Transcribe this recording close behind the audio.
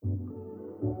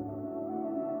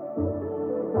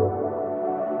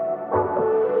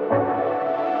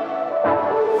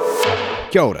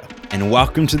Kia ora, and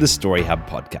welcome to the Story Hub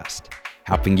podcast,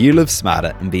 helping you live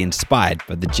smarter and be inspired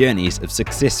by the journeys of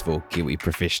successful Kiwi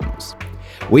professionals.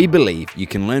 We believe you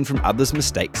can learn from others'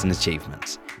 mistakes and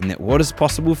achievements, and that what is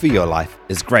possible for your life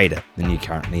is greater than you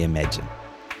currently imagine.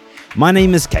 My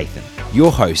name is Kathan,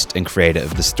 your host and creator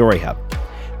of the Story Hub.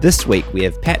 This week we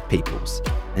have Pat Peoples,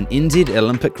 an NZ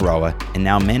Olympic rower and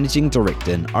now managing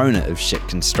director and owner of Schick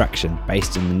Construction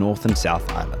based in the North and South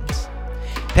Islands.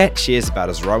 Pat shares about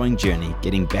his rowing journey,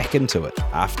 getting back into it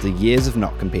after years of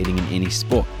not competing in any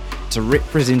sport, to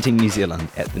representing New Zealand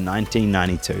at the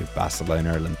 1992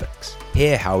 Barcelona Olympics.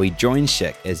 Hear how he joined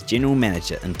Schick as general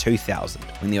manager in 2000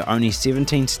 when there were only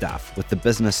 17 staff, with the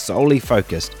business solely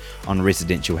focused on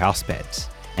residential house pads,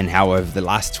 and how over the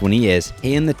last 20 years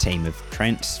he and the team have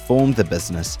transformed the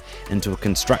business into a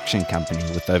construction company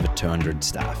with over 200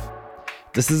 staff.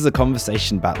 This is a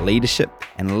conversation about leadership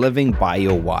and living by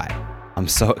your why. I'm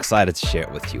so excited to share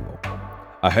it with you all.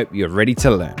 I hope you're ready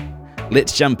to learn.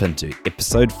 Let's jump into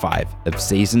episode 5 of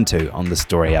season 2 on the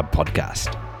Story Hub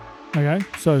podcast. Okay,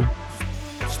 so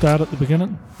start at the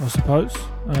beginning, I suppose.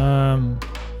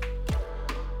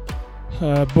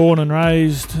 Born and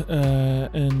raised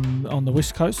on the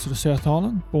west coast of the South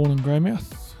Island, born in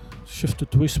Greymouth.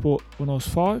 Shifted to Westport when I was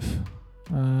 5.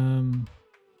 The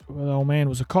old man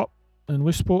was a cop in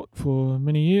Westport for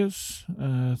many years,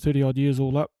 30 odd years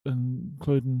all up,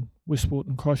 including Westport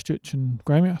and Christchurch and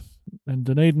Greymouth and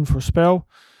Dunedin for a spell.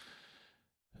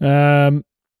 I'm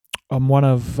one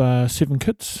of 7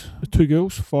 kids, 2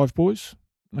 girls, 5 boys.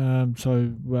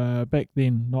 So back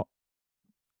then not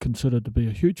considered to be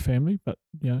a huge family, but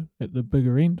at the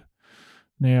bigger end.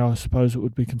 Now I suppose it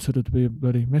would be considered to be a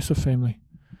bloody massive family.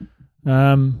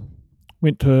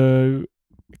 Went to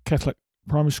Catholic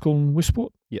primary school in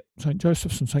Westport, St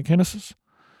Joseph's and St Canice's.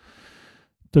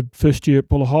 Did first year at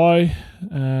Buller High,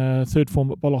 third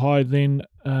form at Buller High, then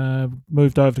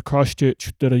moved over to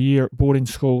Christchurch, did a year at boarding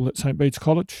school at St Bede's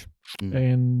College,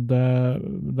 and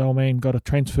the old man got a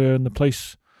transfer in the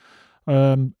police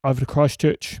over to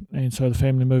Christchurch, and so the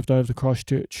family moved over to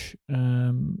Christchurch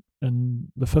in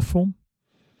the 5th form.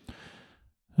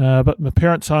 But my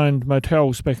parents owned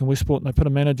motels back in Westport, and they put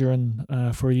a manager in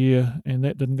for a year, and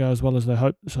that didn't go as well as they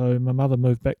hoped. So my mother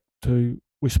moved back to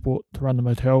Westport to run the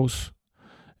motels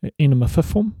in my 5th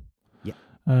form.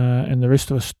 And the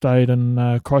rest of us stayed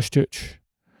in Christchurch.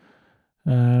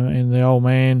 And the old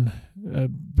man,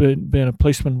 being a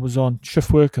policeman, was on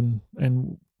shift work and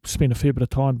spent a fair bit of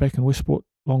time back in Westport,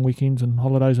 long weekends and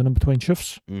holidays and in between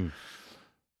shifts.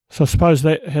 So I suppose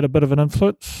that had a bit of an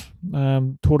influence,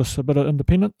 taught us a bit of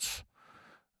independence,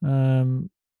 learned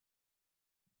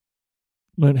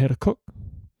how to cook,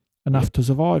 enough to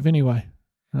survive anyway.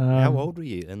 How old were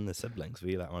you in the siblings?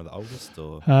 Were you like one of the oldest?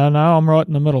 Or? No, I'm right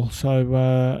in the middle. So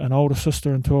an older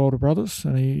sister and 2 older brothers,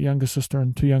 and a younger sister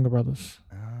and 2 younger brothers.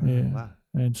 Wow.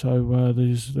 And so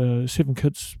there's 7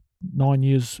 kids, 9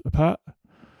 years apart.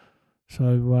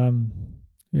 So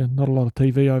not a lot of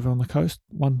TV over on the coast.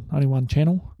 Only one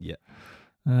channel.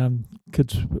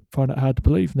 Kids find it hard to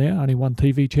believe now. Only one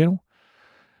TV channel.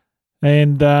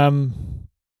 And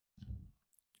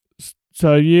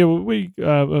we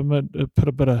put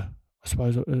a bit of, I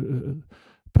suppose,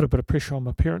 put a bit of pressure on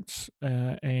my parents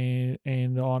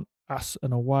and on us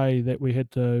in a way that we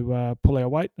had to pull our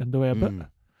weight and do our bit,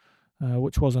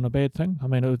 which wasn't a bad thing. I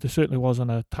mean, it certainly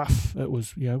wasn't a tough. It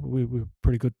was, we were a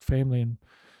pretty good family,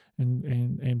 and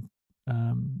it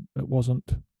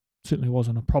certainly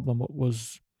wasn't a problem. It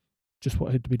was just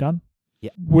what had to be done.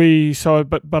 We'd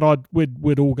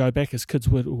all go back as kids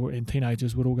and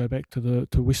teenagers would all go back to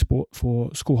Westport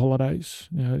for school holidays,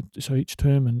 so each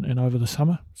term and over the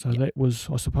summer. So that was,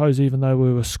 I suppose, even though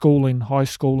we were high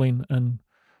schooling in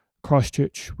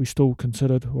Christchurch, we still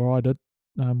considered, or I did,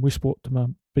 Westport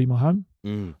to be my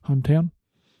hometown.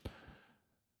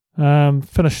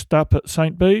 Finished up at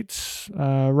St Bede's,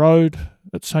 rowed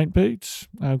at St Bede's.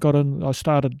 I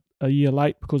started a year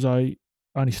late because I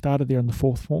only started there in the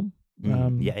 4th form.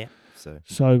 So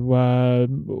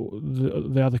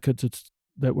the other kids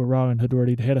that were rowing had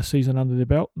already had a season under their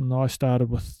belt, and I started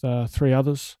with 3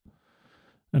 others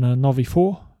in a Novi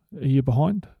 4, a year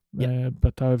behind.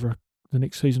 But over the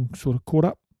next season, sort of caught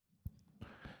up,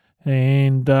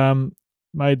 and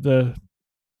made the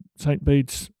St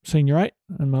Bede's Senior 8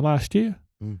 in my last year.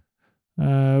 We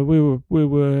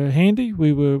were handy.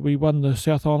 We won the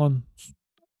South Island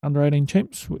under 18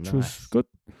 champs, which was good.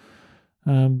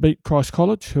 Beat Christ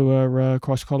College, who are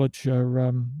got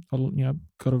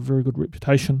a very good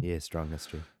reputation. Strong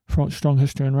history. Strong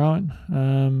history in rowing.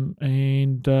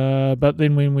 But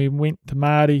then when we went to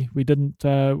Māori, we didn't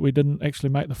actually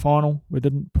make the final. We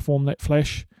didn't perform that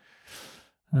flash.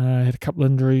 Had a couple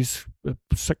of injuries,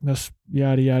 sickness,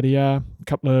 yada, yada, yada. A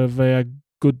couple of our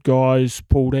good guys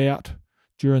pulled out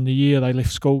during the year. They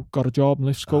left school, got a job and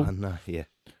left school. Oh, no, yeah.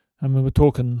 And we were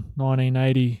talking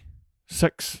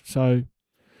 1986, so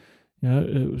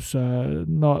it was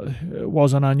it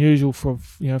wasn't unusual for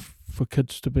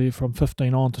kids to be from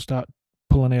 15 on to start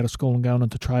pulling out of school and going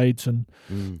into trades and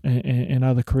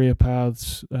other career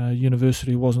paths.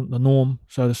 University wasn't the norm,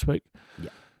 so to speak.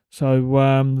 Yeah. So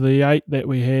the 8 that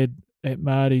we had at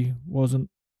Māori wasn't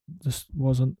the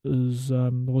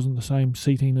same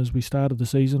seating as we started the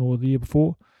season or the year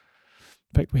before.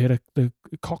 In fact, we had the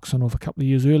coxswain of a couple of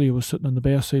years earlier was sitting in the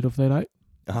bow seat of that 8.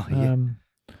 Oh yeah.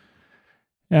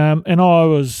 And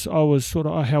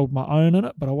I held my own in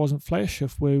it, but I wasn't flash.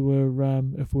 If we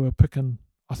were picking,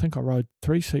 I think I rode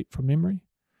 3 seat from memory,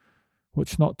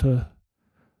 which not to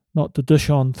dish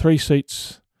on 3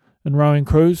 seats in rowing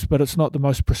crews, but it's not the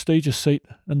most prestigious seat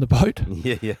in the boat.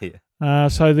 Yeah.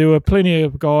 So there were plenty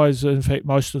of guys. In fact,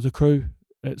 most of the crew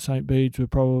at St. Bede's were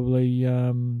probably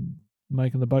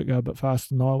making the boat go a bit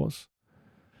faster than I was.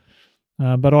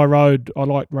 But I liked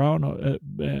rowing.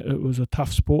 It was a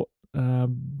tough sport,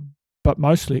 but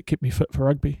mostly it kept me fit for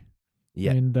rugby.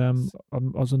 Yeah. And I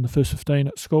was in the first 15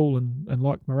 at school and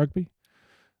liked my rugby.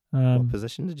 What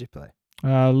position did you play?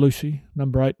 Lucy,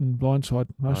 number 8 in blindside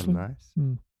mostly. Oh, nice.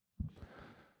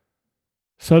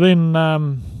 So then I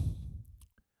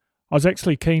was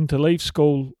actually keen to leave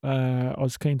school. I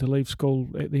was keen to leave school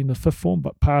at the end of 5th form,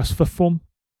 but past 5th form,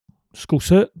 school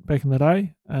cert back in the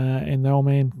day, and the old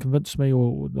man convinced me,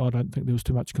 or I don't think there was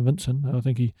too much convincing. I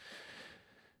think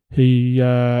he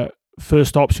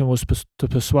first option was to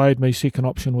persuade me. Second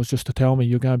option was just to tell me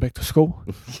you're going back to school.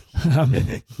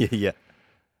 Yeah.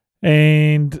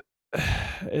 And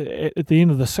at the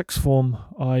end of the 6th form,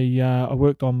 I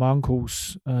worked on my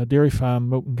uncle's dairy farm,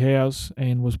 milking cows,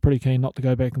 and was pretty keen not to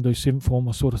go back and do 7th form.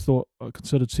 I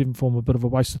considered 7th form a bit of a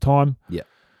waste of time. Yeah. I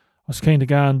was keen to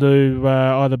go and do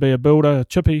either be a builder, a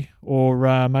chippy,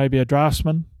 or maybe a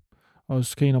draftsman. I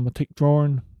was keen on my tech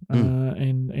drawing, but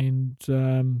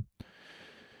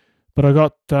I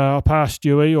passed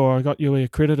UE, or I got UE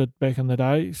accredited back in the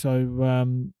day.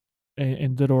 So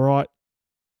and did all right,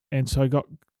 and so got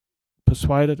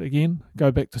persuaded again,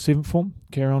 go back to 7th form,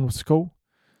 carry on with school.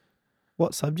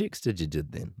 What subjects did you do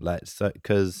then?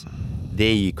 Because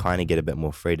there you kind of get a bit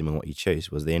more freedom in what you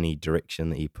choose. Was there any direction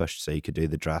that you pushed so you could do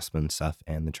the draftsman stuff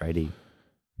and the tradie?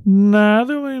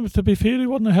 No, to be fair, there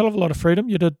wasn't a hell of a lot of freedom.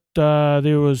 You did.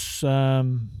 There was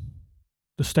the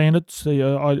standards.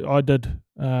 I did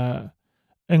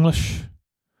English,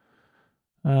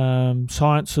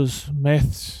 sciences,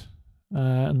 maths.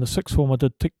 In the 6th form, I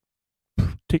did tech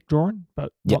drawing,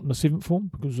 but not in the 7th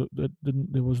form because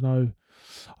there was no,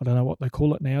 I don't know what they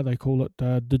call it now. They call it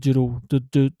digital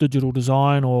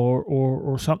design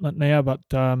or something now. But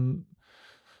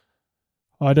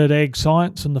I did ag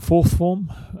science in the 4th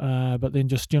form, but then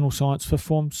just general science 5th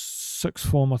form. 6th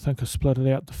form, I think I split it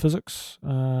out to physics.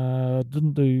 I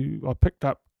picked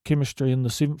up chemistry in the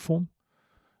 7th form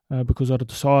because I'd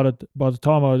decided by the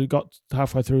time I got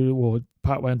halfway through or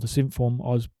partway into 7th form,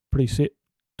 I was pretty set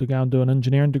to go and do an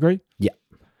engineering degree. Yeah.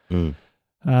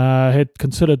 Had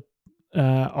considered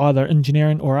either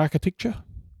engineering or architecture,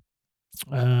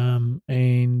 and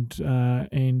I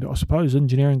suppose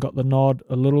engineering got the nod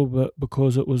a little bit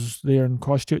because it was there in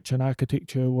Christchurch, and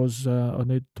architecture was I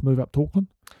needed to move up to Auckland.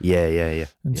 Yeah.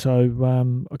 And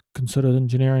so I considered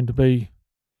engineering to be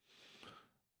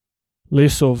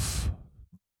less of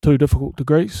 2 difficult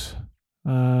degrees.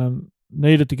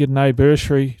 Needed to get an A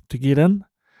bursary to get in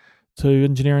to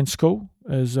engineering school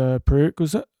as a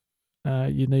prerequisite.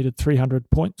 You needed 300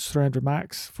 points, 300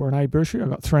 marks for an A bursary. I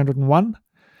got 301.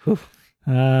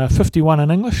 51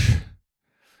 in English,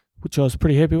 which I was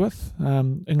pretty happy with.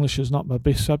 English is not my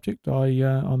best subject.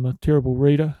 I'm a terrible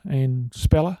reader and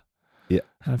speller. Yeah.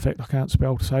 In fact, I can't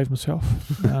spell to save myself.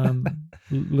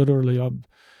 Literally, I'm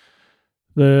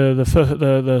the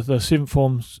 7th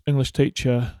form's English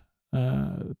teacher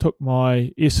took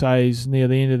my essays near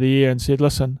the end of the year and said,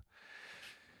 "Listen,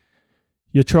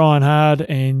 you're trying hard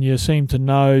and you seem to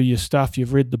know your stuff.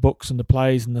 You've read the books and the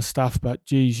plays and the stuff, but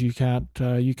geez, you can't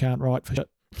write for shit."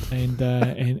 And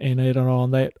add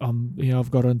on that,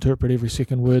 I've got to interpret every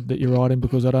second word that you're writing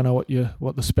because I don't know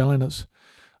what the spelling is.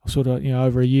 I've sort of,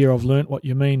 over a year I've learnt what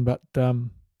you mean, but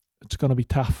it's going to be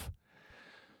tough.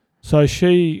 So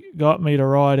she got me to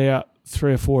write out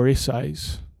 3 or 4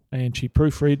 essays, and she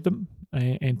proofread them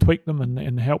and tweak them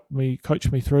and helped me,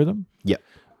 coach me through them. Yeah.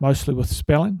 Mostly with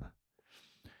spelling.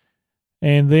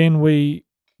 And then we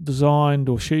designed,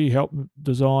 or she helped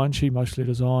design. She mostly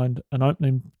designed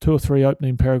two or three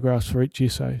opening paragraphs for each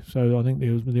essay. So I think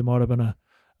there might have been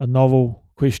a novel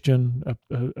question,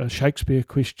 a Shakespeare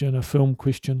question, a film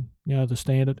question, the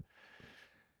standard.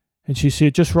 And she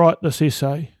said, just write this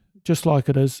essay just like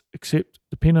it is, except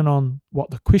depending on what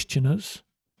the question is,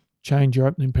 change your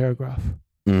opening paragraph.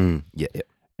 Yeah.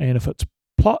 And if it's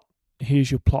plot, here's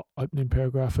your plot opening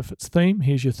paragraph. If it's theme,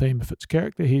 here's your theme. If it's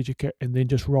character, here's your character. And then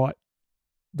just write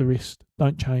the rest.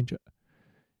 Don't change it.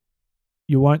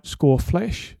 You won't score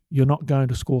flash. You're not going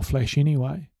to score flash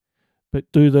anyway.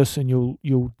 But do this and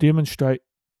you'll demonstrate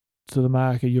to the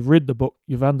marker you've read the book,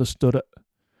 you've understood it,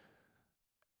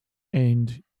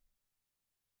 and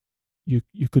you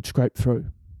could scrape through.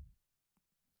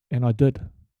 And I did.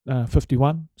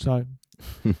 51. So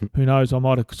who knows, I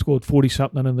might have scored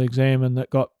 40-something in the exam and that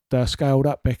got scaled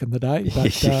up back in the day.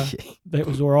 But that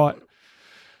was all right.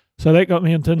 So that got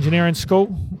me into engineering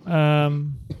school. I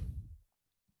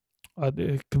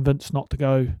convinced not to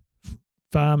go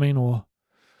farming or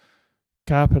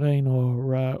carpeting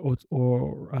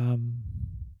or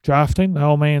drafting. The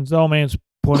old man's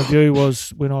point of view was,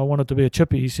 when I wanted to be a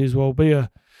chippy, he says, well, be a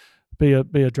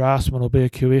draftsman or be a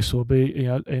QS or be,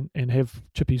 and have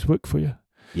chippies work for you.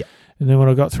 Yeah. And then when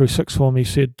I got through sixth form, he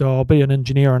said, I'll be an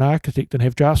engineer and architect and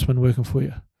have draftsmen working for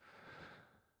you.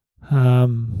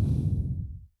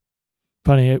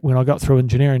 Funny, when I got through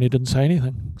engineering, he didn't say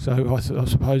anything. So I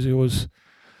suppose he was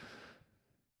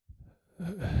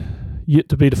yet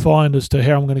to be defined as to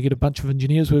how I'm going to get a bunch of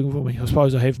engineers working for me. I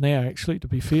suppose I have now, actually, to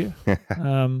be fair.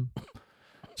 So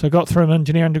I got through an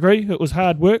engineering degree. It was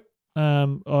hard work.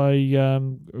 I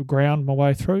ground my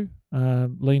way through,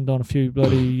 leaned on a few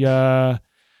bloody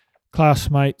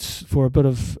classmates for a bit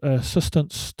of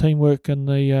assistance, teamwork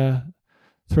through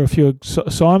a few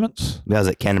assignments. That was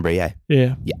at Canterbury, eh?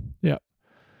 Yeah.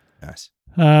 Nice.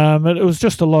 It was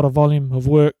just a lot of volume of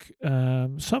work.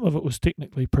 Some of it was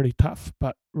technically pretty tough,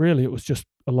 but really it was just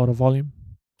a lot of volume.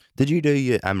 Did you do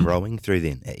your rowing through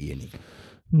then at uni?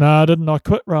 No, I didn't. I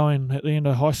quit rowing at the end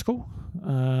of high school.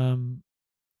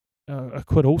 I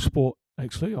quit all sport,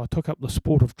 actually. I took up the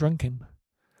sport of drinking.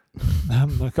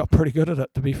 I got pretty good at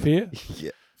it, to be fair.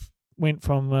 Yeah. Went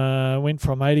from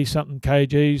 80-something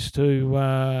kgs to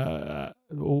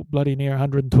all bloody near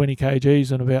 120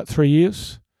 kgs in about 3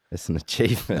 years. That's an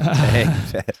achievement.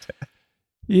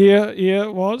 Yeah,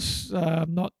 it was.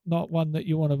 Not one that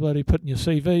you want to bloody put in your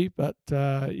CV, but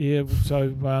yeah.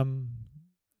 So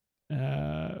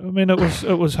I mean,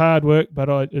 it was hard work, but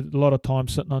a lot of time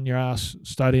sitting on your ass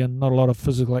studying, not a lot of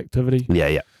physical activity.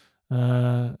 Yeah.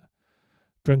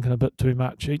 Drinking a bit too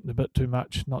much, eating a bit too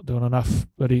much, not doing enough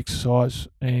bloody exercise,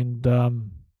 and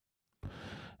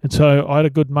so I had a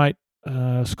good mate,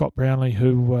 Scott Brownlee,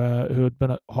 who had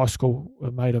been at high school, a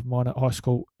mate of mine at high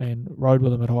school, and rode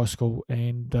with him at high school,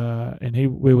 and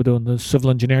we were doing the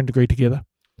civil engineering degree together.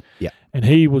 Yeah. And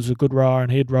he was a good rower,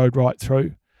 and he'd rowed right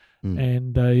through.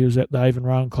 And he was at the Avon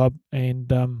Rowing Club,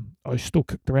 and I still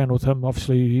kicked around with him.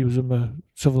 Obviously, he was in the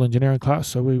civil engineering class,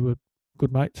 so we were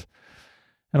good mates.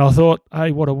 And I thought,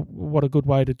 hey, what a good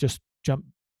way to just jump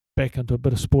back into a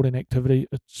bit of sporting activity.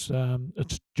 It's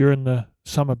during the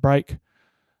summer break.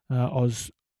 It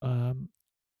was the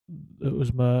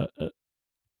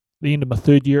end of my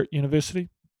third year at university,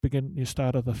 the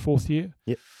start of the fourth year.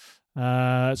 Yep.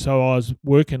 So I was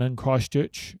working in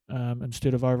Christchurch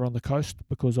instead of over on the coast,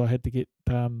 because I had to get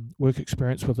work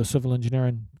experience with a civil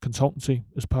engineering consultancy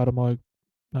as part of my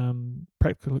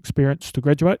practical experience to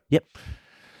graduate. Yep.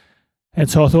 And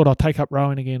so I thought, I'll take up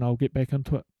rowing again. I'll get back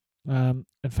into it. In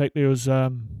fact, there was a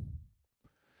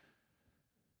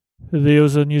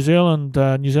New Zealand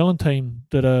team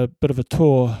did a bit of a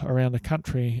tour around the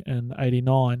country in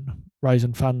 '89,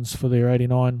 raising funds for their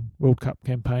 '89 World Cup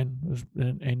campaign.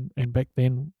 And back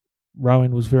then,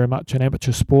 rowing was very much an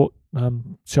amateur sport,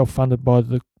 self-funded by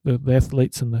the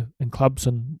athletes and clubs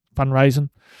and fundraising.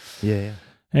 Yeah.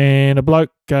 And a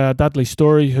bloke, Dudley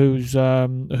Story, who's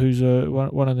one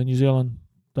of the New Zealand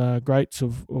greats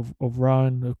of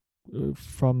rowing,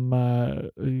 from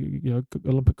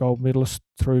Olympic gold medalist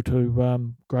through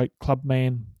to great club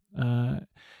man.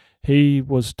 He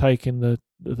was taking the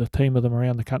team of them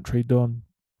around the country, doing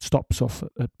stops off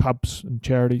at pubs and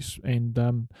charities, and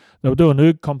they were doing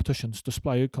erg competitions,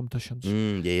 display erg competitions,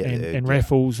 and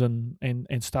raffles and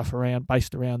stuff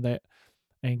based around that,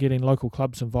 and getting local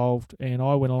clubs involved. And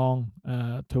I went along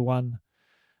to one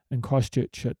in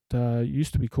Christchurch. It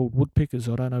used to be called Woodpeckers.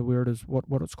 I don't know where it is,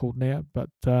 what it's called now, but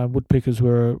Woodpeckers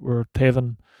were a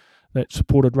tavern that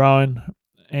supported rowing,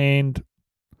 and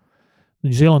the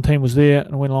New Zealand team was there,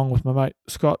 and I went along with my mate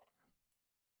Scott.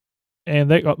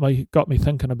 that got me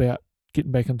thinking about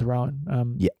getting back into rowing.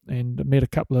 And met a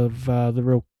couple of the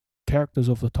real characters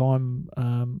of the time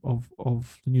of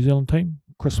the New Zealand team,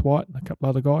 Chris White and a couple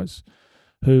other guys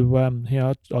who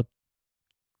I'd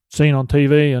seen on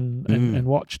TV and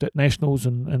watched at nationals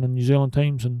and in New Zealand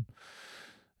teams and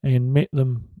met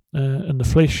them in the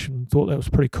flesh and thought that was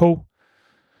pretty cool.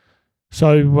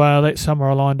 So that summer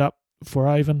I lined up for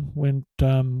Avon, went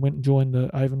and joined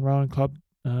the Avon Rowing Club,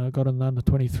 got in the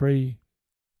under-23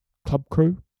 club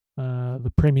crew.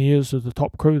 The premiers of the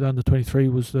top crew, the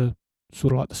under-23 was the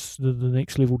sort of like the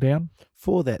next level down.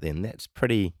 For that then, that's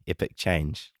pretty epic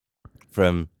change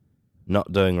from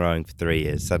not doing rowing for 3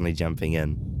 years, suddenly jumping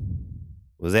in.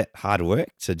 Was that hard work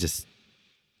to just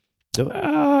do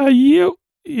it?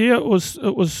 Yeah, it was.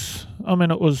 I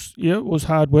mean, it was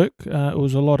hard work. It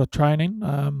was a lot of training.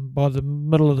 By the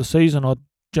middle of the season, I'd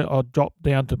dropped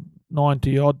down to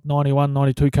 91,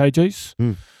 92 kgs.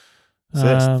 So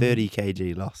that's 30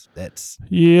 kg loss. That's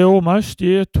almost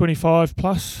 25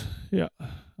 plus. Yeah.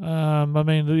 I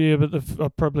mean,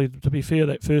 but probably, to be fair,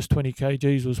 that first 20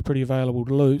 kgs was pretty available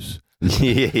to lose.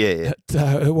 yeah.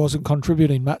 It wasn't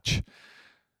contributing much.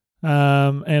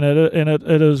 And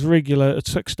it is regular.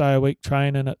 It's 6 day a week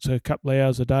training. It's a couple of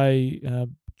hours a day,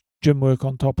 gym work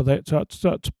on top of that. So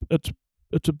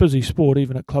it's a busy sport.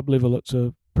 Even at club level, it's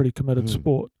a pretty committed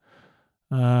sport.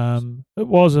 I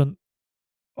wasn't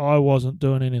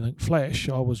doing anything flash.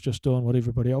 I was just doing what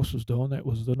everybody else was doing. That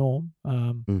was the norm.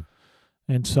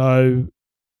 And so,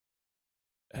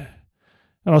 and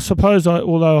I suppose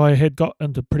although I had got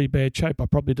into pretty bad shape, I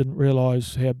probably didn't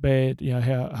realise how bad,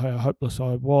 how hopeless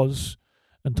I was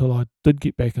until I did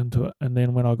get back into it. And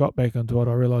then when I got back into it,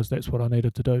 I realised that's what I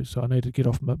needed to do. So I needed to get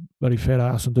off my bloody fat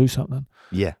ass and do something.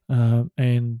 Yeah.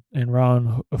 And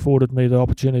Rowan afforded me the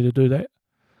opportunity to do that.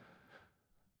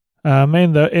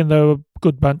 And they were a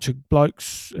good bunch of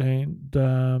blokes, and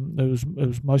it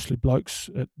was mostly blokes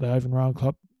at the Avon Rowing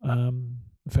Club. In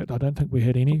fact, I don't think we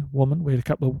had any women. We had a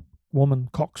couple of woman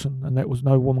coxswain, and that was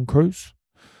no woman crews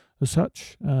as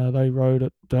such. They rowed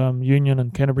at Union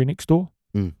and Canterbury next door.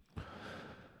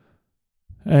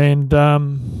 And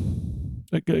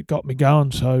it got me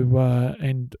going. So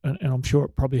and I'm sure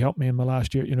it probably helped me in my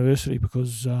last year at university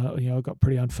because I got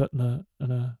pretty unfit in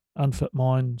a unfit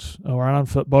mind, or an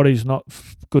unfit body's not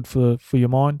good for your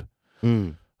mind.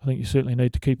 I think you certainly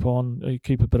need to keep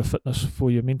a bit of fitness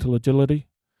for your mental agility.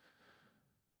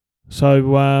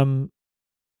 So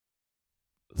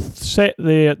sat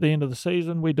there at the end of the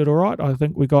season. We did all right. I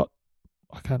think I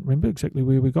can't remember exactly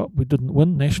where we got. We didn't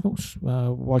win nationals.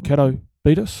 Waikato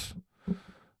beat us,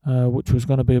 which was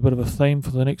going to be a bit of a theme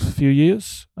for the next few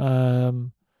years. I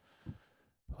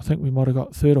think we might have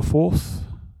got third or fourth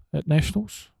at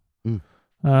nationals.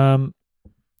 And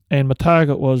my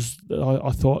target was,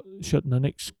 I thought, in the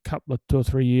next couple of 2 or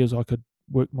 3 years, I could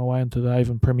work my way into the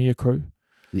Avon Premier crew.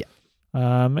 Yeah.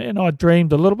 And I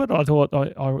dreamed a little bit. I thought,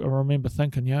 I remember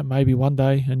thinking, maybe one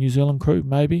day a New Zealand crew,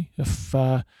 maybe if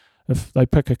they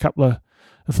pick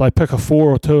if they pick a 4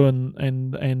 or 2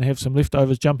 and have some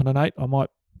leftovers jumping an 8, I might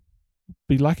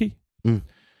be lucky.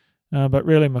 But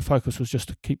really, my focus was just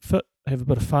to keep fit, have a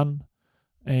bit of fun,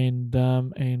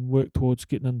 and work towards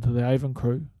getting into the Avon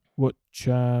crew. Which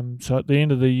so at the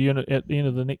end of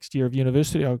the next year of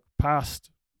university, I passed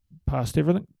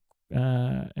everything,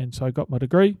 and so I got my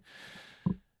degree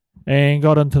and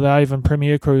got into the Avon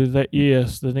Premier crew that year,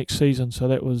 the next season. So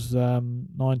that was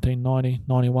 1990,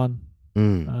 91,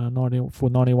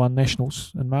 91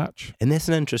 nationals in March. And that's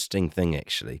an interesting thing,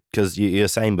 actually, because you're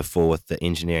saying before with the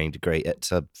engineering degree,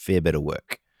 it's a fair bit of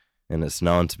work, and it's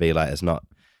known to be like it's not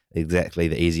exactly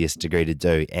the easiest degree to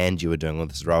do, and you were doing all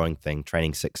this rowing thing,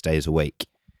 training 6 days a week.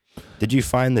 Did you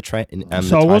find the time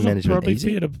management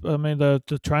easy?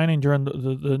 The training during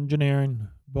the engineering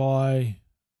by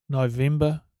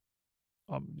November,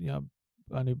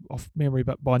 only off memory,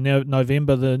 but by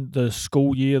November the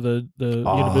school year, the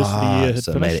university year had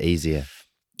so finished. It made it easier.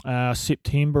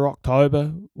 September,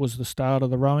 October was the start of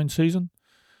the rowing season,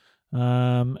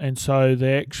 and so the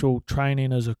actual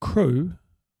training as a crew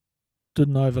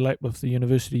didn't overlap with the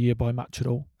university year by much at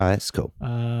all. Oh, that's cool.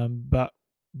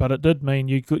 But it did mean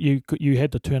you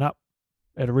had to turn up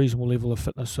at a reasonable level of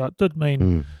fitness. So it did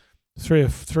mean three or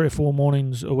 4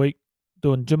 mornings a week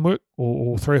doing gym work,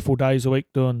 or 3 or 4 days a week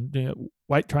doing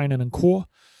weight training and core,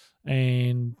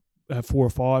 and 4 or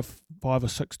 5 or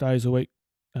 6 days a week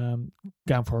going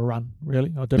for a run.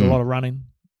 Really, I did a lot of running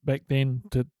back then,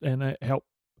 and it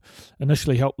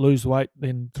initially helped lose weight.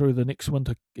 Then through the next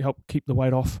winter, helped keep the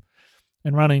weight off.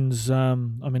 And running's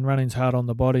hard on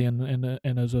the body, and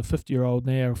as a 50-year-old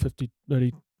now,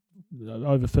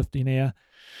 over 50 now,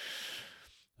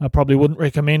 I probably wouldn't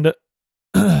recommend it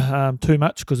too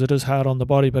much because it is hard on the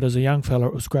body, but as a young fella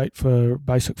it was great for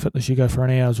basic fitness. You go for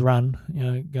an hour's run,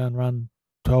 go and run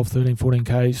 12, 13, 14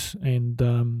 Ks, and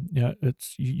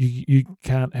it's you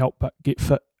can't help but get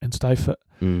fit and stay fit.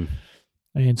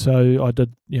 And so I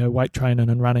did weight training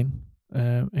and running,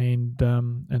 and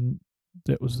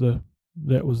that was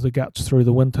the guts through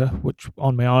the winter, which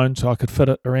on my own, so I could fit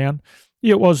it around.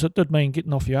 It did mean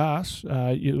getting off your ass.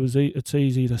 It's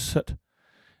easy to sit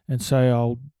and say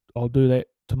I'll do that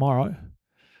tomorrow,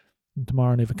 and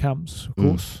tomorrow never comes, of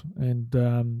course. And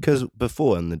because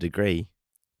before in the degree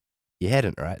you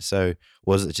hadn't, right? So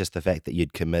was it just the fact that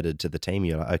you'd committed to the team?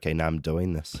 You're like, okay, now I'm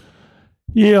doing this.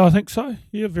 Yeah, I think so.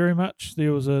 Yeah, very much.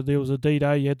 There was a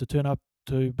D-Day. You had to turn up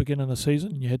to begin in the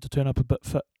season. You had to turn up a bit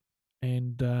fit,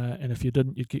 and if you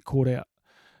didn't, you'd get caught out.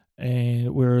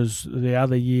 And whereas the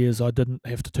other years, I didn't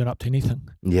have to turn up to anything.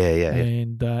 Yeah.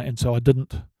 And so I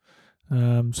didn't.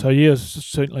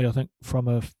 Certainly, I think from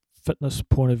a fitness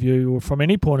point of view, or from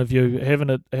any point of view,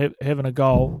 having a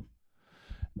goal,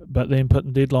 but then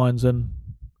putting deadlines in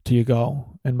to your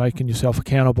goal and making yourself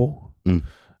accountable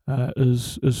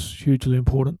is hugely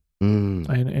important.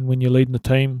 And when you're leading the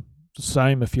team, the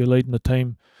same. If you're leading the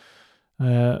team,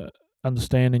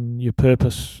 understanding your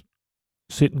purpose,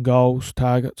 setting goals,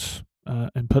 targets,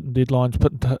 and putting deadlines,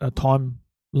 putting time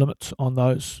limits on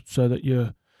those, so that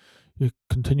you're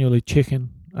continually checking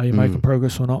are you making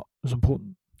progress or not, is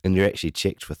important. And you're actually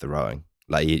checked with the rowing.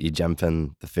 Like you jump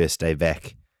in the first day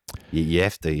back, you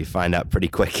have to. You find out pretty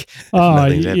quick.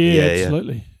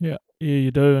 Absolutely. Yeah,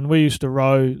 you do. And we used to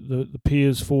row the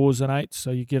pairs 4s and 8s. So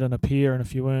you get in a pair, and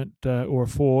if you weren't, or a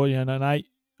 4, and an 8,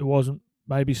 it wasn't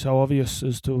maybe so obvious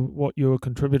as to what you were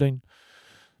contributing.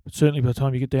 But certainly by the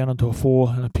time you get down into a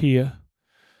 4 and a pair,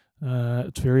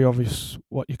 it's very obvious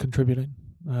what you're contributing.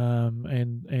 At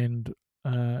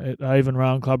Avon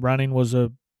Rowing Club, running was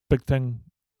a big thing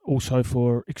also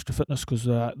for extra fitness, because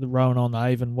the rowing on the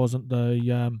Avon wasn't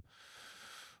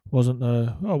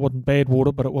bad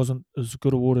water, but it wasn't as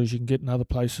good a water as you can get in other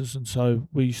places. And so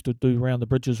we used to do round the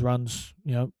bridges runs,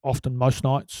 often most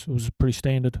nights. It was pretty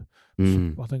standard.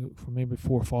 I think from maybe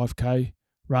 4 or 5K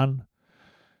run.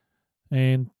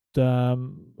 And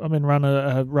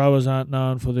rowers aren't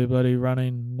known for their bloody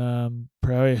running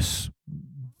prowess,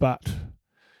 but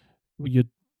you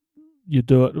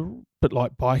do it a bit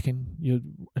like biking.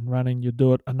 And running, you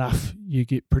do it enough, you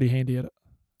get pretty handy at it.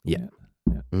 Yeah.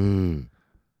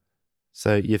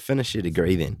 So you finished your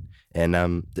degree then,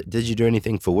 and did you do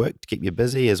anything for work to keep you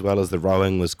busy, as well as the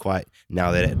rowing was now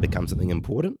that it had become something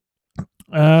important?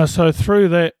 So through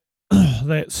that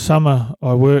summer,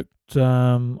 I worked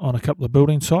on a couple of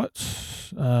building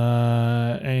sites,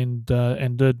 and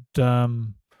did.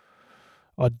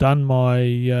 I'd done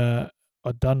my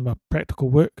practical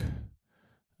work,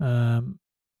 and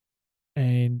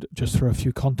just through a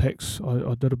few contacts,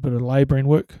 I did a bit of labouring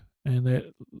work, and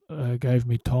that gave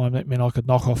me time. That meant I could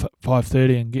knock off at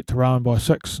 5:30 and get to rowing by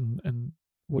 6, and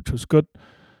which was good.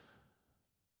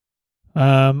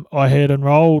 I had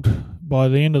enrolled by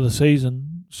the end of the season.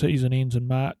 Season ends in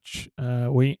March.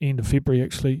 End of February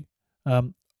actually.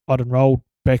 I'd enrolled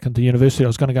back into university. I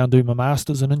was going to go and do my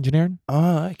masters in engineering.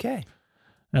 Oh, okay.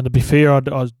 And to be fair, I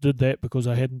did that because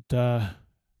I hadn't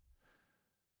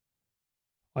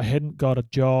got a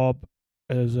job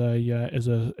as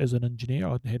an engineer.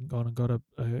 I hadn't gone and got a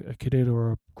cadet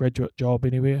or a graduate job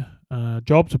anywhere.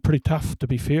 Jobs are pretty tough, to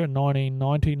be fair. In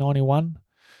 1990, 91,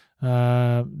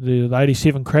 the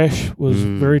 87 crash was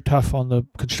very tough on the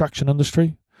construction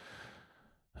industry.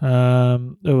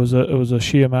 It was a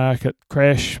share market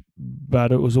crash,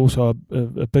 but it was also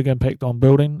a big impact on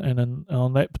building. And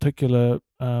on that particular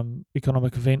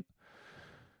economic event,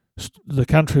 the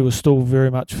country was still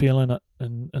very much feeling it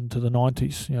into the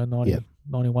 90s,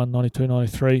 91, 92,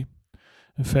 93.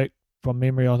 In fact, from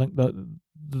memory, I think that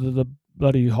the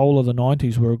bloody whole of the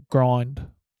 90s were a grind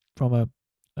from a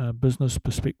business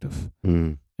perspective.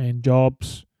 And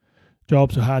jobs are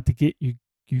hard to get. You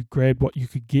grabbed what you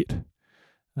could get.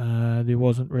 There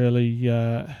wasn't really,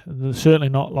 certainly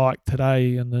not like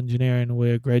today in engineering,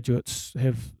 where graduates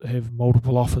have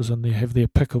multiple offers and they have their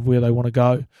pick of where they want to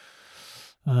go.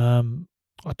 I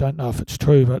don't know if it's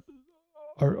true, but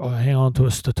I hang on to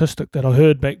a statistic that I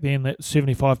heard back then, that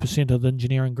 75% of the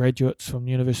engineering graduates from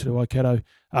University of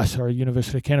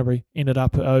Canterbury ended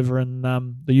up over in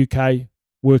the UK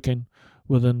working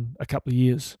within a couple of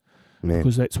years. Man.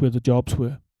 Because that's where the jobs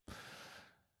were.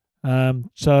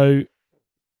 So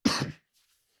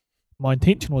my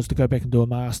intention was to go back and do a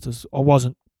master's. I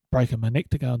wasn't breaking my neck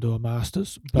to go and do a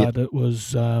master's, but it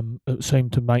was it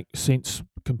seemed to make sense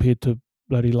compared to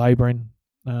bloody labouring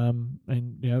and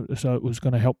so it was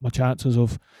going to help my chances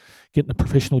of getting a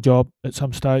professional job at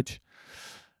some stage.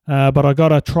 But I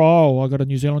got a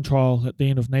New Zealand trial at the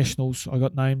end of nationals. I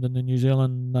got named in the New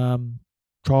Zealand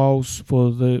trials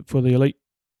for the elite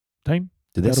team.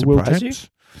 Did that surprise you?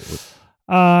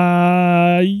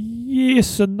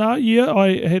 Yes and no. Yeah,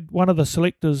 I had one of the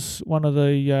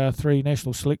 3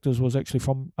 national selectors was actually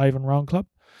from Avon Rowing Club,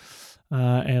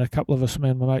 and a couple of us, me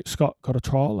and my mate Scott, got a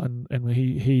trial, and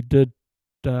he did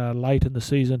late in the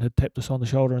season had tapped us on the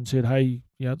shoulder and said, "Hey,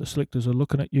 the selectors are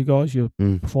looking at you guys. You're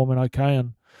performing okay,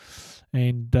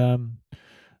 and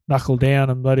knuckle down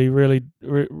and bloody really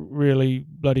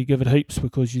bloody give it heaps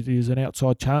because there's an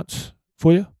outside chance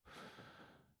for you."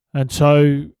 And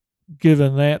so,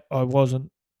 given that, I wasn't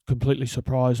completely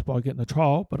surprised by getting the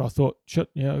trial, but I thought, shit,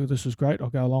 this is great. I'll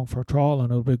go along for a trial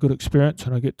and it'll be a good experience,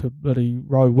 and I get to bloody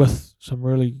row with some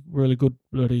really, really good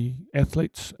bloody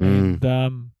athletes, and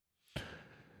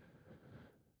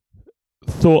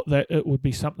thought that it would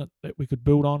be something that we could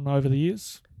build on over the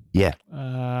years. Yeah.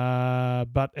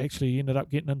 But actually ended up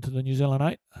getting into the New Zealand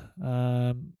 8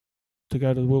 to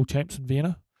go to the World Champs in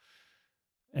Vienna.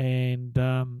 And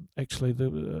actually,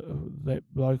 that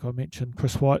bloke I mentioned,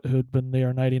 Chris White, who had been there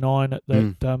in '89 at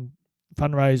that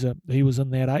fundraiser, he was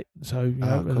in that 8. So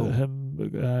cool.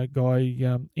 him, guy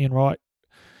Ian Wright,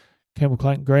 Campbell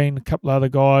Clayton Green, a couple of other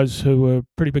guys who were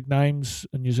pretty big names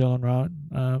in New Zealand rowing.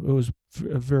 It was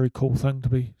a very cool thing to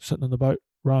be sitting in the boat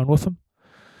rowing with them.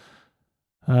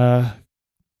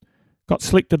 Got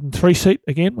selected in 3-seat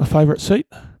again, my favourite seat.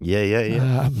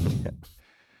 Yeah.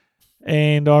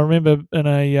 And I remember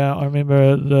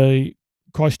the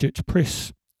Christchurch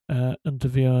Press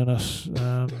interviewing us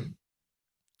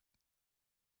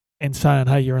and saying,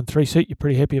 "Hey, you're in 3-seat. You're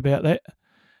pretty happy about that?"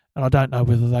 And I don't know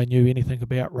whether they knew anything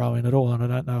about rowing at all, and I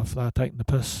don't know if they were taking the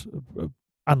piss.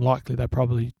 Unlikely, they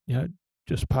probably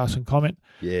just passing comment.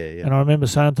 Yeah. And I remember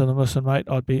saying to them, "Listen, mate,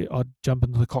 I'd jump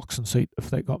into the coxswain seat if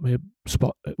that got me a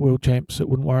spot at World Champs. It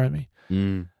wouldn't worry me."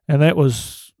 And that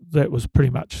was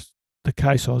pretty much the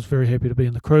case. I was very happy to be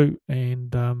in the crew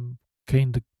and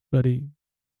keen to bloody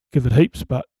give it heaps,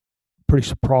 but pretty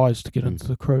surprised to get into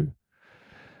the crew.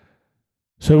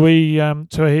 So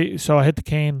I had to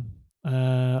can.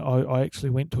 I actually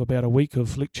went to about a week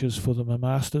of lectures for my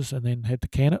masters and then had to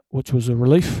can it, which was a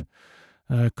relief.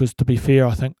 Because to be fair,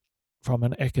 I think from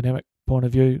an academic point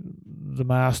of view, the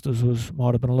masters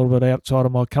might have been a little bit outside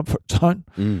of my comfort zone.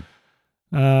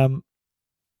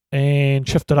 And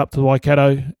shifted up to the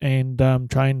Waikato and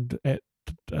trained out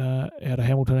of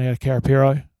Hamilton, out of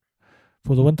Karapiro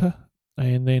for the winter.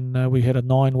 And then we had a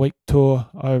 9-week tour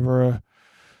over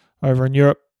in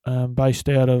Europe, based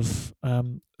out of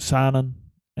Sarnen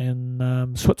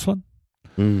in Switzerland,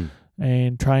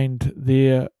 and trained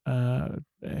there.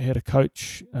 Had a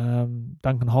coach,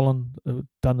 Duncan Holland,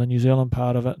 done the New Zealand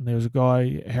part of it, and there was a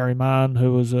guy, Harry Mann,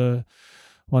 who was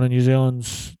one of New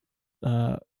Zealand's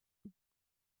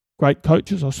great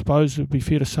coaches, I suppose it would be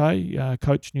fair to say.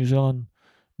 Coached New Zealand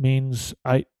men's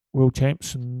 8 world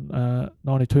champs in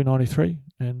 92, 93,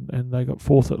 and they got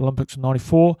 4th at Olympics in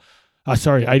 94.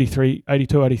 83,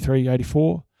 82, 83,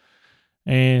 84,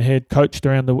 and had coached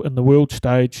around in the world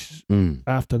stage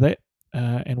after that,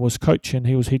 and was coaching.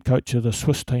 He was head coach of the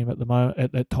Swiss team at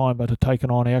that time, but had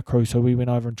taken on our crew, so we went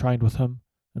over and trained with him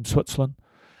in Switzerland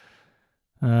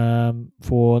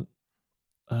for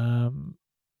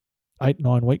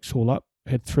 8-9 weeks all up.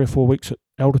 Had 3 or 4 weeks at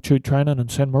altitude training in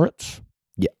St. Moritz.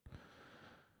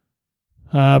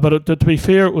 But to be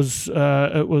fair, it was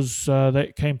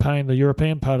that campaign. The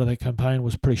European part of that campaign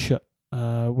was pretty shit.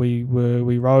 We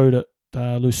rowed at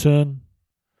Lucerne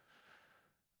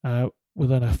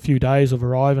within a few days of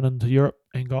arriving into Europe,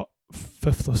 and got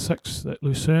 5th or 6th at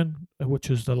Lucerne, which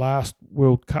is the last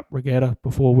World Cup regatta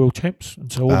before World Champs, and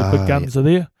so all the big guns are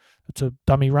there. It's a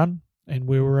dummy run, and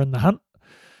we were in the hunt,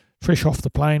 fresh off the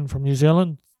plane from New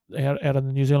Zealand, out of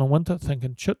the New Zealand winter,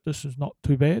 thinking, shit, this is not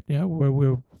too bad.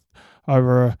 We're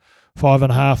over a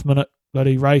 5.5 minute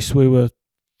bloody race, we were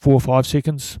 4 or 5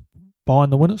 seconds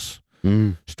behind the winners,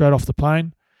 straight off the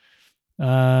plane.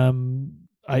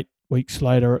 8 weeks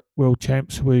later at World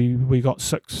Champs, we got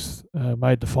 6th,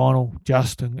 made the final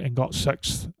just, and got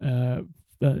 6th,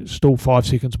 still 5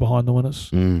 seconds behind the winners.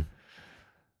 And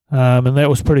that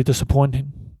was pretty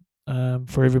disappointing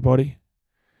for everybody.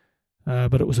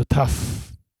 But it was a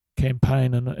tough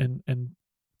campaign, and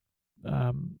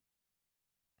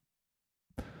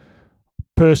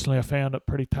personally, I found it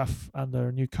pretty tough under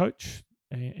a new coach,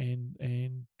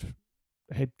 and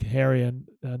had Harry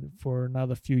for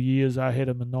another few years. I had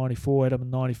him in 94, had him in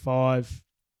 95,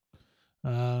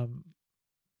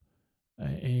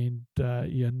 and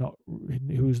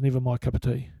he was never my cup of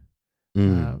tea.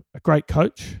 Mm. A great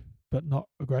coach, but not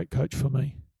a great coach for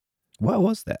me. What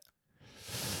was that?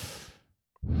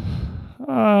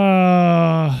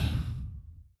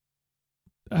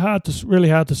 Really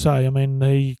hard to say. I mean,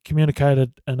 he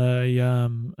communicated in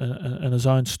in his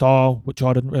own style, which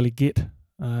I didn't really get,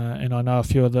 and I know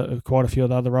quite a few of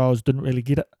the other rowers didn't really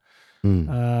get it.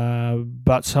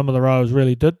 But some of the rowers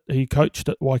really did. He coached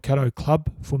at Waikato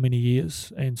Club for many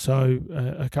years, and so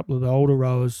a couple of the older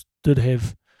rowers did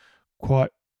have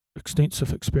quite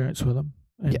extensive experience with him,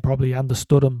 and probably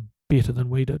understood him better than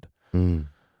we did.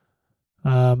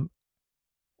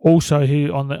 Also, he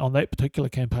on that particular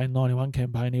campaign, 91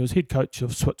 campaign, he was head coach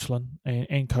of Switzerland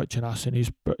and coaching us, and he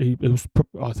was,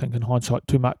 I think, in hindsight,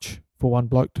 too much for one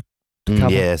bloke to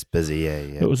cover. Yeah, it's busy. Yeah.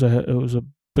 It was a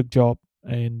big job,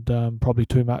 and probably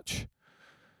too much.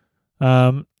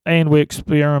 And we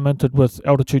experimented with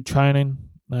altitude training.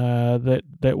 That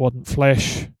wasn't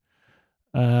flash.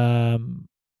 The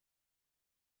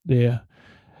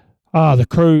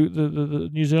crew, the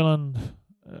New Zealand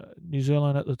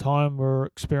at the time were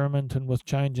experimenting with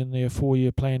changing their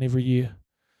 4-year plan every year.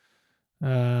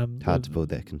 Hard to build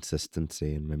that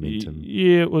consistency and momentum.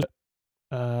 Yeah, it was.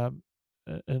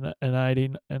 In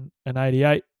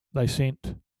 88, they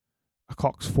sent a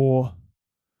Cox 4.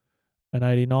 In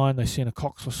 89, they sent a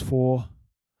Coxless 4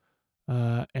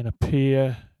 and a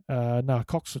pair.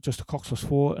 Just a Coxless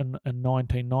 4. In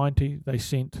 1990, they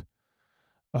sent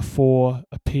a 4,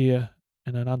 a pair,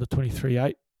 and an under 23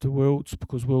 8 to Worlds,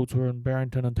 because Worlds were in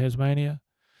Barrington in Tasmania.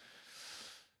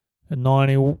 In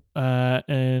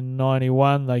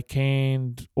 91, they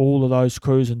canned all of those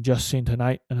crews and just sent an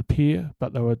 8 and a pair,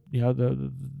 but they were,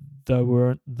 they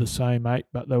weren't the same 8,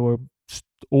 but they were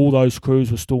all those crews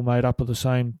were still made up of the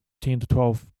same 10 to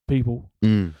 12 people.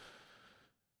 We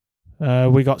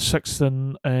got 6th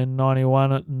in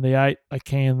 91 in the 8. They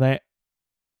canned that.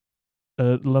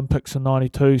 Olympics in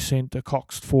 92 sent a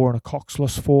Cox 4 and a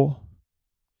Coxless 4.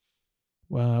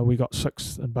 We got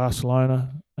 6th in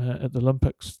Barcelona at the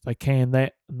Olympics. They canned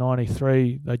that. In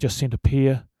 93, they just sent a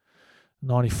pair. In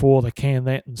 94, they canned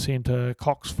that and sent a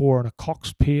Cox 4 and a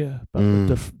Cox pair, but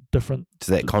different.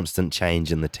 So that constant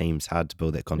change in the team's hard to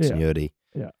build that continuity.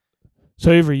 Yeah.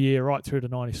 So every year, right through to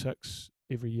 96,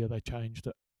 every year they changed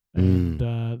it, and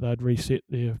they'd reset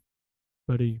their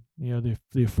their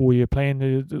 4-year plan.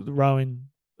 The rowing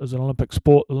is an Olympic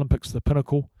sport. The Olympics are the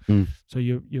pinnacle. So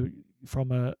you from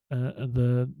the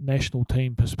national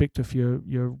team perspective,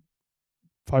 you're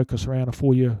focused around a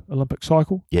 4-year Olympic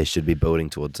cycle. Yeah, should be building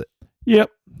towards it.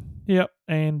 Yep.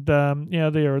 And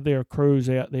there are crews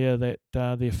out there that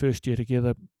their first year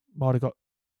together might have got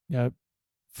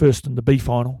first in the B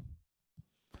final,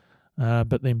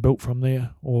 but then built from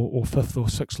there, or 5th or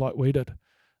 6th like we did,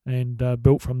 and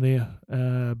built from there.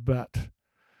 But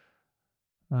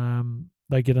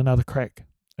they get another crack,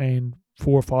 and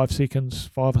 4 or 5 seconds,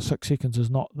 5 or 6 seconds is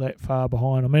not that far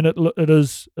behind. I mean,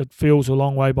 it feels a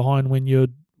long way behind when you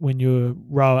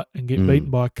row it and get beaten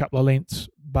by a couple of lengths.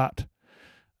 But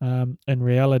in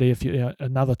reality, if you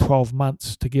another 12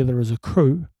 months together as a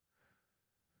crew,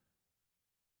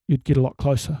 you'd get a lot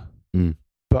closer.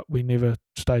 But we never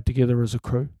stayed together as a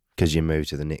crew, because you move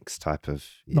to the next type of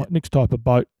next type of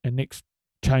boat and next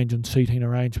change in seating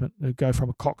arrangement. They go from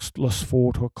a Coxless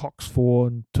 4 to a Cox 4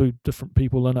 and 2 different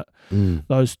people in it.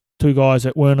 Those 2 guys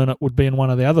that weren't in it would be in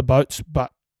one of the other boats,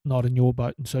 but not in your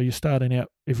boat. And so you're starting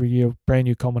out every year, brand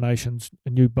new combinations, a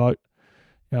new boat.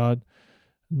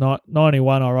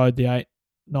 91 I rode the 8,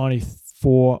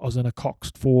 94 I was in a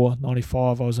Cox 4,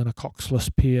 95 I was in a Coxless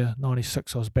pair,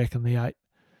 96 I was back in the 8.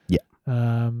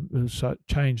 So it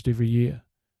changed every year.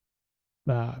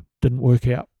 Didn't work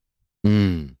out.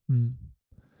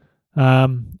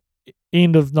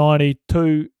 End of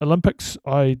 92 Olympics,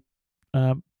 I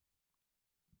up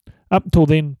until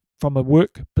then, from a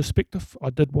work perspective, I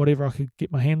did whatever I could get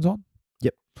my hands on.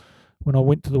 When I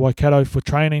went to the Waikato for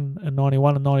training in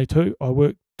 91 and 92, I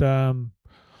worked for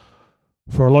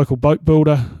a local boat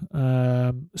builder,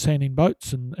 sanding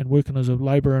boats and working as a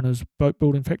labourer in his boat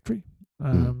building factory.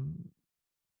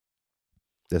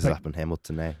 This is up in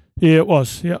Hamilton now. Yeah, it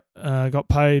was. Yeah, got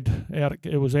paid out.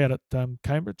 It was out at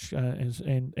Cambridge,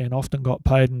 and often got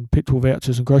paid in petrol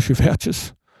vouchers and grocery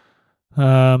vouchers.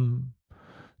 Down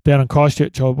in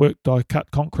Christchurch, I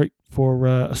cut concrete for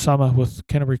a summer with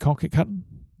Canterbury Concrete Cutting.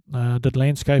 Did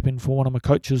landscaping for one of my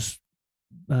coach's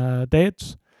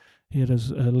dads. He had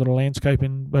his little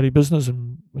landscaping buddy business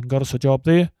and got us a job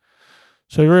there.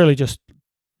 So really just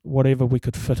whatever we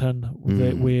could fit in,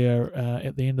 that where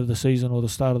at the end of the season or the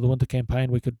start of the winter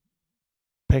campaign we could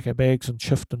pack our bags and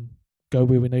shift and go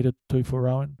where we needed to for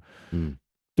rowing, Mm.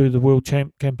 do the World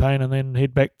Champ campaign, and then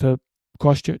head back to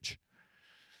Christchurch.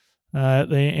 At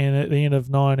the end of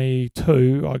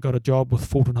 92, I got a job with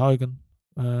Fulton Hogan,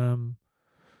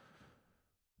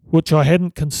 which I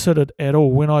hadn't considered at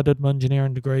all. When I did my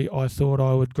engineering degree, I thought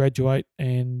I would graduate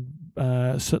and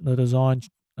sit in a design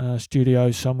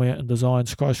studio somewhere and design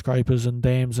skyscrapers and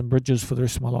dams and bridges for the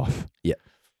rest of my life. Yeah.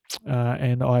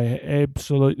 And I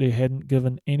absolutely hadn't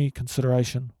given any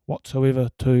consideration whatsoever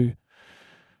to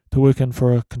working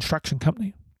for a construction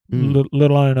company, let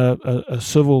alone a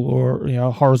civil or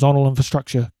horizontal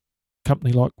infrastructure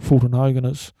company like Fulton Hogan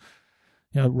is.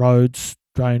 Roads,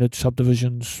 drainage,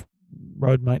 subdivisions,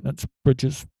 road maintenance,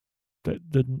 bridges. That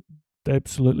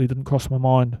absolutely didn't cross my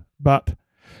mind. But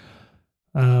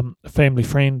a family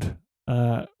friend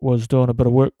was doing a bit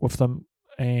of work with them,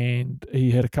 and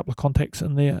he had a couple of contacts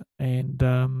in there, and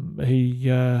he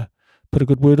put a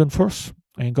good word in for us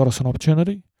and got us an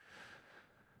opportunity,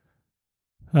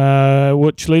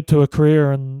 which led to a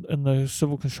career in the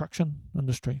civil construction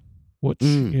industry, which,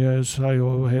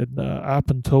 so I had, up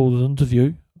until the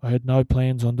interview, I had no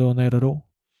plans on doing that at all.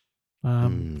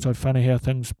 So funny how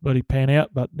things bloody pan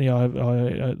out, but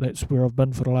I that's where I've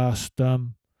been for the last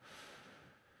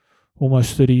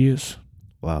almost 30 years.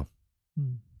 Wow.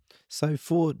 So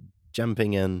for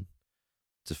jumping in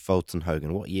to Fulton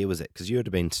Hogan, what year was it? Because you would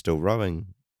have been still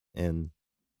rowing. And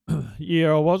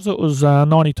yeah, I was. It was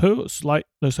 92. It was late.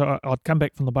 So I'd come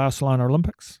back from the Barcelona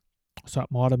Olympics. So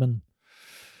it might have been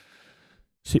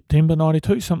September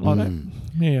 92, something like that.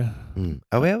 Yeah.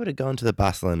 Are we able to go into the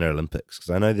Barcelona Olympics? Because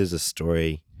I know there's a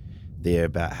story there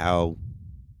about how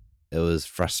it was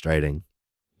frustrating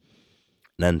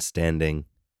and understanding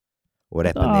what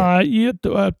happened there.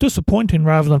 Yeah, disappointing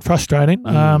rather than frustrating.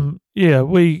 So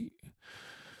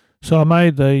I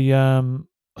made the,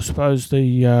 I suppose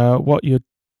what you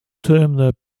term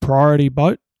the priority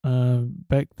boat.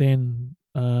 Back then,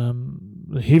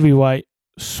 the heavyweight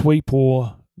sweep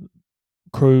or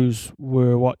crews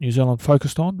were what New Zealand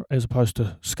focused on, as opposed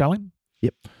to sculling.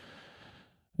 Yep.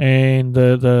 And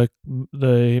the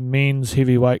men's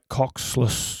heavyweight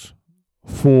coxless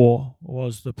 4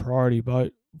 was the priority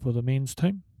boat for the men's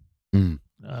team. And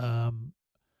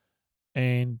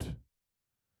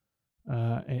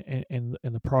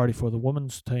the priority for the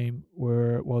women's team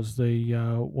was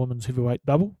the women's heavyweight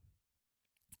double.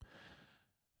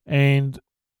 And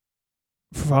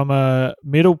from a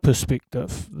medal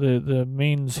perspective, the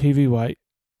men's heavyweight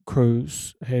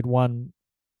crews had won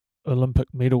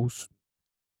Olympic medals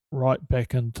right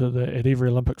back into at every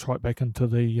Olympics right back into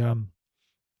the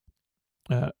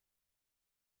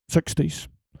 60s.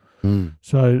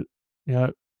 So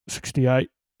 68,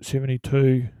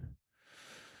 72,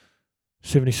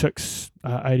 76,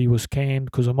 80 was canned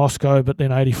because of Moscow, but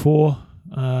then 84,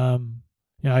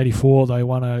 84 they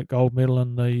won a gold medal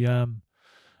in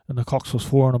the coxless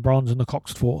 4 and a bronze in the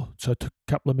coxed 4, so took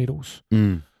a couple of medals.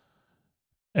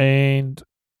 And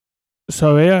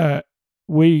so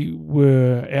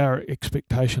our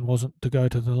expectation wasn't to go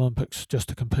to the Olympics just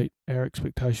to compete. Our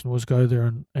expectation was go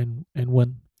there and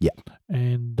win. Yeah.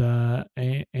 And I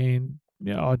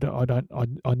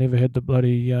never had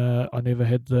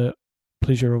the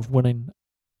pleasure of winning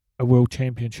a world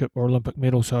championship or Olympic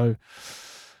medal, so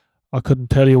I couldn't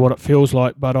tell you what it feels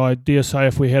like, but I dare say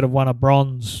if we had won a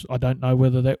bronze, I don't know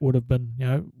whether that would have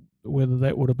been, whether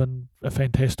that would have been a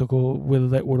fantastic or whether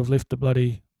that would have left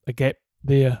a gap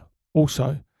there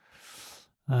also.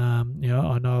 I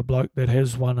know a bloke that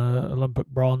has won a Olympic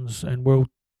bronze and world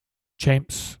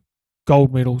champs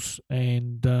gold medals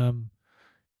and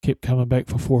kept coming back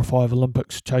for 4 or 5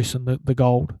 Olympics chasing the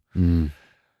gold.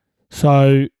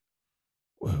 So,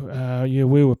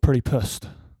 we were pretty pissed.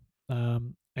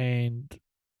 And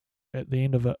at the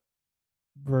end of it,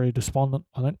 very despondent,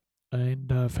 I think,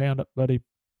 and found it bloody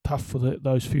tough for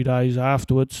those few days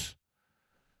afterwards.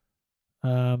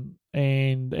 And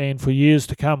for years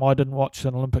to come, I didn't watch the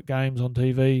Olympic Games on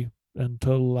TV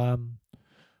until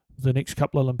the next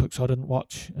couple of Olympics I didn't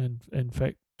watch. And in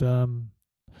fact,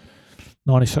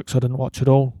 96 I didn't watch at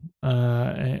all,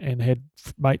 and had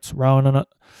mates rowing in it.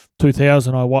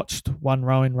 2000 I watched one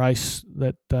rowing race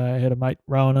that had a mate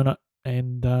rowing in it,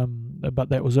 and but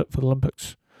that was it for the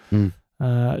Olympics.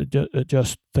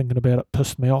 Just thinking about it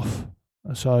pissed me off.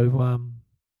 So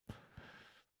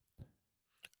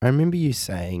I remember you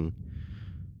saying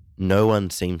no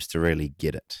one seems to really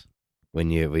get it when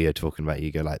you're talking about,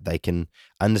 you go like, they can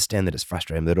understand that it's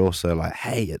frustrating, but also like,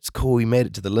 hey, it's cool, you made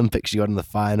it to the Olympics, you got in the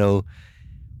final.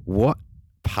 What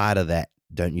part of that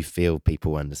don't you feel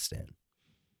people understand?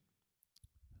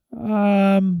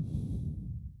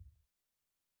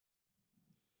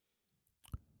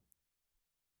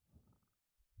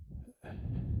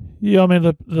 Yeah, I mean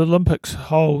the Olympics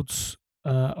holds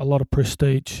a lot of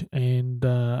prestige, and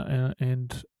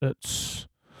it's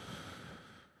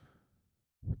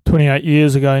 28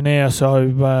 years ago now.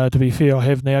 So to be fair, I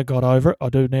have now got over it. I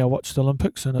do now watch the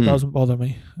Olympics, and it doesn't bother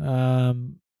me.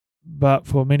 But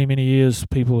for many, many years,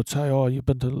 people would say, "Oh, you've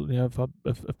been to,"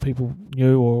 if people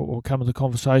knew or come into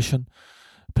conversation,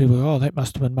 people go, "Oh, that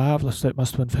must have been marvellous. That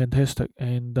must have been fantastic."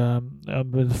 And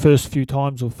the first few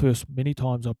times, or first many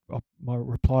times, my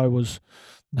reply was,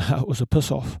 "No, it was a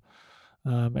piss off."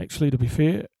 Actually, to be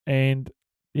fair, and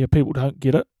yeah, people don't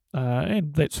get it,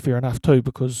 and that's fair enough too,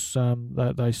 because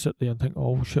they sit there and think,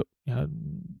 "Oh shit,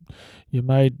 you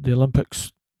made the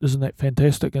Olympics. Isn't that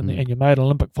fantastic?" And you made an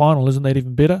Olympic final. Isn't that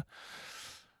even better?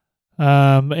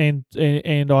 And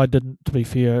I didn't, to be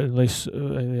fair, unless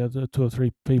the two or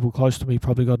three people close to me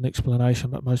probably got an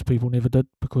explanation, but most people never did,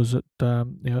 because it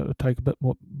it would take a bit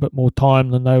more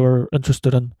time than they were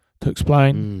interested in to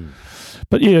explain.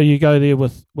 But yeah, you go there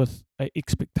with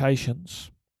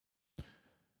expectations.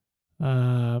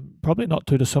 Probably not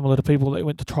too dissimilar to people that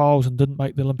went to trials and didn't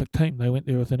make the Olympic team. They went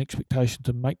there with an expectation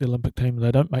to make the Olympic team.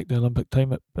 They don't make the Olympic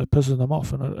team, it pisses them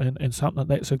off, and something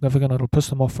that significant, it'll piss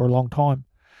them off for a long time.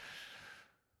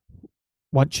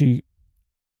 Once you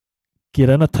get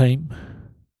in a team,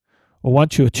 or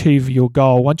once you achieve your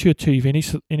goal, once you achieve any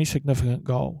significant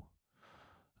goal,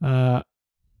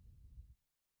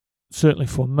 certainly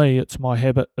for me, it's my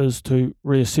habit is to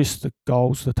reassess the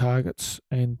goals, the targets,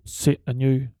 and set a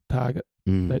new target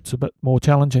that's a bit more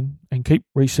challenging, and keep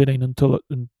resetting until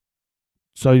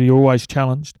so you're always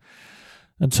challenged.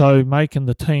 And so making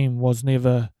the team was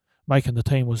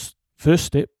first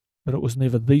step, but it was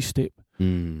never the step.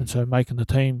 And so making the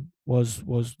team was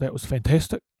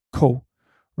fantastic. Cool.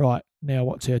 Right, now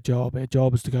what's our job? Our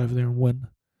job is to go over there and win.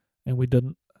 And we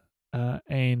didn't.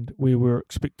 And we were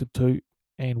expected to,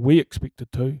 and we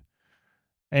expected to.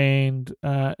 And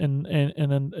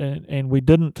we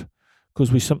didn't,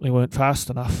 because we simply weren't fast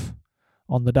enough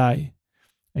on the day.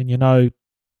 And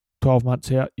 12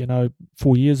 months out,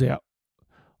 4 years out,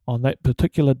 on that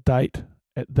particular date,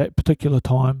 at that particular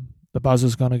time, the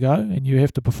buzzer's going to go, and you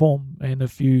have to perform. And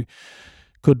if you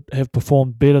could have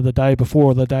performed better the day before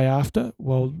or the day after,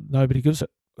 well, nobody gives it,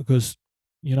 because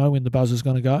you know when the buzzer's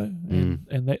going to go,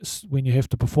 and that's when you have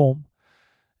to perform.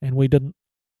 And we didn't.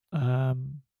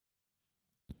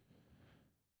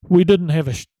 We didn't have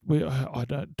I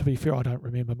don't. To be fair, I don't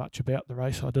remember much about the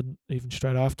race. I didn't even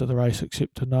straight after the race,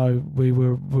 except to know we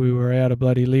were out of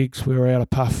bloody legs. We were out of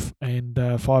puff, and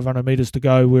 500 metres to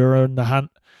go. We were in the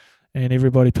hunt, and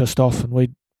everybody pissed off, and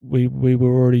we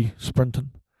were already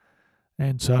sprinting.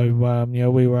 And so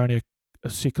we were only a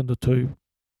second or two.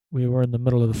 We were in the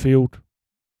middle of the field,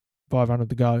 500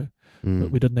 to go, but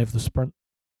we didn't have the sprint.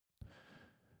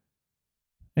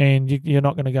 And you're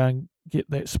not going to go and get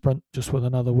that sprint just with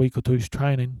another week or two's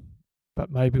training,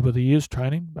 but maybe with a year's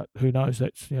training. But who knows?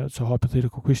 That's it's a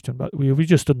hypothetical question. But we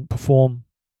just didn't perform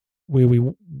where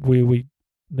we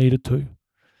needed to.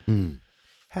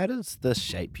 How does this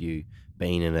shape you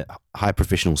being in a high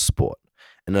professional sport,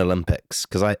 in the Olympics?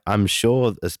 Because I'm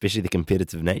sure, especially the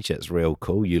competitive nature, it's real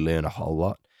cool. You learn a whole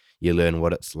lot. You learn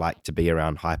what it's like to be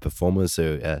around high performers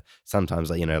who sometimes,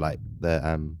 like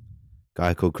the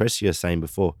guy called Chris you were saying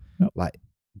before, like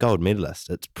gold medalist.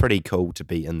 It's pretty cool to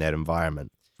be in that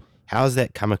environment. How has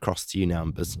that come across to you now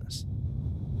in business?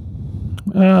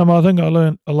 I think I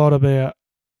learned a lot about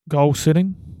goal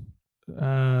setting.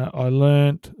 I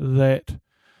learned that.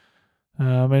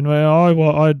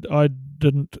 I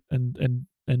didn't and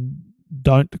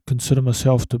don't consider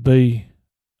myself to be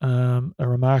a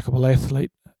remarkable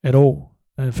athlete at all.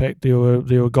 In fact, there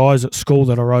were guys at school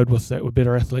that I rode with that were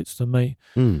better athletes than me,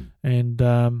 and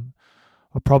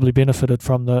I probably benefited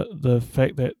from the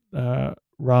fact that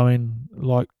rowing,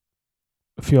 like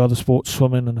a few other sports,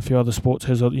 swimming and a few other sports,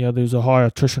 there's a higher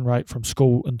attrition rate from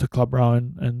school into club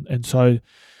rowing, and so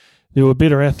there were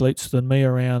better athletes than me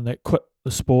around that quit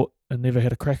the sport and never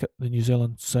had a crack at the New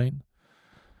Zealand scene.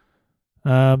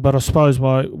 But I suppose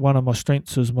one of my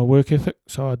strengths is my work ethic,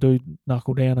 so I do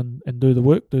knuckle down and do the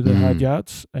work, do the hard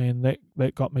yards, and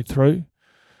that got me through.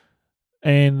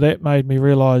 And that made me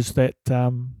realise that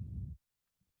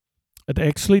it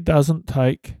actually doesn't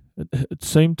take. It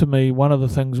seemed to me one of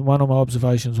my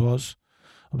observations was,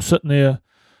 I'm sitting there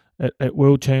at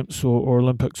World Champs or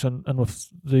Olympics, and with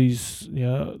these,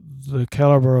 the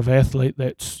calibre of athlete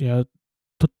that's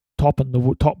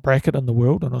top bracket in the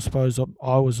world, and I suppose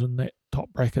I was in that top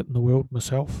bracket in the world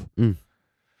myself. And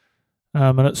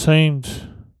it seemed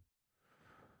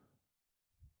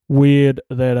weird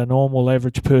that a normal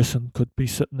average person could be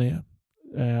sitting there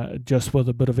just with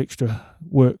a bit of extra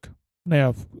work.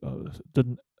 Now,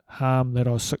 didn't harm that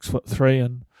I was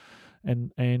 6'3"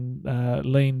 and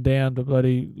leaned down to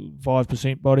bloody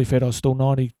 5% body fat. I was still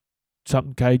 90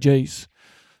 something kgs.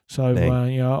 So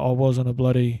I wasn't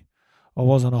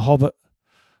a hobbit,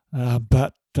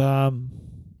 but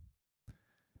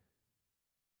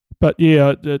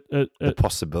yeah, the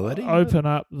possibility it opened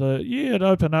up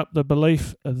the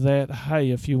belief that,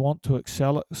 hey, if you want to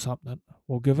excel at something,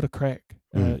 well, give it a crack.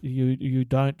 You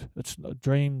don't. It's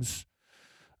dreams.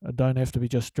 Don't have to be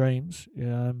just dreams.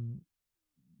 It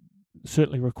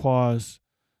certainly requires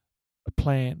a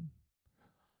plan,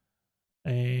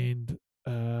 and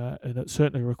it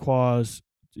certainly requires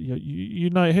you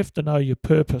have to know your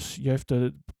purpose. You have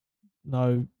to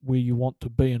know where you want to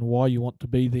be and why you want to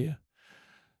be there,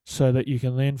 so that you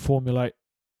can then formulate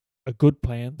a good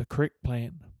plan, the correct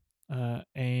plan,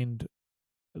 and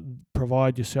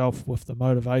provide yourself with the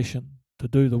motivation to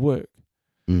do the work.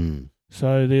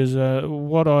 So there's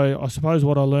what I suppose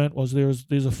what I learnt was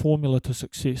there's a formula to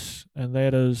success, and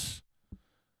that is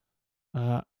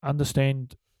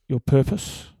understand your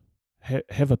purpose,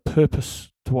 have a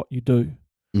purpose to what you do.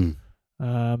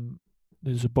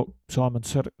 There's a book, Simon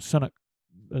Sinek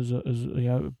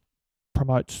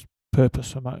promotes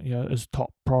purpose, as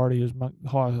top priority, is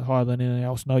higher than anything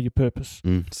else. Know your purpose.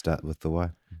 Start with the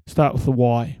why. Start with the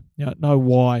why. Know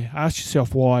why. Ask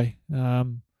yourself why.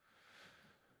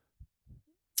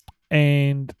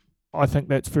 And I think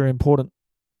that's very important.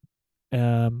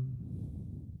 If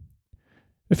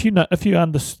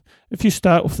you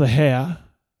start with the how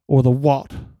or the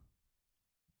what,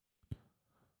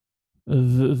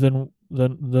 then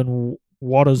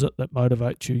what is it that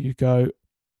motivates you? You go,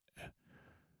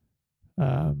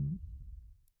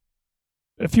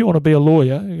 if you want to be a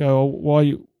lawyer, you go,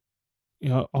 why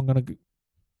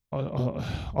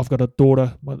I've got a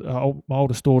daughter. My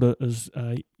oldest daughter is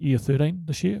year 13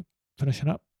 this year, finishing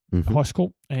up high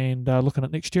school, and looking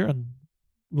at next year and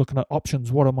looking at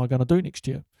options. What am I going to do next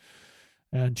year?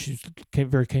 And she's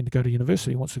very keen to go to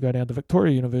university. Wants to go down to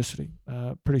Victoria University.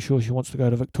 Pretty sure she wants to go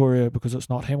to Victoria because it's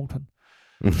not Hamilton.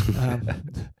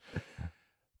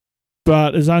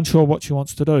 But is unsure what she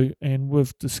wants to do. And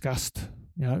we've discussed,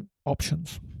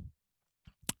 options.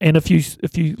 And if you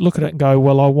look at it and go,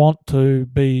 well, I want to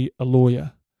be a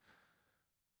lawyer.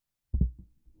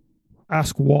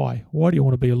 Ask why. Why do you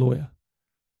want to be a lawyer?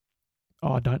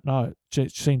 Oh, I don't know.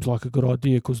 It seems like a good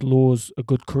idea because law's a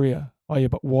good career. Oh, yeah,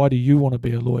 but why do you want to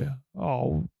be a lawyer?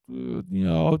 Oh,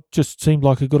 it just seemed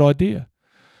like a good idea.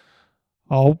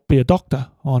 I'll be a doctor.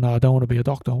 Oh, no, I don't want to be a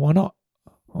doctor. Why not?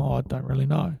 Oh, I don't really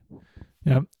know.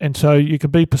 And so you can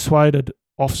be persuaded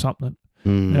off something.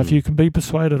 Now, if you can be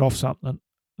persuaded off something,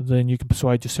 then you can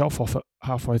persuade yourself off it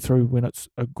halfway through when it's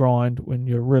a grind, when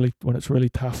it's really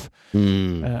tough.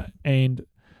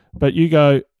 But you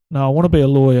go, no, I want to be a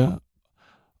lawyer.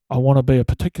 I want to be a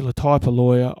particular type of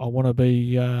lawyer. I want to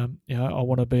be, I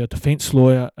want to be a defence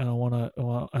lawyer, and I want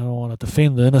to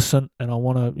defend the innocent, and I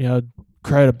want to,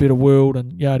 create a better world,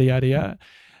 and yada yada yada.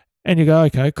 And you go,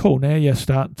 okay, cool. Now you're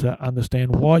starting to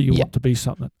understand why you want to be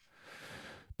something.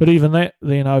 But even that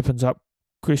then opens up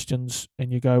questions,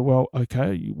 and you go, well,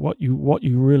 okay, what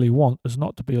you really want is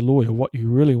not to be a lawyer. What you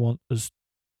really want is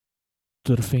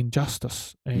to defend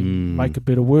justice and make a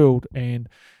better world and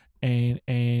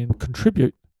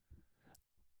contribute.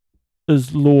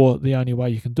 Is law the only way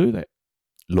you can do that?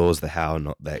 Law's the how,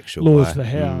 not the actual why. Law's the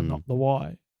how, not the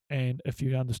why. And if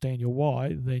you understand your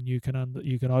why, then you can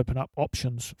open up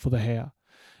options for the how,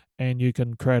 and you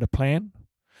can create a plan,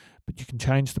 but you can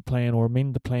change the plan or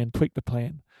amend the plan, tweak the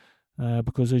plan,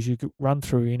 because as you run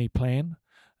through any plan,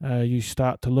 you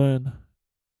start to learn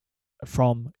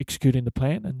from executing the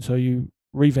plan, and so you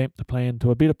revamp the plan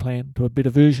to a better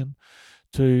version,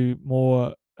 to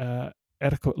more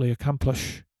adequately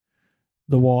accomplish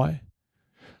the why.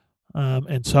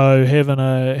 And so having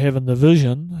the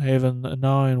vision,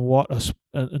 knowing what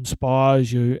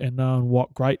inspires you, and knowing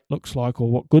what great looks like or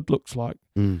what good looks like,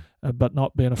 but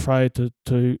not being afraid to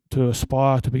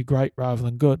aspire to be great rather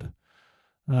than good,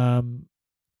 I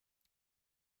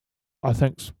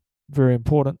think is very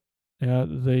important.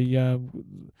 The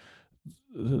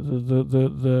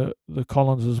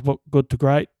Collins' book, Good to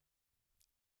Great,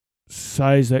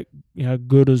 says that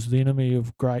good is the enemy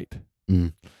of great.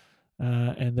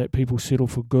 And that people settle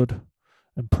for good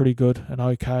and pretty good and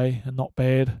okay and not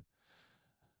bad.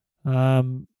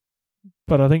 But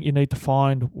I think you need to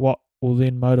find what will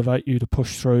then motivate you to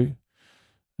push through.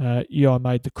 I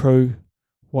made the crew.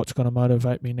 What's going to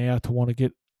motivate me now to want to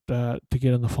get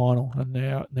in the final? And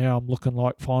now I'm looking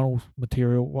like final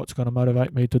material. What's going to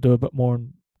motivate me to do a bit more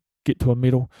and get to a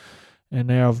medal? And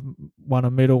now I've won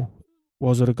a medal.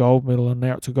 was it a gold medal and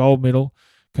now it's a gold medal?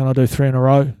 Can I do 3 in a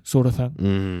row, sort of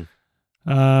thing?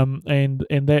 And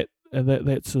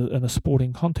that's in a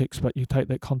sporting context, but you take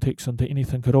that context into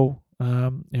anything at all.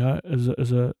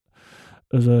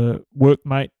 As a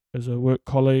workmate, as a work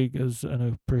colleague, as in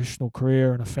a professional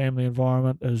career, in a family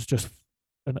environment, as just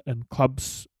in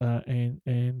clubs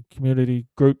and community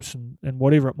groups and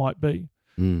whatever it might be.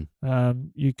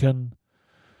 You can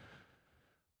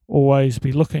always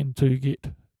be looking to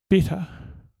get better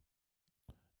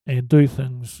and do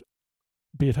things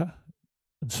better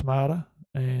and smarter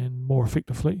and more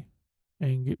effectively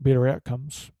and get better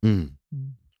outcomes.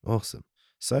 Awesome.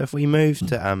 So if we move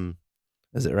to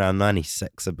is it around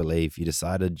 96, I believe, you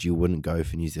decided you wouldn't go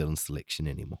for New Zealand selection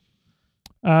anymore?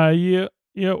 Yeah,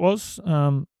 it was.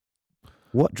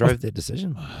 What drove that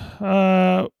decision?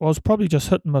 I was probably just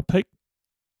hitting my peak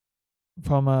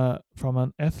from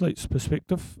an athlete's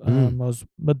perspective. I was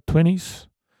mid-20s,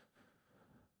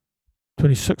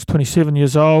 26, 27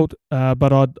 years old,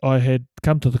 but I had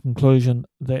come to the conclusion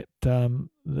that no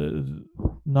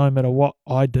matter what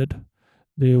I did,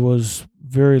 there was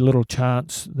very little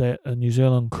chance that a New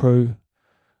Zealand crew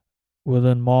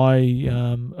within my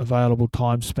available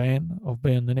time span of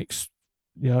being the next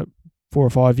 4 or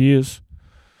 5 years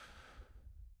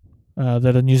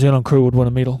that a New Zealand crew would win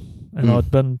a medal. And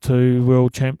I'd been to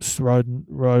World Champs,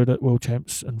 rode at World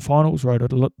Champs in finals, rode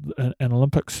at an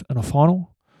Olympics in a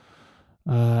final,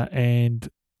 and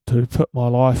to put my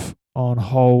life on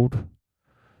hold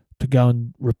to go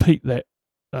and repeat that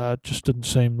just didn't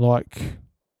seem like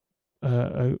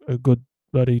a good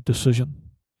bloody decision.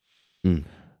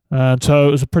 And so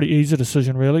it was a pretty easy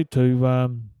decision, really,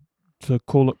 to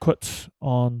call it quits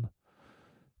on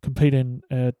competing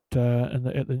at in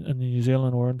the New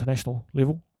Zealand or international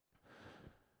level.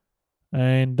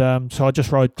 And so I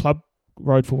just rode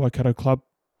for Waikato Club.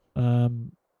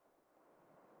 Turned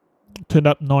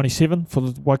up in 97 for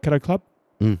the Waikato Club.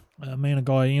 Me and a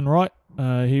guy, Ian Wright.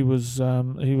 He'd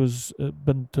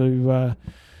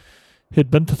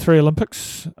been to 3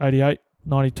 Olympics, 88,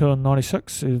 92 and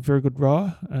 96. He was a very good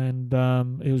rower, and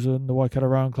he was in the Waikato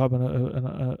Rowing Club and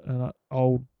an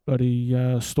old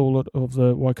buddy stalwart of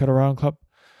the Waikato Rowing Club.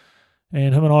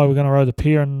 And him and I were going to row the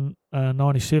pair in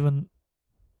 97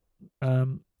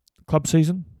 club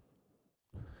season.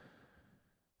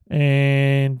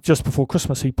 And just before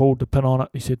Christmas, he pulled the pin on it.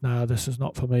 He said, "No, this is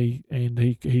not for me," and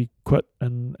he quit.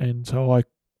 And so I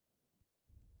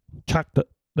chucked it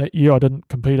that year. I didn't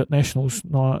compete at nationals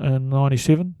in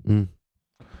 97. And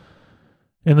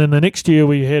then the next year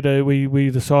we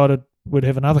decided we'd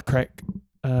have another crack.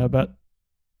 But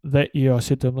that year I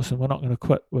said to him, "Listen, we're not going to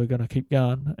quit. We're going to keep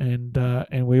going." And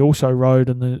we also rode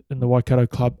in the Waikato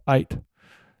Club 8.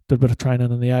 Did a bit of training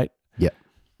in the 8. Yeah.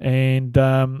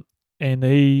 And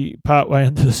he, partway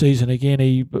into the season again,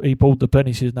 he pulled the pin.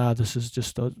 He says, "No, this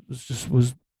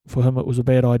was for him. It was a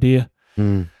bad idea."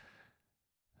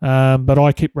 But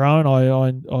I kept rowing.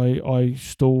 I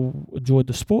still enjoyed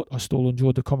the sport. I still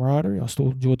enjoyed the camaraderie. I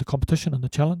still enjoyed the competition and the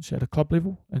challenge at a club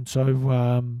level. And so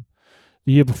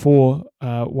the year before,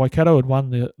 Waikato had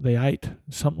won the 8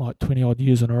 something like 20 odd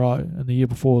years in a row. And the year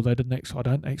before, I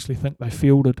don't actually think they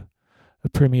fielded a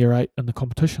Premier 8 in the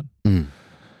competition.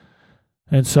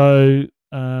 And so,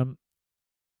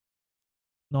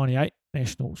 98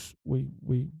 nationals, I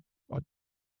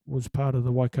was part of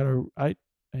the Waikato 8,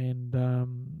 and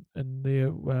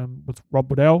there with Rob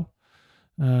Waddell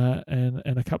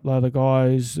and a couple of other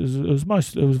guys. It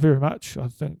was very much, I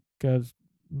think,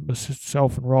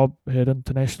 myself and Rob had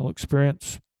international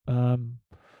experience.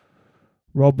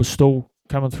 Rob was still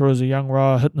coming through as a young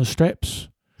rower, hitting the straps,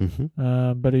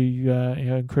 but he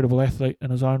incredible athlete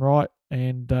in his own right.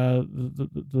 And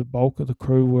the bulk of the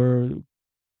crew were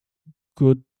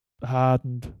good,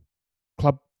 hardened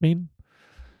club men.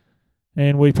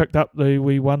 And we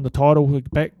won the title. We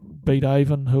beat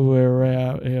Avon, who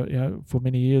were for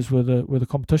many years were the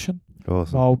competition.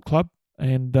 Awesome. The old club.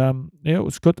 And it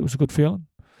was good. It was a good feeling.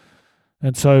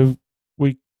 And so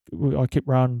I kept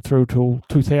running through till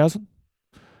 2000.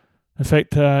 In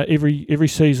fact, every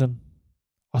season,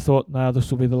 I thought, no,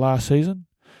 this will be the last season.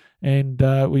 And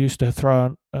we used to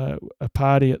throw a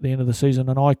party at the end of the season,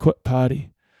 an I Quit party.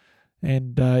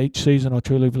 And each season, I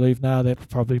truly believe, now that'll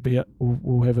probably be it.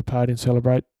 We'll have a party and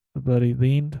celebrate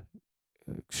the end.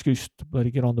 Excuse to bloody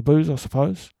get on the booze, I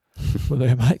suppose, with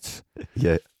our mates.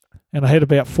 Yeah. And I had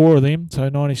about 4 of them, so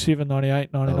 97,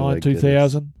 98, 99,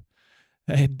 2000.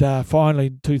 And finally,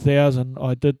 in 2000,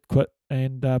 I did quit.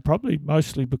 And probably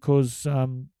mostly because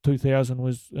 2000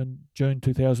 was, in June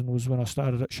 2000 was when I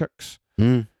started at Schick's.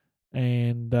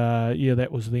 And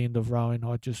that was the end of rowing.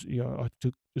 I just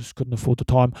just couldn't afford the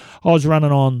time. I was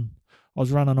running on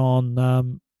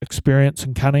experience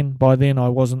and cunning by then. I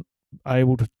wasn't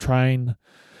able to train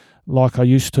like I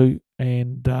used to,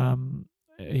 and I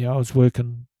was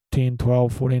working 10,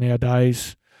 12, 14-hour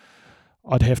days.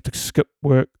 I'd have to skip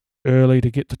work early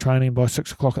to get to training by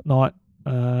 6 o'clock at night.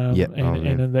 And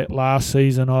in that last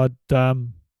season, I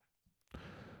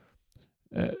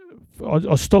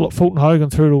was still at Fulton Hogan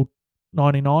through till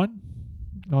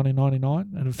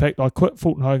 1999, and in fact I quit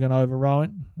Fulton Hogan over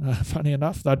rowing. Funny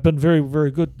enough, they'd been very,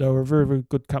 very good. They were a very, very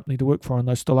good company to work for, and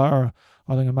they still are,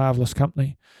 I think, a marvellous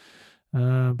company.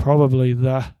 Probably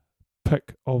the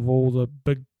pick of all the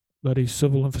big bloody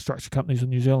civil infrastructure companies in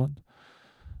New Zealand,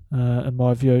 in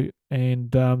my view.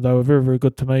 And they were very, very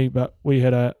good to me, but I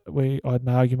had an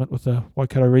argument with the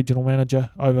Waikato regional manager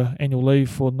over annual leave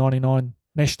for 99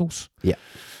 nationals. Yeah.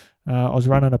 I was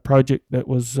running a project that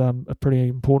was a pretty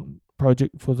important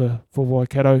project for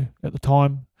Waikato at the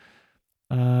time,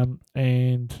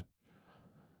 and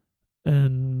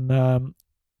in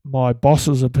my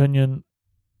boss's opinion,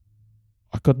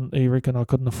 he reckoned I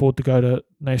couldn't afford to go to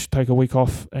Nash, take a week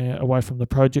off away from the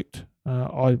project.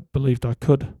 I believed I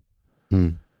could,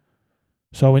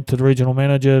 so I went to the regional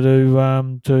manager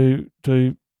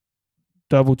to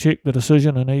double check the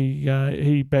decision, and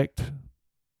he backed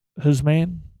his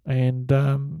man. And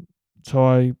so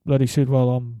I bloody said, well,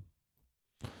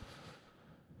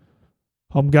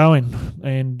 I'm going,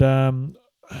 and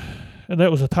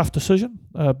that was a tough decision.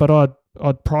 But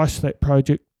I'd priced that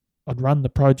project, I'd run the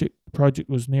project. The project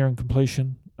was nearing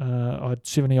completion. I had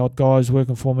 70 odd guys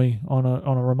working for me on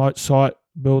a remote site,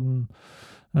 building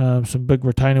some big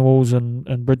retaining walls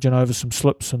and bridging over some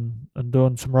slips and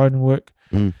doing some roading work.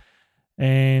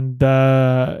 And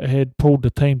had pulled the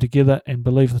team together and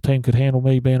believed the team could handle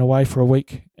me being away for a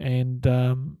week, and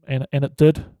it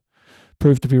did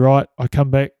prove to be right. I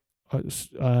come back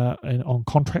and on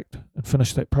contract and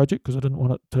finished that project because I didn't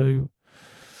want it to.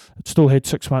 It still had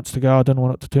 6 months to go. I didn't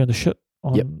want it to turn to shit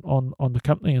on the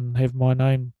company and have my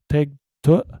name tagged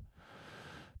to it.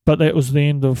 But that was the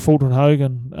end of Fulton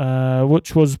Hogan,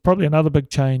 which was probably another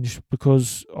big change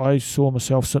because I saw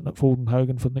myself sitting at Fulton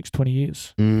Hogan for the next 20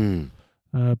 years.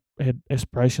 Had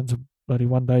aspirations of bloody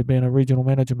one day being a regional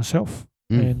manager myself,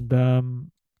 and up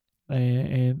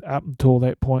until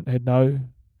that point had no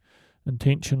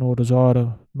intention or desire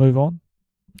to move on.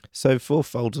 So for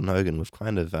Fulton Hogan, we've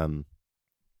kind of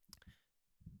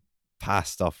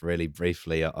passed off really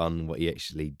briefly on what you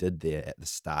actually did there at the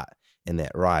start in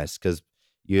that rise, because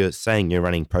you're saying you're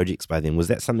running projects by then. Was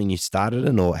that something you started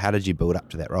in, or how did you build up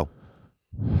to that role?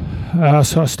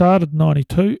 So I started in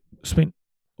 92, spent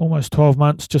almost 12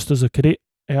 months just as a cadet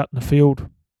out in the field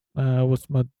with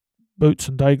my boots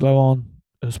and day glow on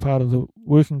as part of the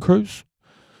working crews.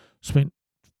 Spent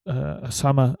a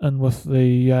summer in with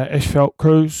the asphalt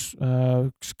crews,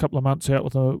 a couple of months out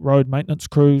with the road maintenance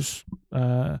crews,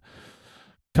 a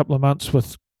couple of months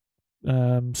with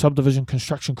subdivision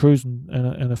construction crews,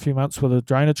 and a few months with a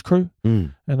drainage crew.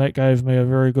 And that gave me a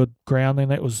very good grounding.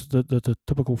 That was the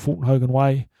typical Fulton Hogan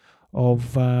way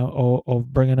of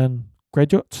bringing in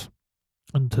graduates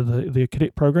into the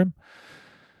cadet program,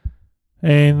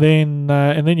 and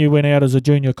then you went out as a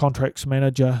junior contracts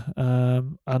manager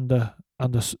under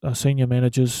senior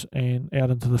managers and out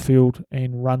into the field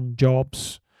and run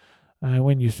jobs.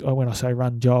 When I say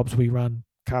run jobs, we run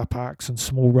car parks and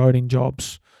small roading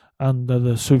jobs under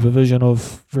the supervision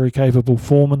of very capable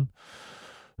foremen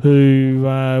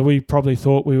who we probably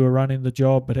thought we were running the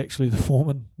job, but actually the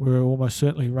foremen were almost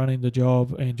certainly running the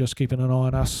job and just keeping an eye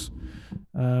on us,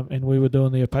 and we were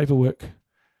doing their paperwork.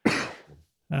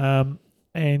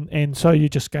 And so you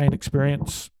just gain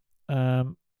experience. I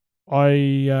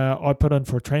put in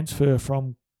for a transfer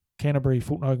from Canterbury,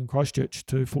 Fulton Hogan, Christchurch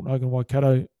to Fulton Hogan,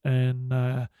 Waikato, and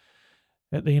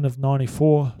at the end of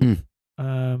 94, when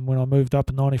I moved up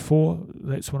in 94,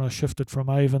 that's when I shifted from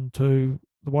Avon to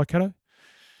the Waikato.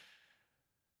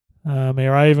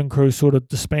 Our Avon crew sort of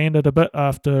disbanded a bit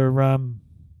after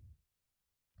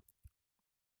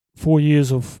 4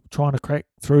 years of trying to crack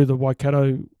through the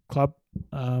Waikato club.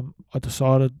 I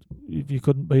decided if you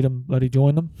couldn't beat them, bloody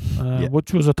join them,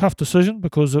 which was a tough decision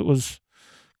because it was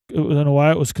in a way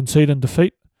it was conceding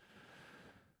defeat.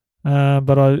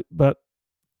 But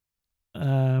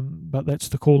that's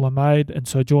the call I made, and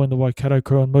so I joined the Waikato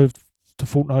crew and moved to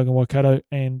Fulton Hogan, Waikato.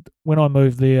 And when I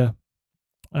moved there,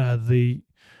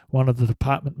 one of the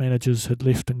department managers had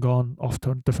left and gone off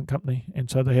to a different company, and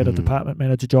so they had a department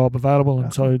manager job available,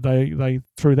 and so they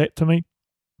threw that to me,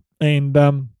 and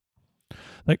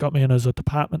that got me in as a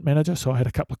department manager. So I had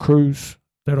a couple of crews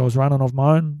that I was running of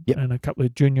my own, Yep. and a couple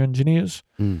of junior engineers.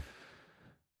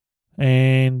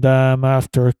 And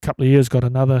after a couple of years, got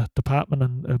another department,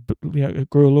 and it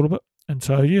grew a little bit. And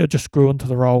so, just grew into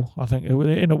the role, I think.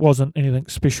 And it wasn't anything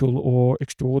special or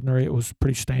extraordinary. It was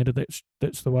pretty standard.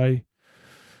 That's the way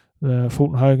the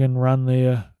Fulton Hogan run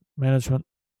their management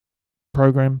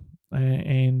program.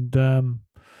 And I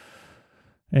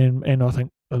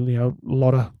think, a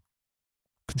lot of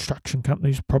construction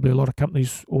companies, probably a lot of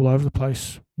companies all over the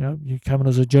place. You come in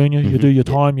as a junior, you do your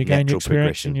time, you gain your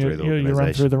experience, and you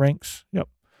run through the ranks. Yep.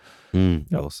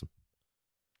 Awesome.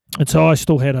 And so I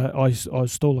still had I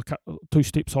was still two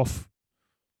steps off.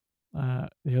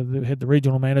 We had the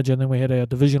regional manager, and then we had our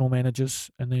divisional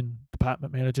managers, and then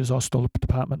department managers. I was still a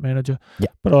department manager. Yeah.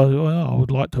 But I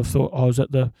would like to have thought I was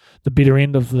at the better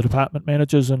end of the department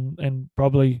managers, and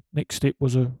probably next step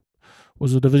was a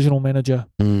divisional manager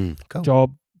Cool.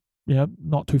 job,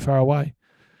 not too far away.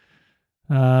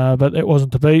 But that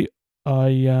wasn't to be.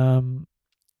 I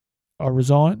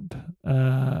resigned,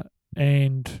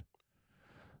 and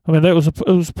I mean, it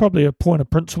was probably a point of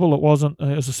principle. It wasn't,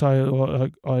 as I say,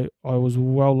 I was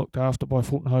well looked after by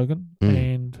Fulton Hogan,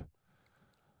 and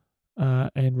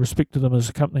respected them as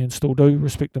a company, and still do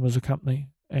respect them as a company.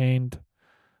 And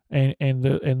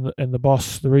the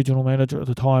boss, the regional manager at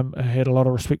the time, had a lot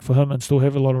of respect for him, and still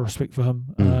have a lot of respect for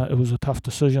him. It was a tough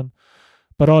decision,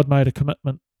 but I'd made a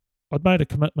commitment. I'd made a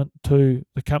commitment to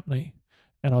the company,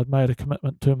 and I'd made a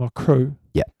commitment to my crew.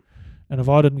 Yeah. And if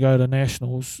I didn't go to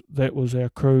nationals, that was our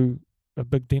crew, a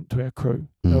big dent to our crew.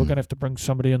 They were going to have to bring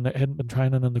somebody in that hadn't been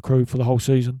training in the crew for the whole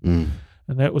season,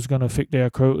 and that was going to affect our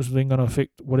crew. It was then going to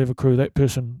affect whatever crew that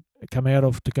person come out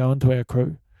of to go into our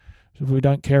crew. So if we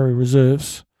don't carry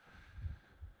reserves.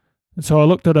 And so I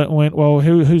looked at it and went, well,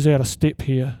 who's out of step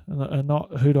here? And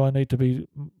not who do I need to be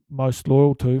most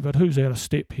loyal to, but who's out of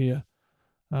step here?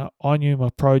 I knew my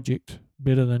project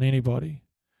better than anybody.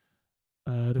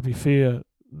 To be fair,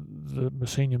 the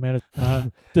senior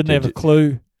manager didn't have a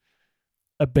clue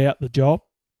about the job,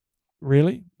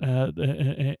 really,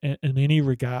 in any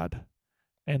regard.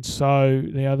 And so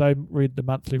they read the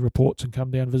monthly reports and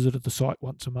come down and visited the site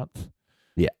once a month.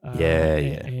 Yeah.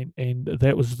 And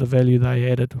that was the value they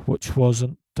added, which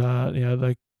wasn't,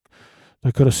 they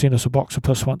could have sent us a box of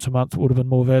piss once a month. It would have been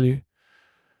more value.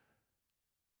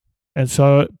 And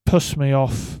so it pissed me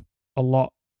off a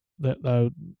lot that they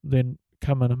would then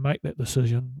come in and make that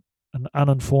decision, an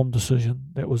uninformed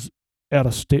decision that was out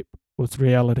of step with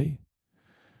reality.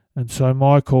 And so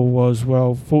my call was,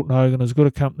 well, Fulton Hogan, as good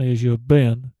a company as you've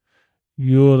been,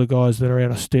 you're the guys that are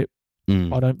out of step.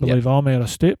 I don't believe I'm out of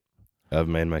step. I've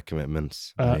made my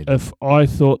commitments. If I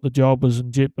thought the job was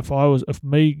in jeopardy, if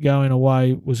me going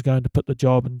away was going to put the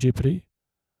job in jeopardy,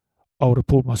 I would have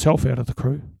pulled myself out of the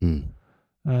crew.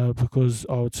 Because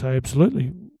I would say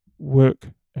absolutely work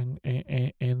and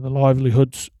the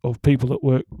livelihoods of people that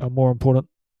work are more important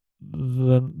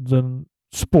than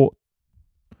sport.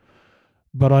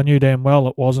 But I knew damn well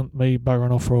it wasn't. Me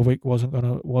buggering off for a week wasn't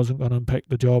gonna impact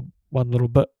the job one little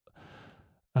bit.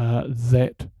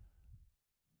 That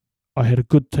I had a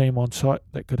good team on site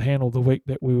that could handle the week,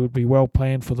 that we would be well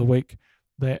planned for the week,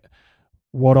 that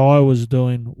what I was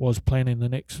doing was planning the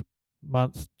next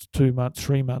month, 2 months,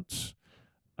 3 months,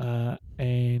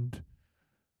 and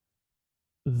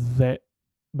that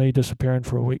me disappearing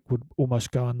for a week would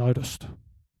almost go unnoticed.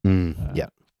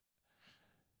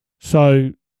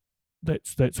 So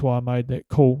that's why I made that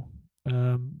call.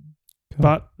 Cool.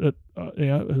 But it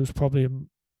was probably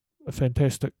a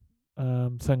fantastic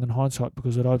thing in hindsight,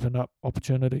 because it opened up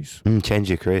opportunities. Changed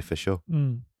your career for sure.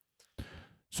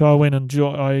 So I went and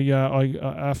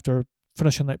after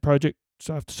finishing that project,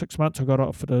 so after 6 months, I got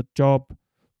offered a job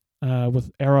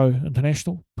with Arrow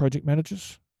International project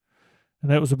managers, and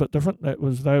that was a bit different. That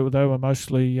was they were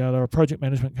mostly they were a project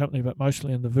management company, but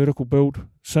mostly in the vertical build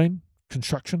scene,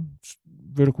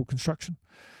 vertical construction.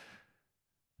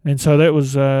 And so that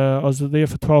was I was there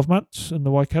for 12 months in the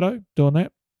Waikato doing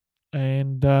that,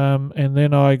 and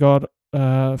then I got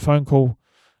a phone call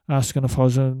asking if I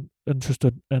was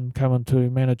interested in coming to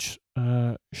manage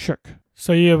Schick.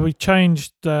 So we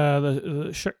changed the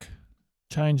Schick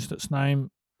changed its name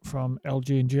from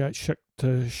LG&GH Schick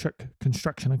to Schick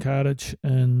Construction and Cartage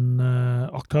in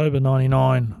October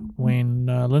 '99, when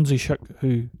Lindsay Schick,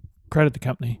 who created the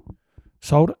company,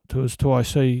 sold it to his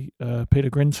 2IC Peter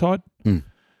Grenside.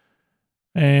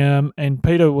 And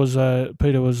Peter was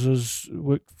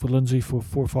worked for Lindsay for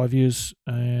 4 or 5 years.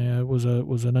 Was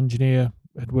an engineer.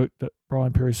 Had worked at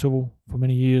Brian Perry Civil for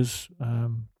many years,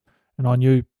 and I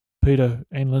knew Peter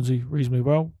and Lindsay reasonably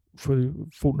well through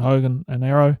Fulton Hogan and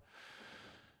Arrow.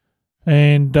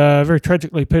 And very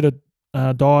tragically, Peter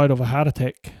died of a heart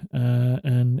attack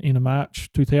in March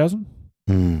 2000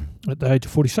 at the age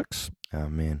of 46. Oh,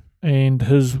 man. And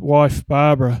his wife,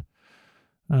 Barbara,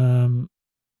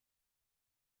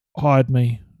 hired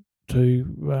me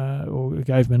or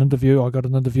gave me an interview. I got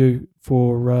an interview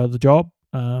for the job.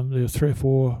 There were 3 or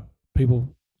 4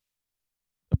 people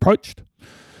approached.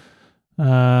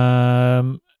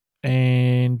 And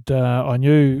I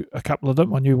knew a couple of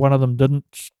them. I knew one of them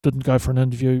didn't go for an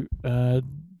interview.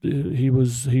 He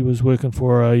was working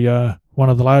for one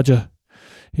of the larger.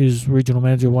 He was regional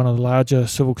manager of one of the larger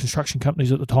civil construction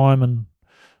companies at the time, and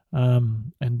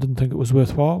didn't think it was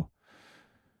worthwhile.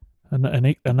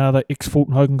 And another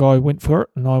ex-Fulton Hogan guy went for it,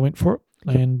 and I went for it,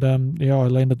 and I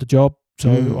landed the job.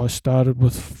 So I started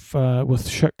with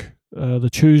Schick the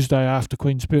Tuesday after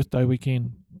Queen's birthday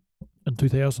weekend in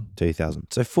 2000.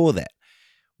 So for that,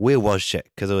 where was Schick?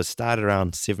 Because it was started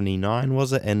around 79,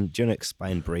 was it? And do you want to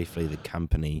explain briefly the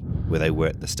company where they were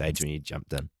at the stage when you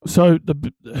jumped in? So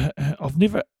I've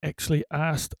never actually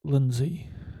asked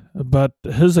Lindsay, but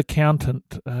his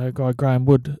accountant, guy Graham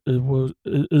Wood,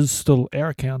 is still our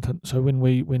accountant. So when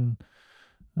we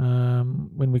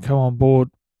come on board,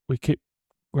 we kept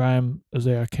Graham as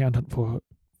our accountant for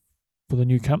the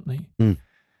new company.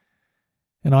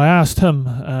 And I asked him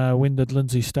when did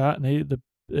Lindsay start,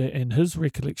 and his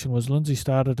recollection was Lindsay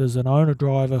started as an owner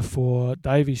driver for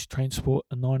Davies Transport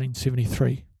in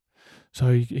 1973.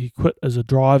 So he quit as a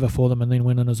driver for them and then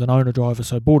went in as an owner driver.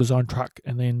 So bought his own truck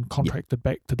and then contracted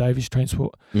back to Davies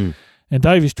Transport. And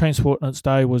Davies Transport in its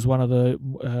day was one of the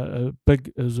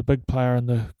a big player in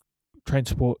the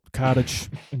transport, cartage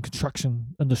and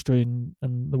construction industry in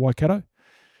the Waikato.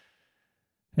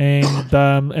 And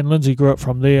Lindsay grew up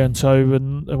from there. And so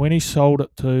when he sold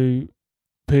it to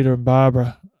Peter and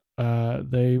Barbara,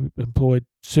 they employed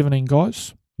 17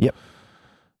 guys. Yep.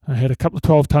 I had a couple of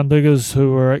 12-ton diggers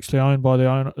who were actually owned by the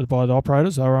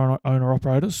operators. They were owner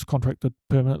operators, contracted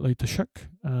permanently to Schick.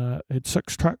 Had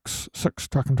 6 trucks, 6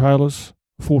 truck and trailers,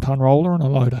 4-ton roller and a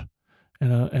loader,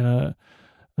 and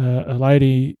a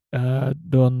lady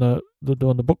doing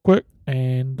the bookwork,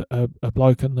 and a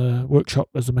bloke in the workshop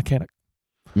as a mechanic.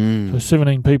 So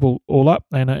 17 people all up,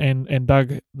 and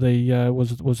Doug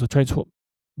was the transport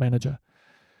manager.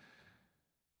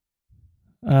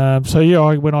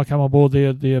 When I come on board,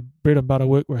 their bread and butter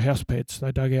work were house pads.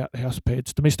 They dug out house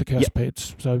pads, domestic house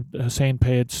pads. So sand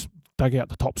pads, dug out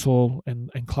the topsoil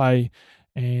and clay,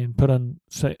 and put in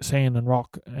sand and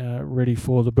rock, ready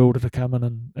for the builder to come in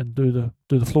and do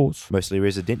the floors. Mostly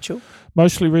residential.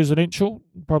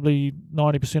 Probably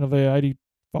 90% of our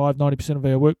 90% of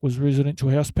our work was residential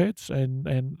house pads,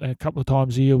 and a couple of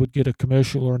times a year we'd get a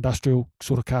commercial or industrial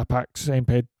sort of car park, sand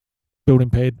pad,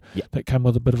 building pad that came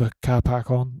with a bit of a car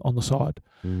park on the side.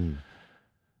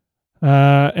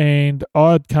 And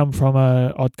I'd come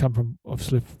from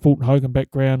obviously Fulton Hogan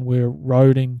background, where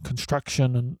roading,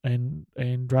 construction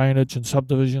and drainage and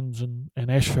subdivisions and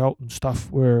asphalt and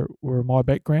stuff were my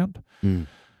background. And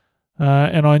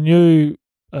I knew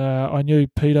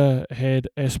Peter had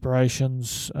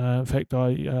aspirations. In fact,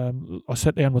 I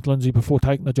sat down with Lindsay before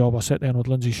taking the job. I sat down with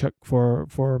Lindsay Schick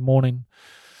for a morning,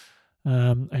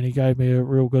 and he gave me a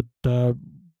real good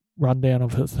rundown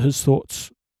of his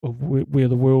thoughts of where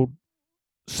the world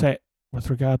sat with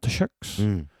regard to Schicks.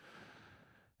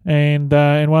 And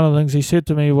one of the things he said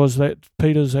to me was that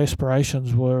Peter's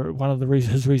aspirations were one of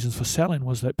his reasons for selling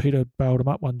was that Peter bailed him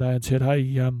up one day and said,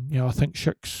 "Hey, I think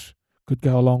Schicks could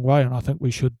go a long way, and I think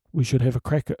we should have a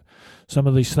crack at some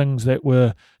of these things that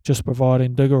we're just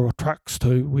providing digger or trucks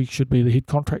to. We should be the head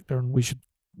contractor, and we should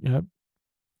have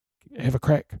a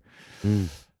crack."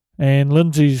 And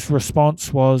Lindsay's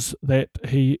response was that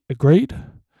he agreed,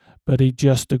 but he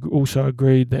just also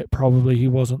agreed that probably he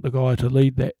wasn't the guy to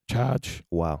lead that charge.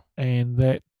 Wow. And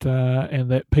that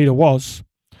Peter was.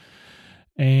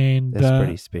 And that's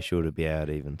pretty special to be able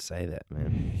to even say that,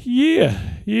 man. Yeah,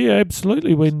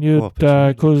 absolutely. When you,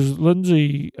 because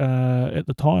Lindsay at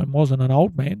the time wasn't an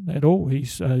old man at all.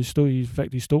 He's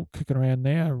still kicking around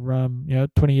now.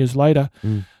 20 years later,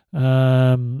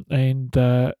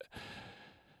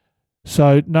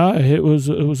 so no, it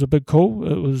was a big call.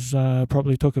 It was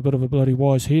probably took a bit of a bloody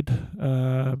wise head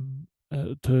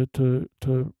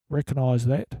to recognise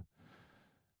that,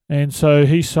 and so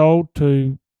he sold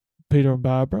to Peter and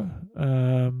Barbara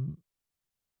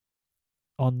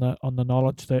on the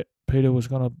knowledge that Peter was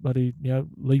going to bloody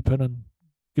leap in and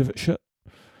give it shit.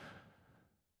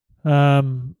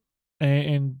 And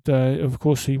of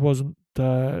course he wasn't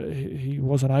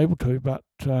able to, but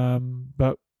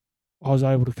I was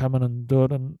able to come in and do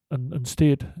it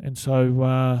instead. And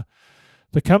so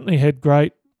the company had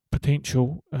great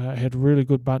potential, had a really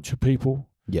good bunch of people,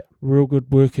 Yeah. real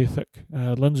good work ethic.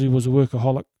 Lindsay was a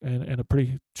workaholic and a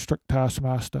pretty strict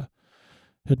taskmaster,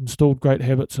 had installed great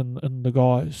habits in the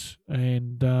guys.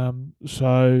 And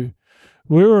so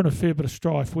we were in a fair bit of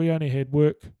strife. We only had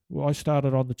work. Well, I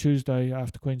started on the Tuesday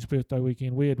after Queen's birthday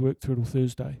weekend. We had work through till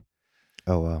Thursday.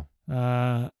 Oh, wow.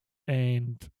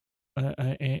 And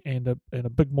a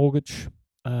big mortgage,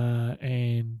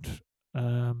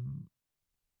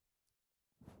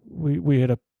 we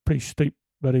had a pretty steep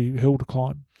bloody hill to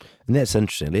climb. And that's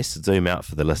interesting. Let's zoom out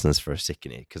for the listeners for a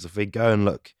second here, because if we go and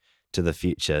look to the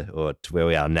future, or to where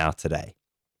we are now today,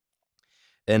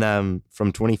 and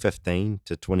from 2015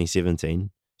 to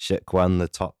 2017, Schick won the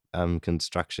top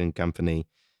construction company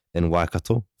in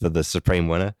Waikato for the Supreme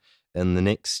winner. And the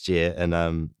next year, in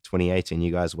 2018,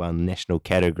 you guys won National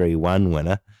Category 1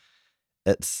 winner.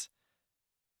 It's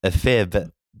a fair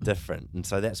bit different. And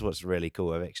so that's what's really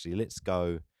cool. Actually, let's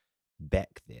go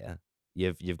back there.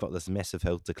 You've got this massive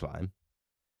hill to climb.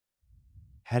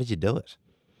 How did you do it?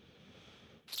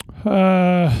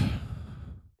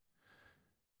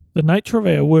 The nature of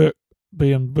our work,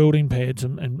 being building pads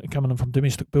and coming in from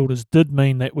domestic builders, did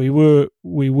mean that we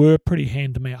were pretty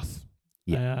hand to mouth.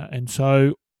 Yeah. And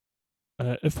so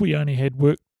if we only had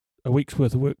a week's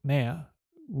worth of work now,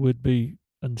 we'd be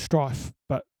in strife.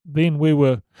 But then we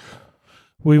were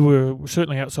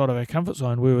certainly outside of our comfort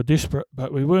zone. We were desperate,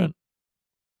 but we weren't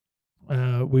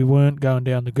going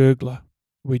down the gurgler.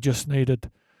 We just needed.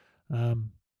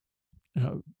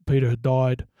 Peter had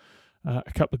died.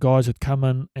 A couple of guys had come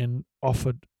in and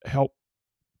offered help,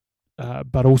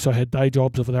 but also had day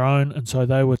jobs of their own, and so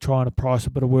they were trying to price a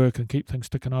bit of work and keep things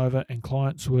ticking over. And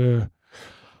clients were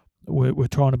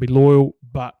trying to be loyal,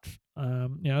 but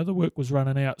the work was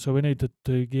running out, so we needed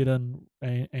to get in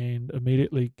and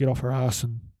immediately get off our ass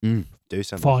and do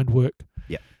something, find work.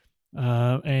 Yeah,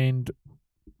 and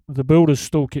the builders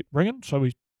still kept ringing, so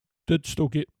we did still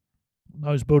get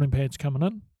those building pads coming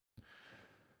in.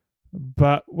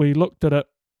 But we looked at it,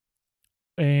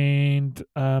 and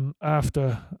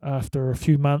after a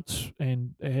few months,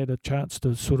 and had a chance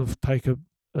to sort of take a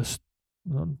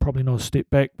probably not a step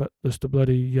back, but just to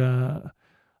bloody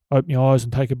open your eyes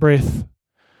and take a breath,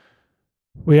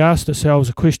 we asked ourselves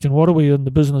a question: what are we in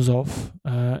the business of?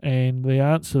 And the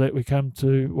answer that we came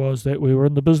to was that we were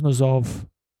in the business of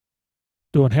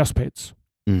doing house pads.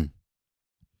 And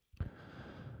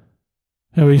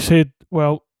we said,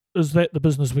 well, is that the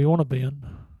business we want to be in?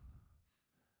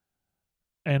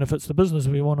 And if it's the business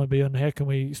we want to be in, how can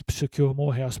we secure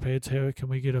more house pads? How can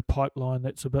we get a pipeline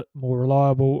that's a bit more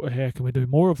reliable? How can we do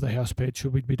more of the house pads?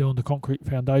 Should we be doing the concrete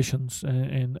foundations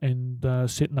and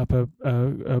setting up a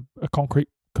concrete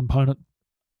component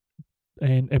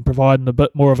and providing a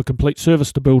bit more of a complete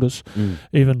service to builders,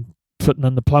 even fitting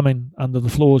in the plumbing under the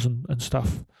floors and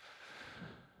stuff?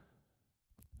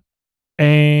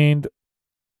 And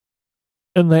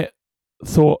in that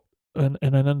thought and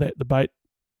in that debate,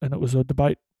 and it was a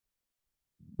debate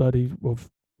bloody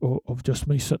of just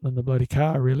me sitting in the bloody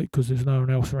car, really, because there's no one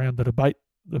else around to debate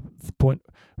the point,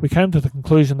 we came to the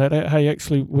conclusion that, hey,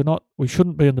 actually we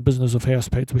shouldn't be in the business of house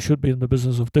pads, we should be in the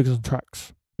business of diggers and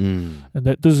trucks. And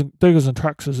that diggers and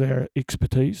trucks is our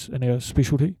expertise and our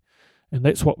specialty, and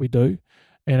that's what we do.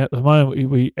 And at the moment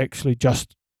we actually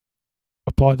just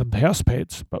apply them to house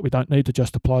pads, but we don't need to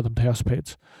just apply them to house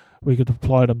pads. We could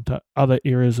apply them to other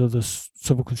areas of this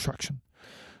civil construction.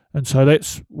 And so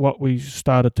that's what we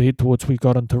started to head towards. We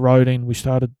got into roading. We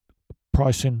started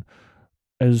pricing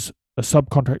as a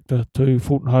subcontractor to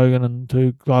Fulton Hogan and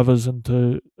to Glovers and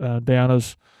to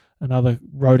Downers and other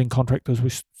roading contractors. We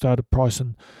started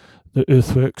pricing the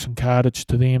earthworks and cartage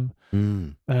to them.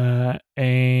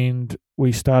 And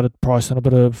we started pricing a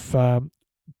bit of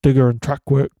digger and truck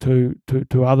work to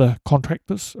other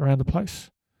contractors around the place.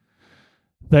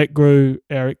 That grew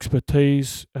our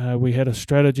expertise. We had a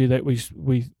strategy that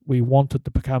we wanted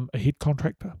to become a head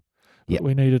contractor. Yep.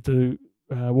 We needed to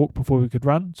walk before we could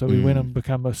run, so we went and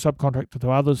become a subcontractor to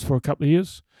others for a couple of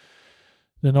years.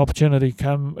 Then opportunity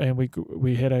came, and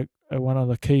we had one of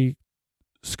the key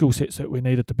skill sets that we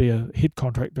needed to be a head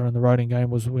contractor in the roading game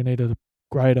was we needed a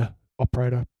grader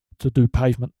operator to do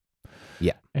pavement.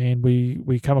 Yeah, and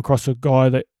we come across a guy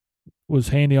that was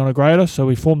handy on a grader, so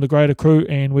we formed the grader crew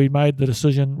and we made the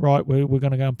decision, right, we're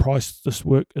going to go and price this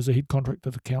work as a head contractor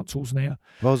to councils now.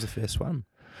 What was the first one?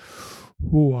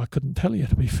 Oh, I couldn't tell you,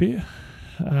 to be fair.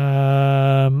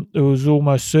 It was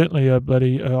almost certainly a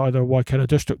bloody either a Waikato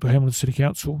District or Hamilton City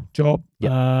Council job.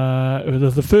 Yep.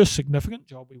 The first significant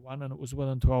job we won, and it was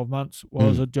within 12 months,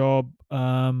 was a job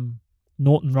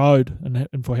Norton Road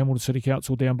and for Hamilton City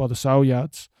Council down by the sale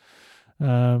yards.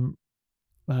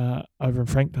 over in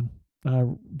Frankton,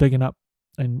 digging up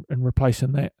and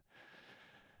replacing that.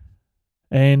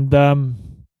 And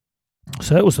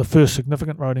so that was the first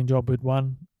significant roading job we'd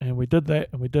won, and we did that,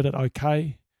 and we did it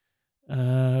okay.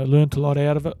 Learned a lot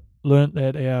out of it. Learned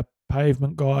that our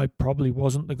pavement guy probably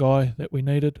wasn't the guy that we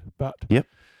needed, but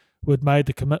we'd made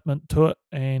the commitment to it,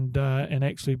 and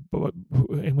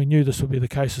we knew this would be the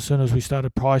case as soon as we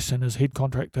started pricing as head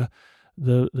contractor.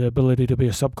 The ability to be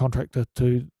a subcontractor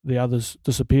to the others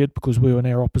disappeared because we were in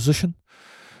our opposition.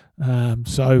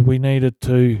 So we needed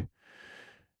to,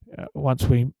 once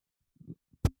we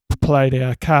played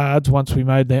our cards, once we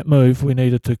made that move, we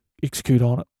needed to execute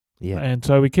on it. Yeah. And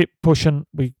so we kept pushing.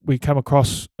 We come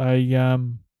across a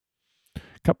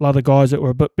couple other guys that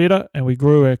were a bit better, and we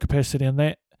grew our capacity in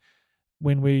that.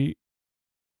 When we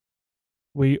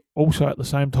also at the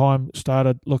same time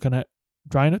started looking at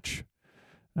drainage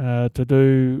to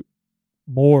do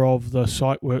more of the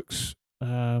site works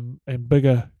and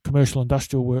bigger commercial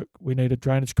industrial work, we needed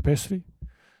drainage capacity.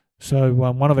 So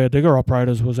one of our digger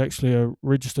operators was actually a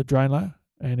registered drain layer,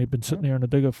 and he'd been sitting there in a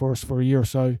digger for us for a year or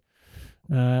so,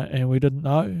 and we didn't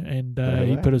know. And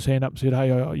he put his hand up and said,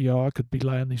 "Hey, I could be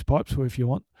laying these pipes for you if you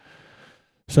want."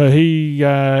 So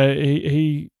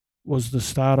he was the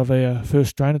start of our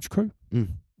first drainage crew.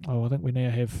 I think we now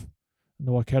have in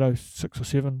the Waikato 6 or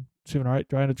 7 or 8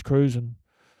 drainage crews, and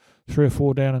 3 or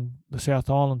 4 down in the South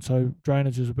Island. So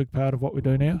drainage is a big part of what we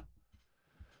do now.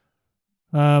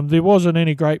 There wasn't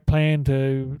any great plan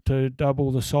to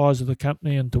double the size of the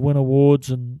company and to win awards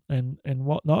and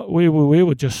whatnot. We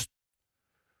were just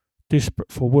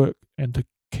desperate for work and to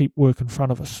keep work in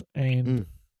front of us. And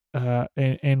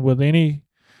with any,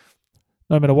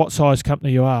 no matter what size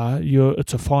company you are,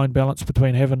 it's a fine balance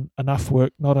between having enough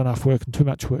work, not enough work, and too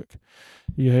much work.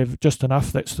 You have just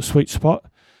enough, that's the sweet spot.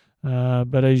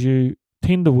 But as you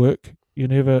tender work,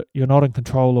 you're not in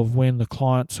control of when the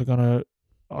clients are going to,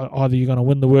 either you're going to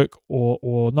win the work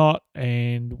or not,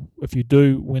 and if you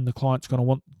do, when the client's going to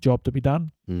want the job to be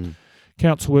done.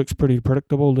 Council work's pretty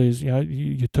predictable. There's,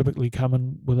 you typically come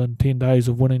in within 10 days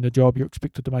of winning the job, you're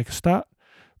expected to make a start.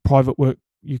 Private work,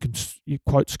 your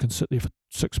quotes can sit there for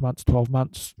 6 months, 12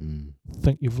 months,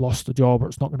 think you've lost the job or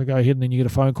it's not going to go ahead, and then you get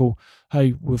a phone call,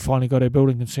 "Hey, we've finally got our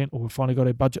building consent, or we've finally got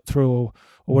our budget through, or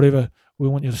whatever, we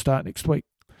want you to start next week."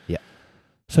 Yeah.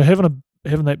 So having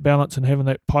that balance and having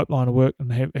that pipeline of work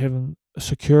and having a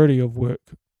security of work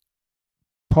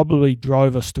probably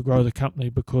drove us to grow the company,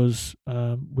 because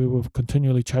we were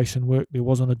continually chasing work. There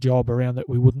wasn't a job around that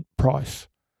we wouldn't price.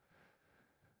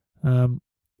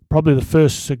 Probably the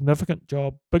first significant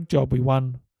job, big job we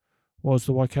won was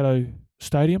the Waikato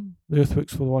Stadium, the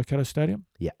earthworks for the Waikato Stadium.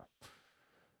 Yeah.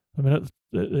 I mean,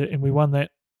 and we won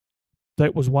that.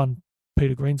 That was one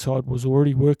Peter Greenside was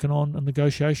already working on in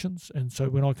negotiations, and so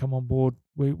when I come on board,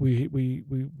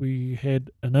 we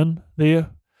had an in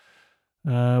there.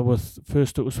 With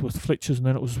first it was with Fletchers, and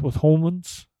then it was with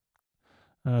Hallman's,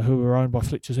 who were owned by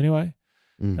Fletchers anyway,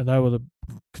 and they were the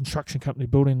construction company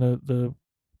building the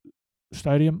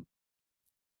stadium,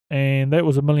 and that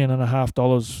was $1.5 million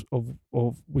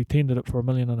of we tendered it for $1.5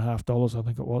 million, I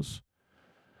think it was,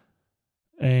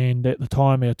 and at the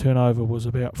time our turnover was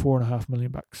about $4.5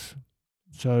 million.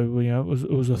 So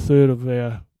it was a third of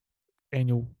our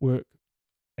annual work,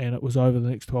 and it was over the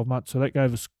next 12 months. So that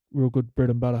gave us real good bread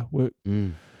and butter work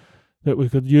that we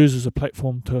could use as a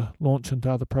platform to launch into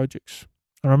other projects.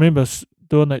 I remember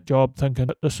doing that job thinking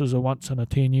that this is a once in a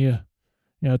 10-year,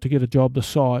 to get a job this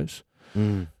size.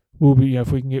 We'll be,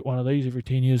 if we can get one of these every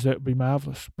 10 years, that would be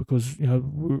marvellous, because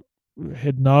we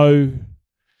had no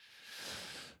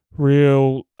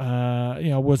real,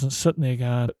 wasn't sitting there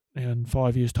going, in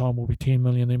 5 years' time we'll be 10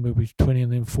 million, then we'll be 20,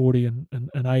 and then 40, and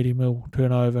 80 mil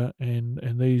turnover,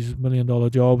 and these $1 million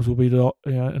jobs will be,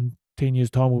 in 10 years'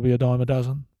 time will be a dime a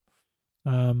dozen.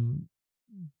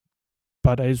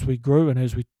 But as we grew and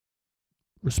as we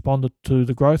responded to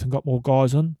the growth and got more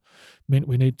guys in, meant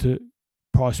we need to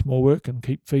price more work and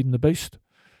keep feeding the beast.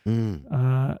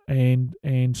 And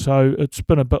so it's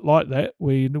been a bit like that.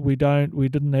 We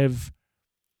didn't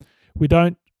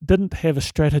have a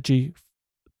strategy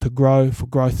to grow for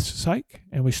growth's sake,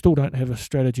 and we still don't have a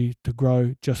strategy to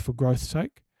grow just for growth's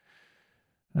sake.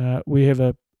 We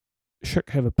have Schick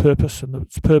have a purpose, and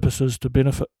its purpose is to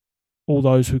benefit all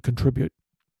those who contribute.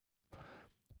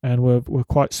 And we're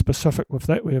quite specific with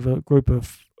that. We have a group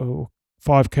of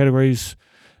 5 categories.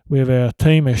 We have our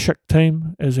team, our Schick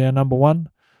team, as our number 1,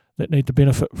 that need to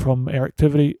benefit from our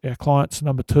activity. Our clients,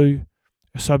 number 2.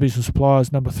 Our subbies and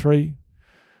suppliers, number 3.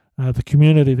 The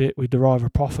community that we derive a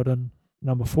profit in,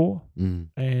 number 4,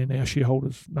 and our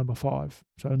shareholders, number 5.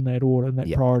 So in that order, in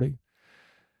that priority.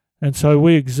 And so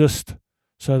we exist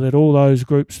so that all those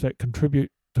groups that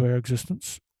contribute to our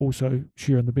existence also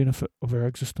share in the benefit of our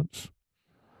existence.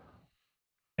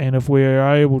 And if we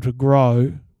are able to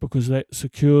grow, because that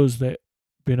secures that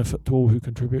benefit to all who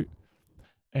contribute,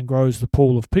 and grows the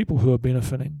pool of people who are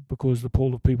benefiting because the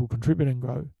pool of people contributing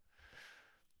grow,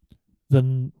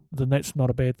 then that's not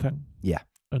a bad thing. Yeah.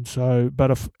 And so,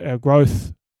 but if our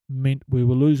growth meant we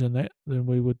were losing that, then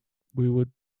we would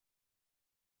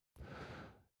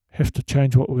have to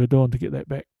change what we were doing to get that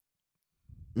back.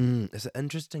 It's an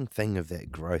interesting thing of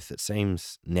that growth. It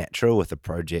seems natural with a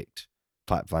project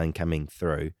pipeline coming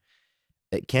through.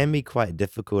 It can be quite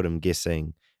difficult, I'm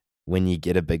guessing, when you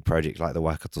get a big project like the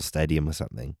Waikato Stadium or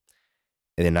something,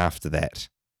 and then after that,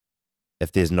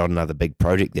 if there's not another big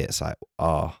project there, it's like,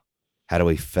 oh, how do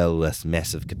we fill this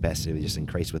massive capacity we just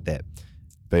increase with that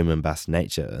boom and bust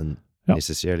nature? And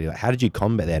necessarily, like, how did you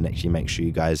combat that and actually make sure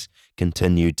you guys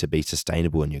continued to be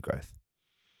sustainable in your growth?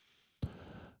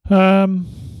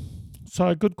 So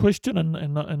a good question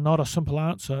and not a simple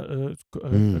answer.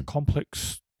 A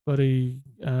complex, bloody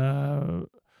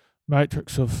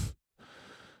matrix of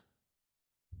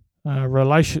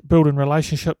building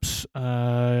relationships,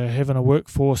 having a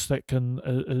workforce that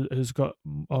has got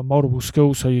multiple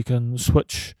skills, so you can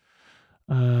switch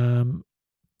to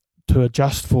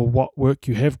adjust for what work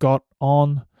you have got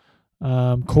on,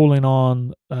 calling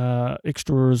on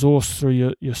extra resource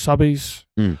through your subbies.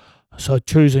 So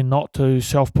choosing not to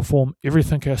self-perform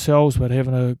everything ourselves, but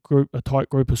having a tight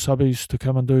group of subbies to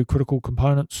come and do critical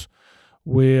components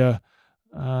where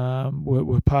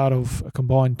we're part of a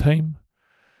combined team.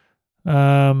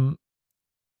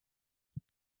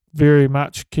 Very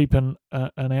much keeping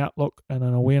an outlook and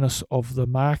an awareness of the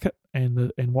market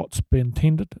and what's been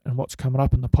tendered and what's coming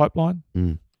up in the pipeline.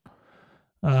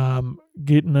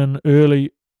 Getting in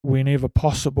early whenever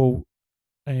possible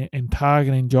and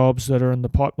targeting jobs that are in the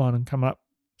pipeline and come up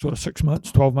sort of 6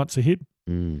 months, 12 months ahead.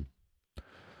 And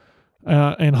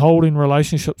holding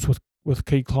relationships with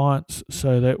key clients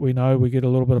so that we know we get a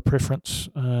little bit of preference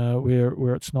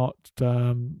where it's not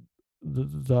the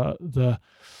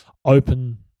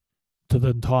open to the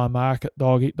entire market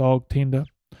dog eat dog tender,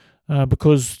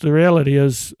 because the reality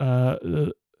is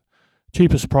the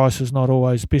cheapest price is not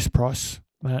always best price,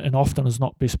 and often is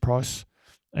not best price,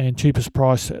 and cheapest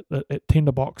price at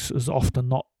tender box is often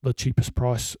not the cheapest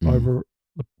price over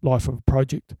the life of a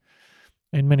project.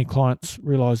 And many clients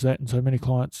realise that, and so many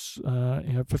clients,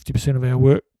 50% of our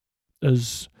work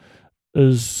is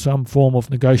some form of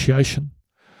negotiation.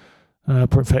 In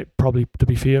fact, probably, to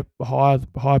be fair, a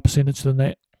higher percentage than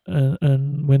that,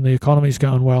 and when the economy's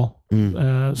going well.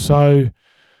 So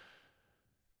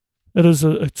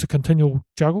it's a continual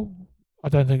juggle. I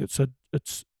don't think it's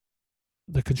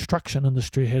the construction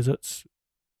industry has its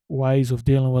ways of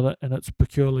dealing with it and its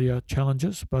peculiar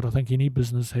challenges, but I think any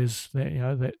business has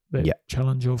that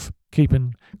challenge of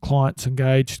keeping clients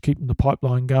engaged, keeping the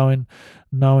pipeline going,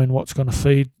 knowing what's going to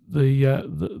feed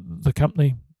the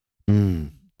company.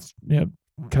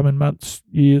 Coming months,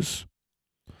 years.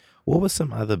 What were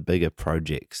some other bigger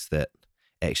projects that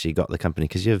actually got the company?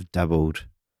 Because you've doubled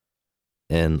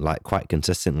in like quite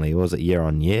consistently. Was it year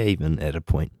on year even at a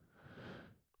point?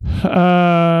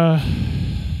 Well,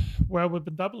 we've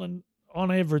been doubling. On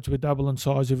average, we double in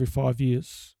size every 5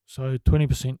 years. So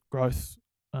 20% growth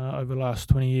over the last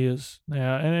 20 years.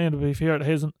 Now, and to be fair,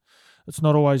 it's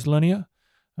not always linear.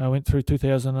 I went through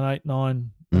 2008-9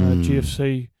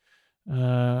 GFC.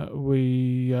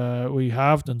 We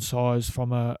halved in size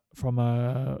from a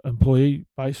employee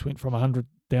base, went from 100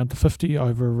 down to 50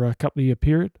 over a couple of year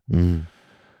period.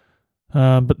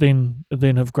 But then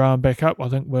have grown back up. I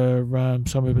think we're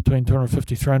somewhere between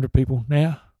 250, 300 people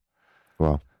now.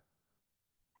 Wow.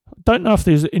 Don't know if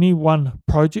there's any one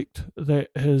project that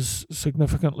has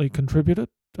significantly contributed,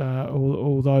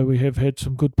 although we have had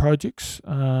some good projects,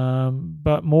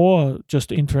 but more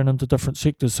just entering into different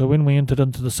sectors. So when we entered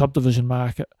into the subdivision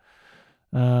market,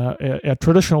 our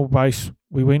traditional base,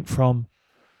 we went from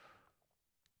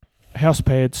house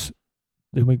pads,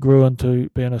 then we grew into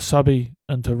being a subby,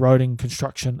 into roading,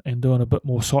 construction, and doing a bit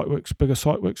more site works, bigger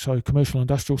site works, so commercial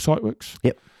industrial site works.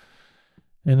 Yep.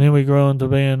 And then we grew into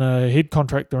being a head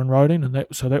contractor in roading, and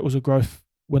that was a growth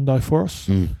window for us.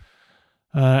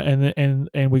 And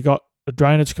we got a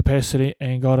drainage capacity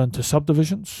and got into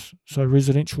subdivisions, so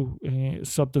residential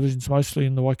subdivisions mostly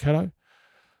in the Waikato,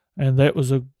 and that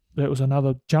was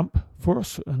another jump for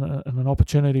us and an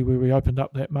opportunity where we opened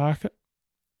up that market.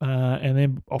 And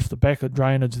then off the back of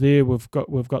drainage there, we've got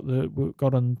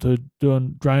into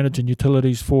doing drainage and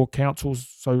utilities for councils,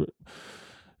 so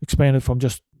expanded from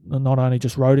just not only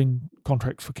just roading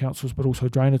contracts for councils, but also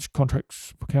drainage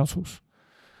contracts for councils.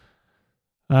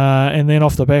 And then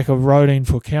off the back of roading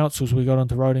for councils, we got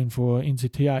into roading for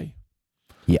NZTA.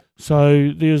 Yeah.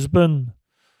 So there's been,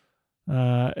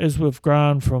 as we've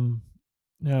grown from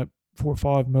 4 or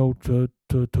 5 mil to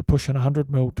pushing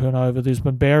 100 mil turnover, there's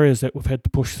been barriers that we've had to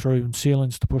push through and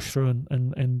ceilings to push through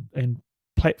and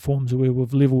platforms where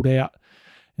we've levelled out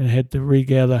and had to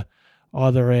regather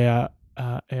either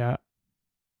our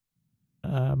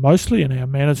mostly in our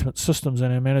management systems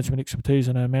and our management expertise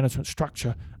and our management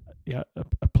structure,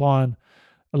 applying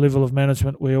a level of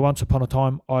management where once upon a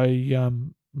time I,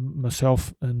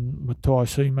 myself and my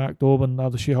 2IC, Mark Dorbin, the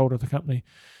other shareholder of the company,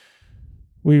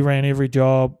 we ran every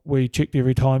job, we checked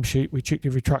every timesheet, we checked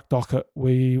every truck docket,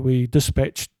 we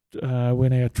dispatched,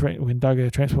 when Doug, our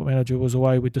transport manager, was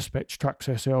away, we dispatched trucks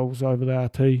ourselves over the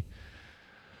RT,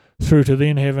 through to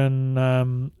then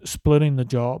having splitting the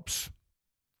jobs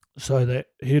so that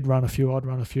he'd run a few, I'd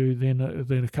run a few, then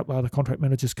a couple of other contract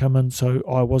managers come in, so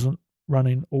I wasn't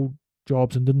running all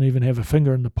jobs and didn't even have a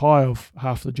finger in the pie of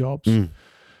half the jobs,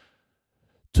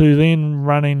 to then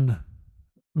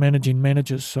managing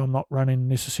managers, so I'm not running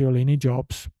necessarily any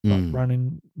jobs, but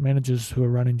running managers who are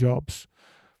running jobs,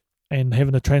 and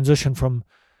having a transition from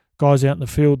guys out in the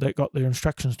field that got their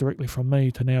instructions directly from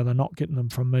me to now they're not getting them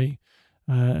from me.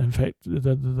 In fact,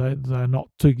 they're not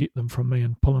to get them from me,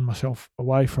 and pulling myself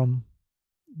away from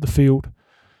the field.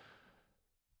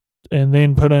 And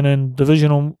then putting in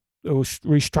divisional, or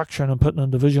restructuring and putting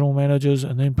in divisional managers,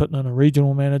 and then putting in a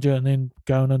regional manager, and then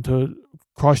going into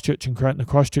Christchurch and creating the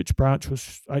Christchurch branch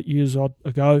was 8 years odd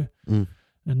ago. And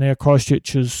now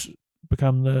Christchurch has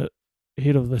become the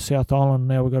head of the South Island.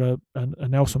 Now we've got a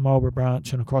Nelson Marlborough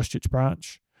branch and a Christchurch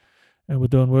branch. And we're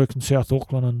doing work in South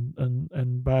Auckland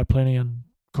and Bay of Plenty and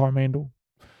Coromandel.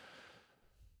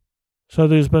 So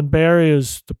there's been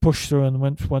barriers to push through, and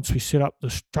once we set up the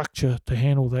structure to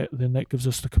handle that, then that gives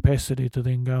us the capacity to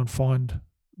then go and find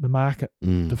the market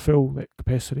to fill that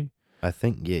capacity. I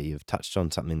think, you've touched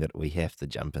on something that we have to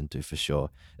jump into for sure,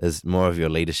 is more of your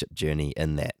leadership journey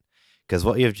in that. Because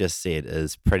what you've just said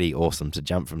is pretty awesome, to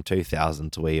jump from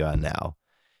 2,000 to where you are now,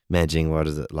 managing,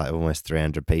 like almost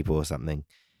 300 people or something.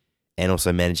 And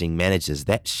also managing managers.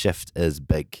 That shift is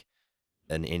big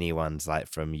in anyone's, like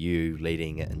from you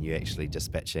leading it and you actually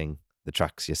dispatching the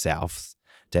trucks yourselves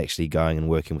to actually going and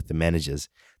working with the managers.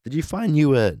 Did you find you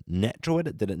were natural at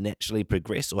it? Did it naturally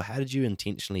progress, or how did you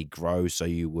intentionally grow so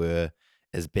you were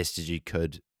as best as you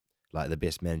could, like the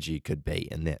best manager you could be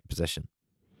in that position?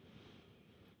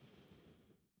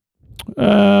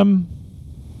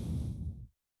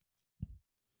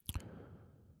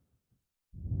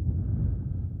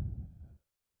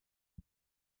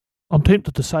 I'm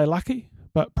tempted to say lucky,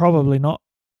 but probably not.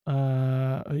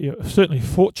 Certainly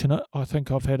fortunate. I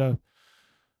think I've had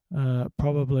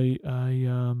probably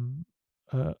a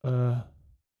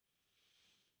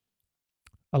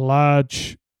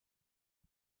large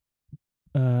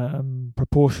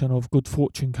proportion of good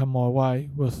fortune come my way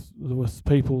with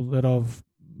people that I've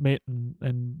met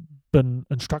and been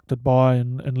instructed by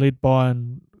and led by,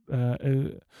 and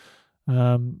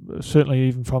certainly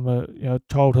even from a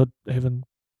childhood, having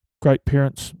great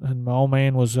parents, and my old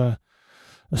man was a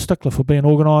stickler for being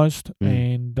organised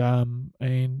and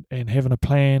having a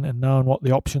plan and knowing what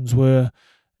the options were,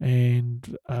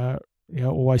 and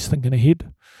always thinking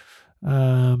ahead.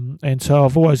 And so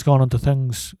I've always gone into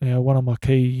things. One of my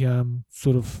key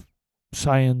sort of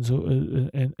sayings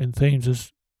and themes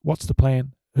is, what's the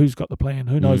plan? Who's got the plan?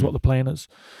 Who knows what the plan is?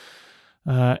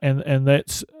 And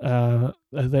that's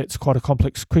quite a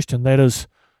complex question. That is,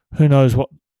 who knows what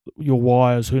your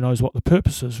why is? Who knows what the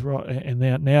purpose is? Right? And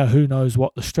now who knows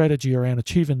what the strategy around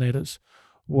achieving that is?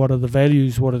 What are the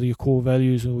values? What are your core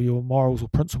values or your morals or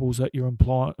principles that you're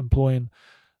employing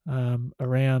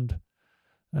around?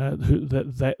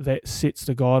 That sets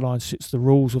the guidelines, sets the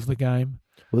rules of the game.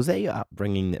 Was that your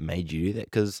upbringing that made you do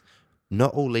that? Because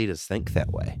not all leaders think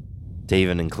that way. To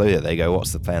even include it, they go,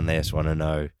 what's the plan? They just want to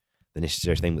know the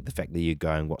necessary thing, but the fact that you're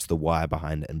going, what's the why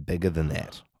behind it, and bigger than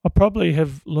that. I probably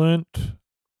have learnt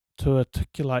to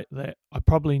articulate that. I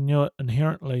probably knew it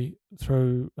inherently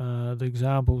through the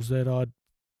examples that I'd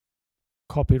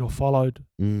copied or followed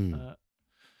in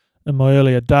my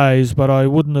earlier days, but I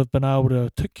wouldn't have been able to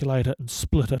articulate it and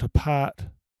split it apart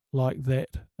like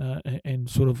that and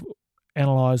sort of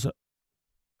analyse it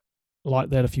like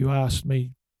that if you asked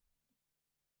me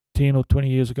 10 or 20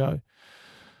 years ago.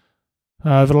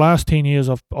 Over the last 10 years,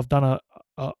 I've done a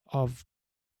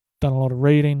lot of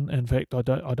reading. In fact, I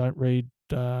don't read.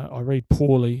 I read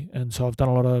poorly, and so I've done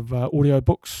a lot of audio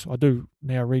books. I do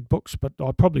now read books, but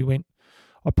I probably went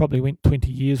 20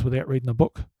 years without reading a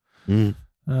book.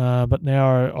 But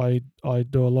now I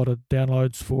do a lot of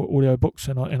downloads for audio books,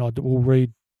 and I will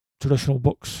read traditional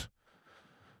books.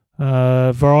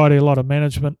 Variety, a lot of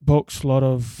management books, a lot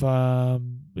of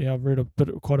I've read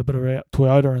quite a bit about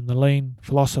Toyota and the lean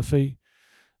philosophy,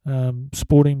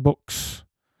 sporting books.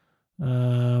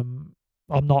 I'm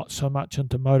not so much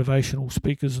into motivational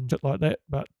speakers and shit like that,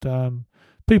 but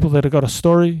people that have got a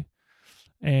story.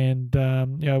 And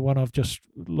one I've just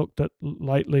looked at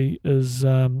lately is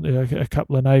a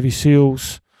couple of Navy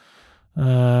SEALs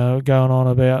going on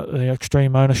about the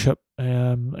extreme ownership,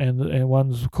 and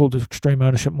one's called Extreme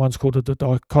Ownership, and one's called The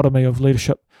Dichotomy of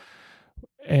Leadership,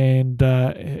 and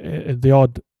the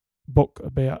odd book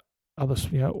about others.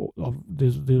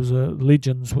 There's a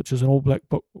Legends, which is an All Black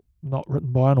book, not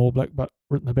written by an All Black, but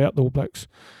written about the All Blacks,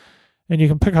 and you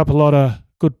can pick up a lot of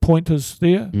good pointers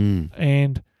there,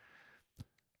 and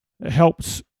it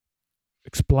helps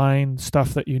explain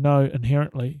stuff that you know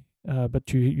inherently,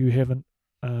 but you haven't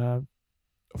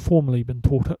formally been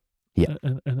taught it. Yeah.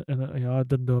 And I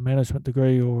didn't do a management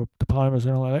degree or diplomas or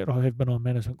anything like that. I have been on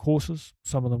management courses,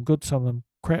 some of them good, some of them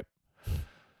crap.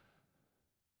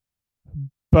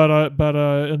 But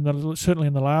certainly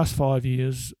in the last 5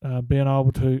 years, being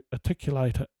able to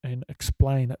articulate it and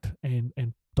explain it and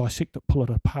dissect it, pull it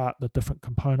apart, the different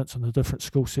components and the different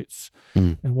skill sets,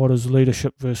 and what is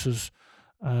leadership versus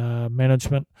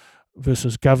management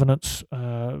versus governance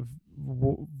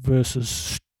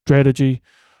versus strategy.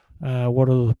 What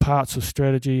are the parts of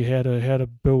strategy? How to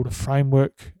build a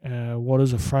framework? What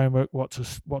is a framework? What's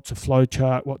a flow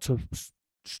chart? What's a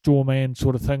straw man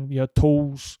sort of thing?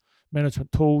 Tools,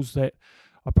 management tools that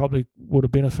I probably would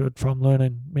have benefited from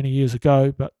learning many years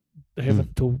ago, but they haven't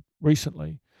until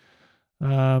recently.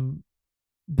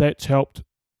 That's helped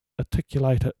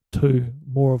articulate it to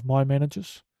more of my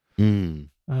managers.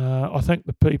 I think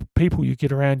the people you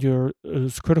get around you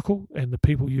is critical, and the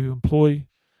people you employ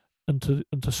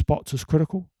into spots is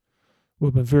critical.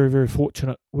 We've been very, very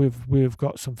fortunate. We've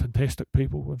got some fantastic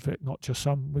people. In fact, not just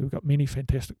some. We've got many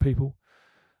fantastic people,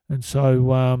 and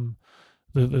so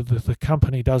the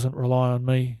company doesn't rely on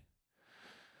me.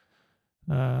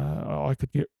 I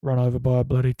could get run over by a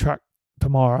bloody truck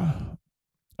tomorrow,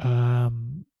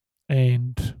 and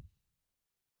they'd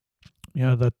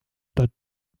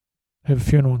have a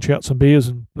funeral and shout some beers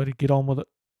and bloody get on with it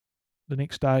the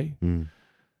next day.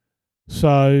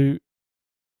 So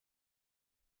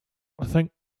I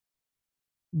think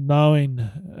knowing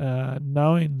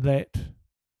that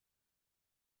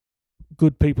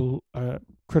good people are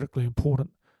critically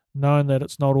important, knowing that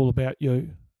it's not all about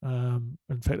you.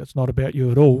 In fact, it's not about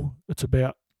you at all. It's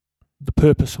about the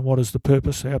purpose. And what is the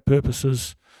purpose? Our purpose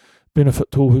is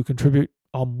benefit to all who contribute.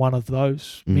 I'm one of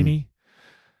those many.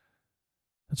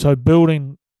 And so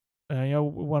building,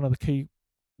 one of the key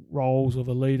roles of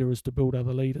a leader is to build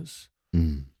other leaders.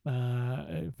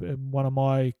 One of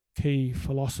my key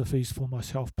philosophies for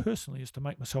myself personally is to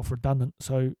make myself redundant.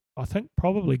 So I think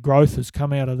probably growth has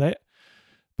come out of that,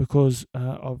 because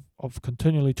I've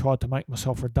continually tried to make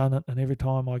myself redundant, and every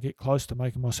time I get close to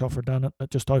making myself redundant,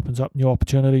 it just opens up new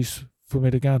opportunities for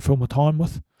me to go and fill my time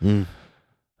with.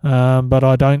 But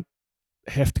I don't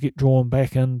have to get drawn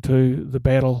back into the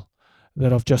battle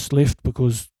that I've just left,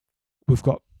 because we've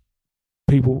got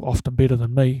people often better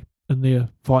than me in there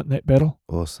fighting that battle.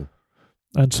 Awesome.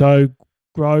 And so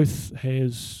growth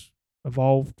has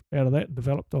evolved out of that and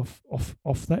developed off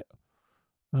that.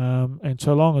 And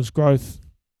so long as growth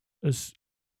is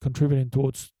contributing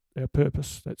towards our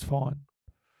purpose, that's fine.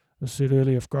 As I said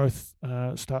earlier, if growth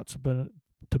starts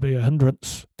to be a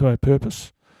hindrance to our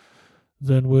purpose,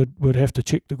 then we'd have to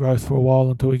check the growth for a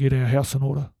while until we get our house in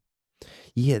order.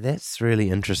 Yeah, that's really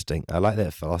interesting. I like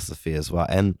that philosophy as well.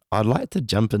 And I'd like to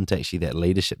jump into actually that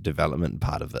leadership development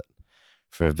part of it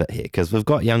for a bit here, because we've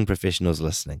got young professionals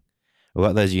listening. We've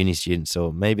got those uni students,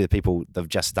 or maybe the people they've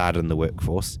just started in the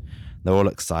workforce. They're all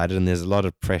excited, and there's a lot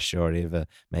of pressure or whatever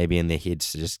maybe in their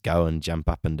heads to just go and jump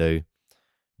up and do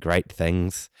great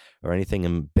things or anything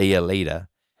and be a leader.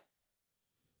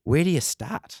 Where do you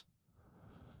start?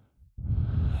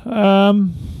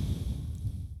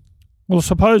 Well, I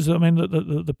suppose,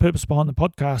 the purpose behind the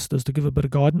podcast is to give a bit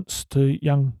of guidance to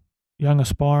young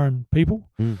aspiring people.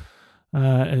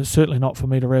 It's certainly not for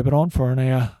me to rabbit on for an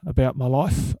hour about my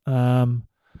life.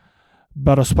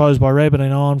 But I suppose by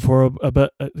rabbiting on for a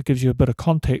bit, it gives you a bit of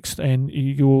context, and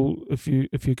you'll, if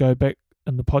you go back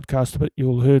in the podcast a bit,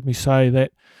 you'll heard me say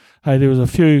that, hey, there was a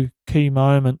few key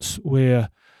moments where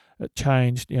it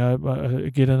changed.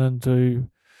 Getting into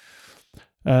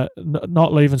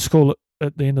not leaving school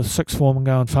at the end of sixth form and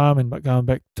going farming, but going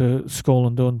back to school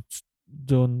and doing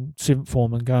seventh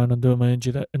form and going and doing my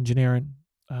engineering.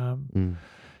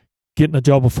 Getting a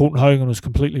job at Fulton Hogan was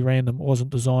completely random. It wasn't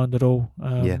designed at all.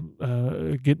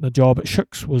 Getting a job at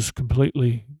Schick's was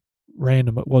completely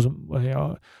random. It wasn't.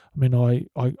 I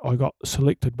got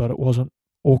selected, but it wasn't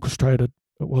orchestrated.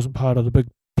 It wasn't part of the big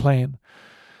plan.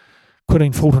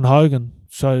 Quitting Fulton Hogan,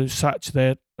 such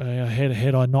that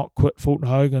had I not quit Fulton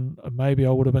Hogan, maybe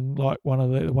I would have been like one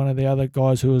of the other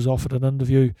guys who was offered an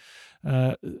interview.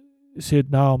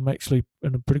 Said, no, I'm actually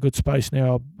in a pretty good space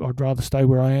now. I'd rather stay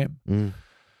where I am.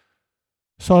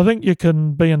 So I think you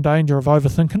can be in danger of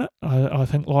overthinking it. I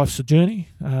think life's a journey.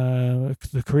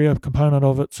 The career component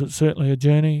of it's certainly a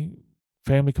journey.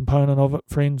 Family component of it,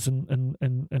 friends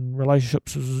and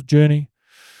relationships is a journey.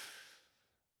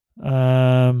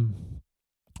 The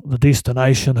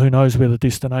destination, who knows where the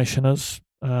destination is.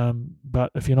 But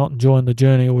if you're not enjoying the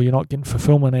journey or you're not getting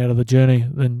fulfillment out of the journey,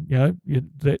 then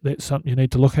that's something you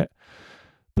need to look at.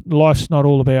 But life's not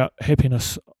all about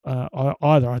happiness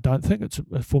either. I don't think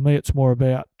for me. It's more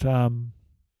about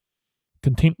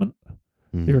contentment.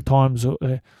 There are times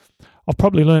I've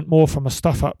probably learnt more from my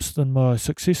stuff ups than my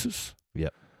successes.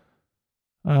 Yep.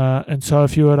 And so,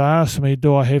 if you were to ask me,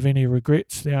 do I have any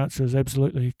regrets? The answer is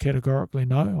absolutely, categorically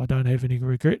no. I don't have any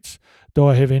regrets. Do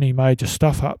I have any major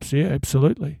stuff ups? Yeah,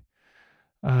 absolutely.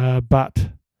 But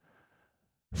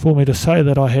for me to say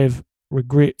that I have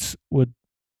regrets would.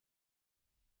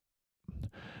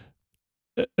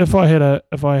 If I had a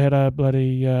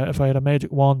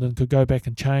magic wand and could go back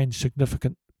and change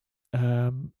significant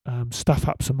stuff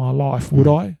ups in my life, would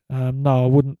I? No, I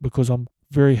wouldn't, because I'm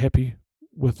very happy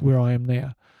with where I am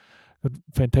now. A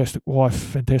fantastic wife,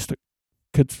 fantastic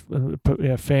kids,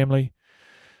 family,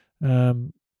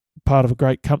 part of a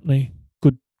great company,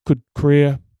 good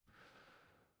career,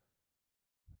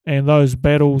 and those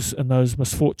battles and those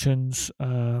misfortunes.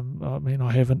 I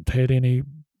haven't had any.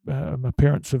 My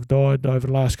parents have died over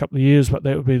the last couple of years, but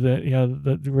that would be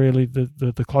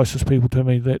the closest people to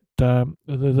me that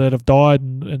have died,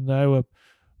 and they were.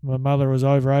 My mother was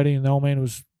over 80, and the old man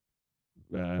was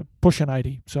pushing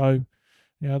 80. So,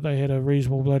 they had a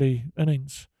reasonable bloody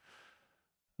innings.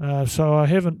 So I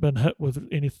haven't been hit with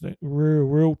anything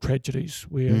real tragedies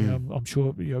where I'm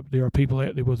sure there are people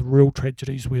out there with real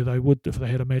tragedies where they would, if they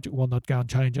had a magic wand, they'd go and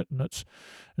change it, and it's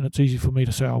easy for me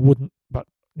to say I wouldn't, but.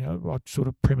 I'd sort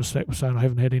of premise that with saying I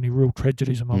haven't had any real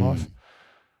tragedies in my life.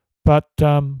 But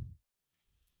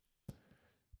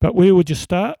where would you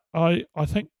start? I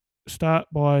think start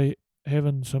by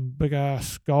having some big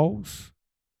ass goals,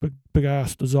 big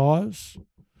ass desires.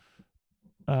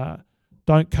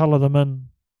 Don't colour them in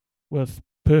with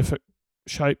perfect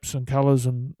shapes and colours,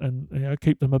 and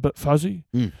keep them a bit fuzzy.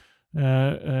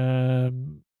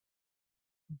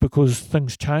 Because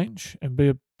things change, and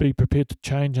be prepared to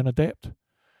change and adapt.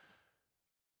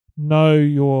 Know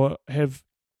your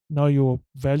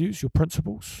values, your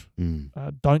principles.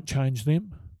 Don't change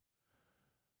them.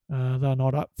 They're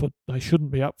not they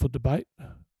shouldn't be up for debate.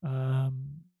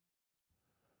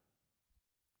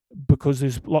 Because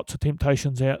there's lots of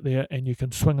temptations out there, and you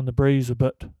can swing in the breeze a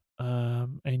bit.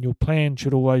 And your plan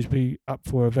should always be up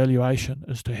for evaluation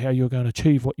as to how you're going to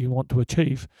achieve what you want to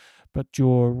achieve. But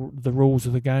the rules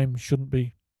of the game shouldn't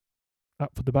be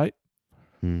up for debate.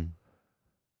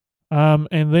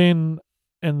 And then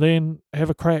have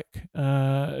a crack.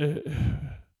 The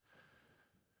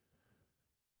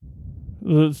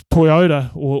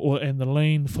Toyota and the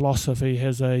lean philosophy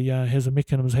has a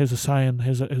mechanism, has a saying,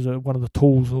 has one of the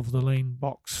tools of the lean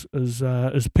box is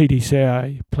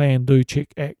PDCA, plan, do,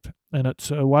 check, act, and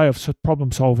it's a way of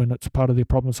problem solving. It's part of their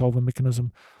problem solving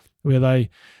mechanism, where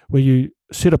you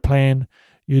set a plan,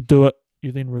 you do it,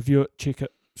 you then review it, check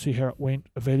it, see how it went,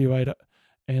 evaluate it,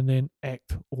 and then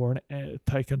act or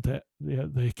take into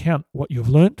the account what you've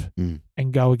learnt,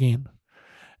 and go again,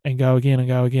 and go again, and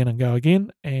go again, and go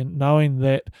again, and knowing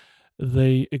that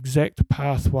the exact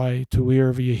pathway to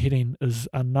wherever you're heading is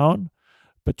unknown,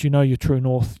 but you know your true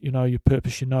north, you know your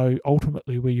purpose, you know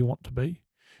ultimately where you want to be.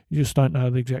 You just don't know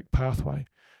the exact pathway.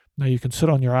 Now you can sit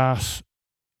on your ass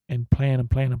and plan and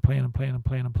plan and plan and plan and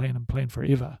plan and plan and plan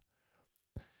forever,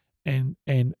 and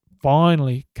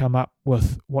finally come up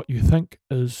with what you think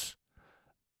is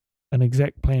an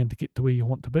exact plan to get to where you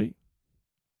want to be,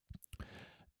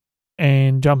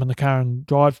 and jump in the car and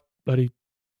drive 2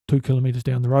 kilometres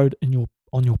down the road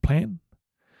on your plan,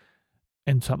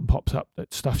 and something pops up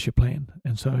that stuffs your plan,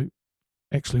 and so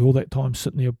actually all that time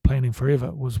sitting there planning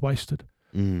forever was wasted.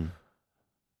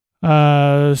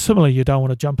 Similarly, you don't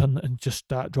want to jump in and just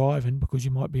start driving, because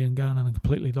you might be going in a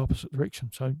completely the opposite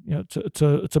direction. So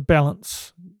it's a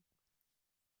balance.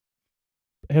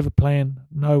 Have a plan,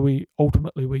 know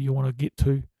ultimately where you want to get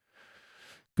to,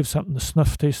 give something the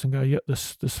sniff test and go, yep,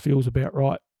 this feels about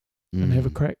right, and have a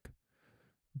crack.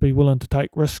 Be willing to take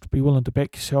risks, be willing to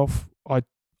back yourself. I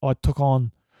took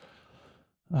on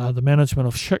the management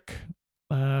of Schick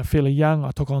fairly young.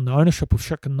 I took on the ownership of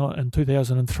Schick in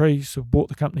 2003, so bought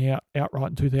the company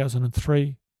outright in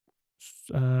 2003.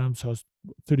 So I was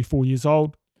 34 years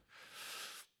old.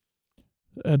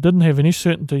 Didn't have any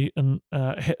certainty and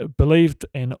believed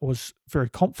and was very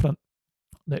confident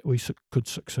that we could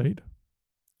succeed.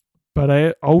 But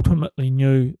I ultimately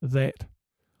knew that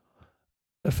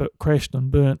if it crashed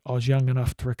and burnt, I was young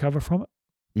enough to recover from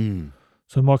it.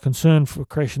 So my concern for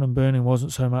crashing and burning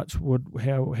wasn't so much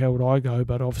how would I go,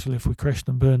 but obviously if we crashed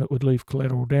and burned, it would leave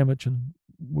collateral damage. And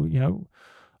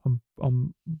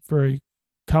I'm very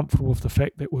comfortable with the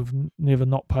fact that we've never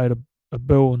not paid a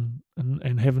bill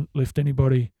and haven't left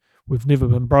anybody. We've never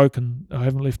been broken. I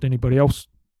haven't left anybody else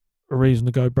a reason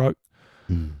to go broke.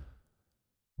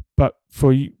 But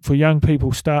for young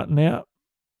people starting out,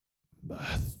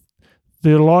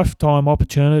 there are lifetime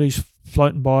opportunities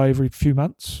floating by every few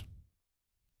months.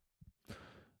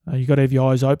 You've got to have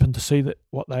your eyes open to see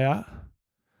what they are.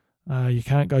 You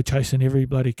can't go chasing every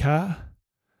bloody car,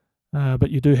 but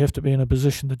you do have to be in a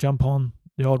position to jump on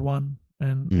the odd one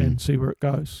and see where it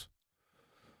goes.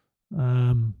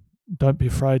 Don't be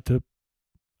afraid to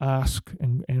ask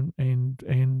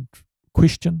and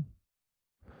question.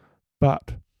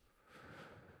 But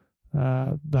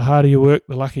the harder you work,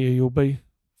 the luckier you'll be.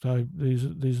 So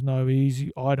there's no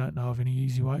easy. I don't know of any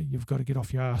easy way. You've got to get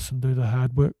off your ass and do the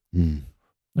hard work.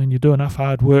 And you do enough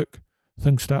hard work,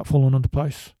 things start falling into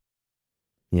place.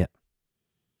 Yeah.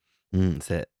 It's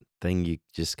that thing you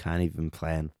just can't even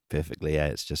plan perfectly.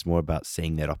 It's just more about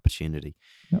seeing that opportunity.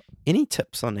 Yep. Any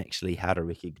tips on actually how to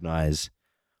recognize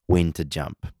when to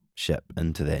jump ship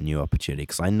into that new opportunity?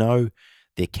 Because I know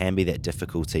there can be that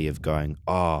difficulty of going,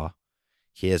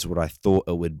 here's what I thought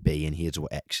it would be and here's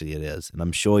what actually it is. And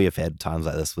I'm sure you've had times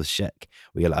like this with Schick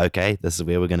where you're like, okay, this is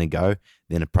where we're going to go.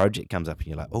 Then a project comes up and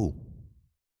you're like, oh,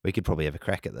 we could probably have a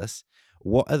crack at this.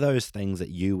 What are those things that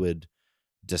you would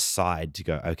decide to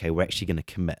go, okay, we're actually going to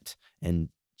commit and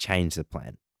change the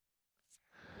plan?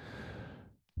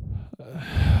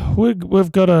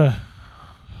 We've got I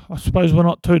suppose we're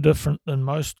not too different than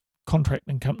most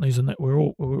contracting companies in that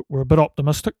we're a bit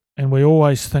optimistic, and we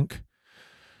always think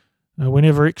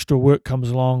whenever extra work comes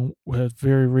along, it's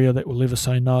very rare that we'll ever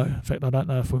say no. In fact, I don't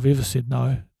know if we've ever said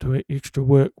no to extra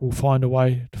work. We'll find a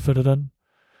way to fit it in.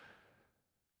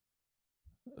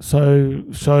 So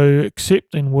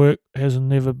accepting work has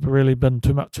never really been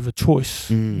too much of a choice.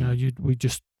 We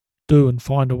just do and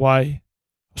find a way.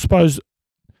 I suppose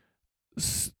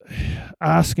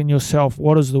asking yourself,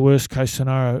 what is the worst case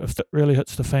scenario? If that really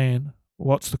hits the fan,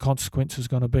 what's the consequences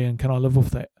going to be, and can I live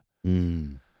with that?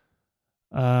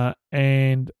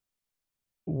 And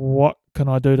what can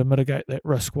I do to mitigate that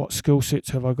risk? What skill sets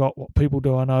have I got? What people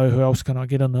do I know? Who else can I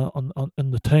get in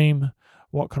the team?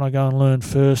 What can I go and learn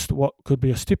first? What could be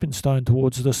a stepping stone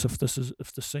towards this if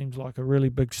this seems like a really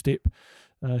big step?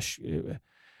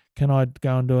 Can I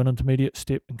go and do an intermediate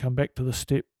step and come back to the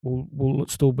step? Will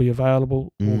it still be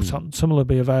available? Or something similar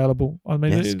be available? I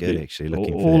mean, that's good actually.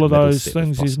 Looking for all of middle those step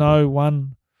things. There's no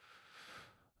one.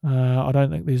 I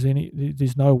don't think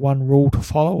there's no one rule to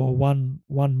follow or one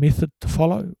method to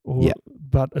follow.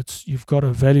 But you've got to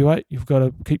evaluate. You've got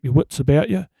to keep your wits about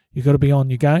you. You've got to be on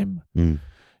your game.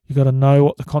 You've got to know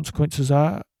what the consequences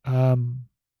are.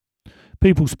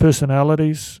 People's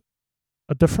personalities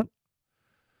are different.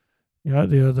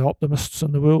 They're the optimists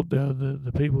in the world. They're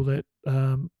the people that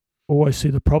always see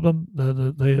the problem. They're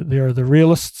the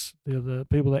realists. They're the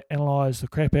people that analyse the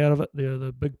crap out of it. They're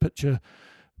the big picture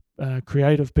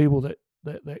creative people that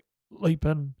leap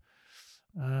in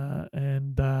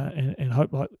and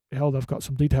hope like hell they've got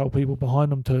some detailed people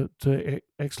behind them to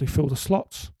actually fill the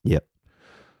slots. Yep.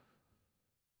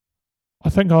 I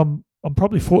think I'm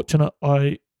probably fortunate.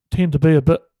 I tend to be a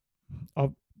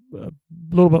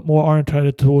little bit more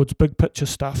orientated towards big picture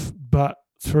stuff, but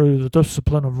through the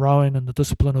discipline of rowing and the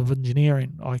discipline of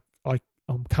engineering,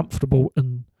 I'm comfortable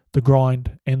in the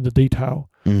grind and the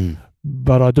detail.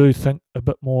 But I do think a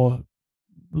bit more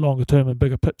longer term and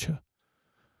bigger picture.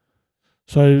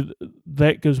 So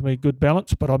that gives me good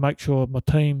balance, but I make sure my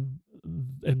team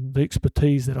and the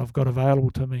expertise that I've got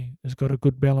available to me has got a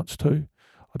good balance too.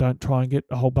 I don't try and get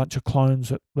a whole bunch of clones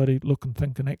that bloody look and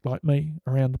think and act like me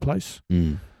around the place.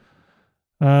 We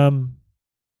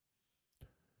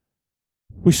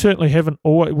certainly haven't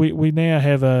always. We now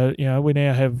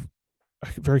have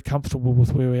very comfortable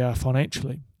with where we are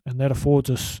financially, and that affords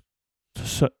us to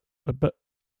sit a bit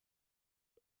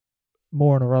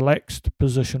more in a relaxed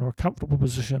position or a comfortable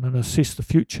position and assess the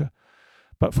future.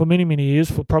 But for many, many years,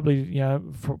 for probably,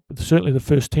 for certainly the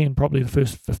first 10, probably the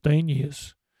first 15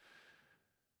 years,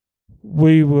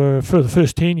 for the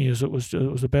first 10 years, it was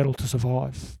a battle to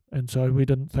survive. And so we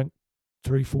didn't think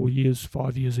 3, 4 years,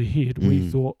 5 years ahead. We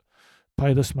thought,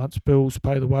 pay this month's bills,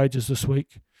 pay the wages this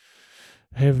week,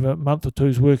 have a month or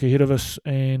two's work ahead of us,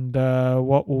 and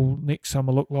what will next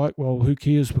summer look like? Well, who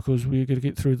cares, because we're going to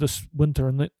get through this winter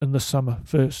and this summer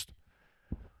first.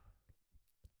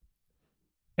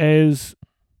 As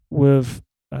we've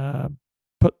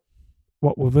put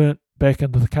what we've earned back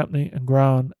into the company and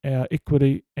grown our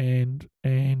equity and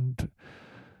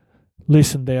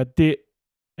lessened our debt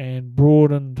and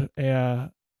broadened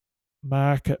our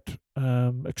market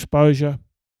exposure,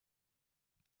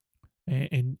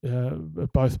 and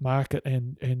both market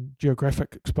and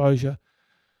geographic exposure,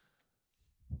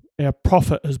 our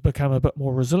profit has become a bit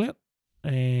more resilient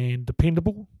and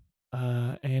dependable,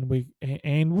 and we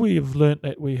have learnt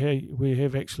that we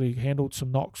have actually handled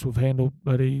some knocks. We've handled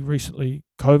very recently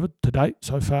COVID to date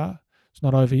so far. It's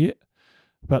not over yet,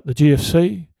 but the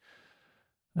GFC,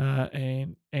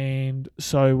 and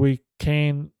so we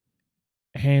can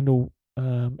handle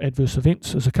adverse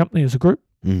events as a company, as a group.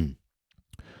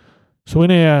 So we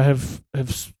now have a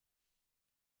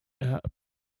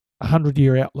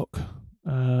 100-year outlook,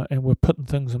 and we're putting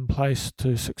things in place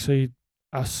to succeed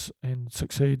us and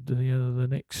succeed the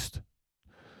next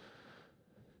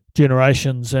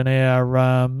generations. And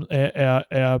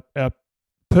our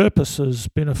purpose is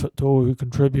benefit to all who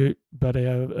contribute, but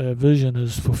our vision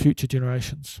is for future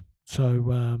generations.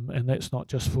 So and that's not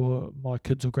just for my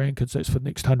kids or grandkids, that's for the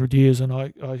next 100 years. And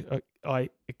I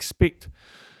expect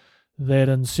that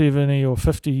in 70 or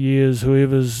 50 years,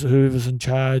 whoever's in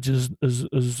charge is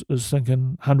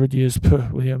thinking 100 years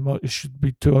per. It should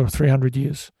be 200 or 300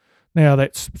 years. Now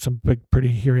that's some big, pretty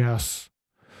hairy ass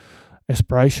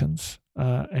aspirations,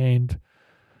 and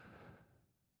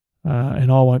I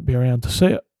won't be around to see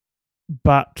it.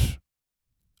 But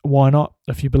why not?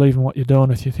 If you believe in what you're doing,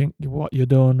 if you think what you're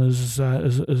doing is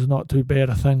not too bad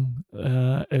a thing,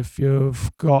 if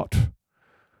you've got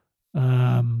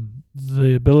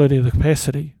the ability, the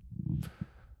capacity,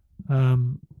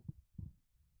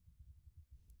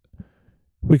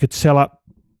 we could sell up,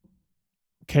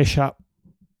 cash up,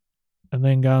 and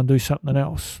then go and do something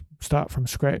else. Start from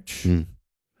scratch.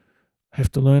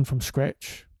 Have to learn from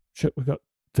scratch. Shit, we've got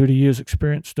 30 years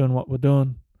experience doing what we're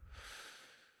doing.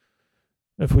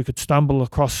 If we could stumble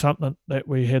across something that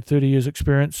we had 30 years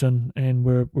experience in, and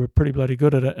we're pretty bloody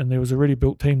good at it, and there was a already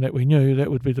built team that we knew,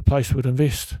 that would be the place we'd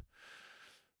invest.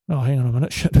 Oh, hang on a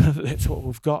minute, shit, that's what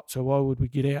we've got, so why would we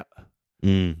get out?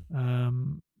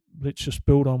 Let's just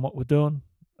build on what we're doing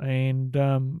and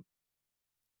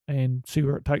see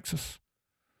where it takes us.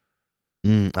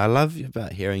 I love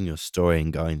about hearing your story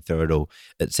and going through it all.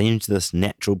 It seems this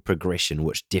natural progression,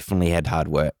 which definitely had hard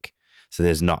work. So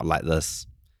there's not like this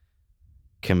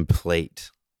complete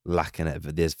luck in it,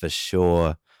 but there's for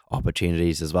sure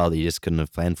opportunities as well that you just couldn't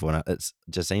have planned for. And it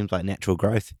just seems like natural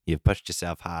growth. You've pushed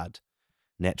yourself hard,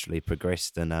 naturally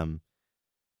progressed, and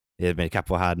there's been a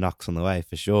couple of hard knocks on the way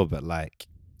for sure, but like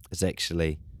it's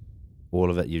actually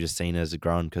all of it you've just seen as a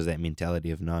grown, because that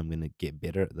mentality of, no, I'm going to get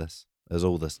better at this. There's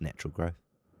all this natural growth.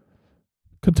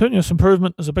 Continuous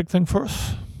improvement is a big thing for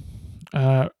us.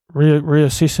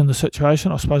 Reassessing the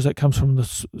situation, I suppose that comes from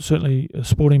certainly a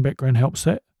sporting background helps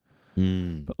that.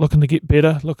 But looking to get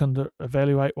better, looking to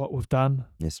evaluate what we've done.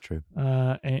 That's true.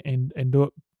 And do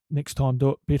it next time, do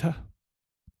it better,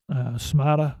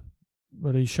 smarter,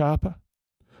 really sharper.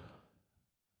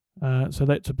 So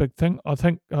that's a big thing. I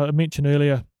think I mentioned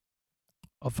earlier,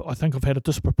 I think I've had a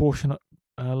disproportionate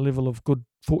level of good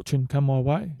fortune come my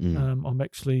way. I'm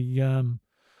actually, I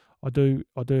do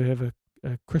have a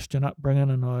Christian upbringing,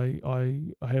 and I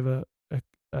have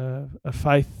a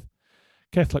faith,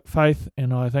 Catholic faith,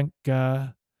 and I think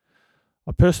I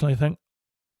personally think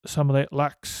some of that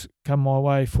luck's come my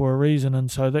way for a reason,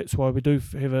 and so that's why we do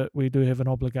have an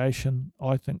obligation.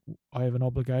 I think I have an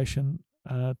obligation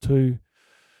to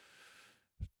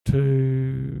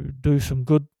do some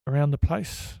good around the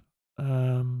place.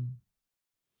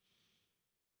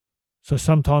 So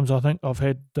sometimes I think I've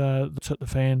had this hit the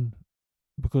fan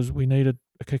because we needed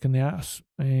a kick in the arse,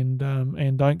 and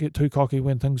don't get too cocky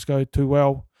when things go too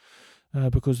well,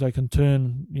 because they can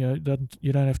turn. You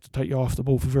don't have to take you off the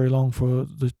ball for very long for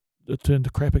the turn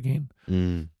to crap again.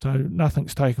 So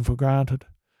nothing's taken for granted.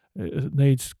 It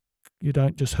needs, you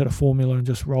don't just hit a formula and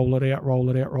just roll it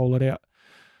out.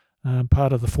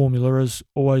 Part of the formula is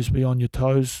always be on your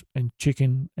toes and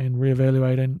checking and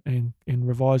reevaluating and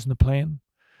revising the plan.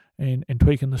 and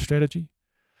tweaking the strategy.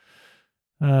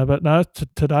 But no,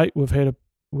 to date we've had a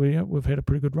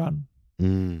pretty good run.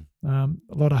 A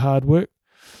lot of hard work.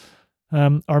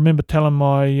 I remember telling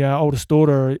my oldest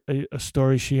daughter a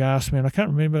story she asked me, and I can't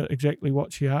remember exactly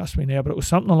what she asked me now, but it was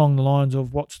something along the lines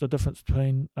of, what's the difference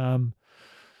between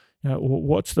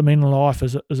what's the meaning of life?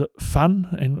 Is it fun,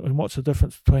 and what's the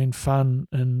difference between fun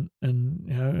and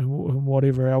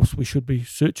whatever else we should be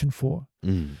searching for?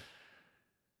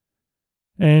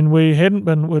 And we hadn't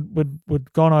been.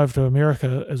 We'd gone over to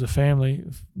America as a family,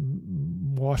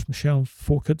 wife Michelle and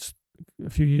 4 kids, a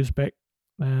few years back,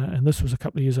 and this was a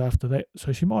couple of years after that.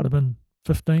 So she might have been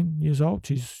 15 years old.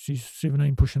 She's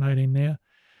 17, pushing 18 now.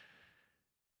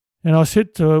 And I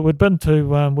said to her, we'd been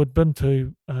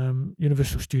to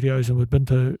Universal Studios, and we'd been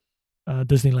to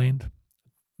Disneyland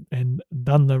and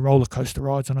done the roller coaster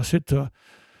rides. And I said to her,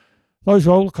 those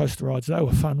roller coaster rides, they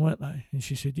were fun, weren't they? And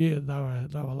she said, yeah, they were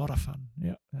a lot of fun.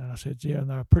 Yeah. And I said, yeah, and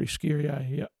they were pretty scary, eh?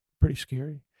 Yeah, pretty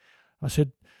scary. I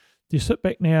said, do you sit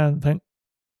back now and think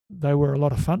they were a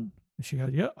lot of fun? And she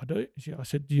goes, yeah, I do. I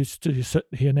said, do you sit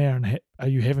here now and are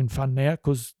you having fun now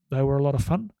because they were a lot of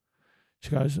fun?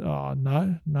 She goes, oh,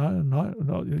 no. And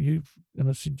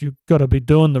I said, you've got to be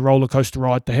doing the roller coaster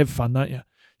ride to have fun, don't you?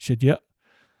 She said, yeah.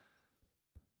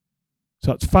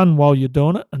 So it's fun while you're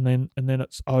doing it, and then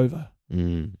it's over.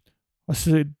 I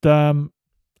said,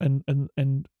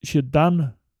 and she had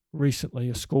done recently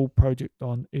a school project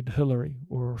on Ed Hillary,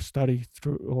 or a study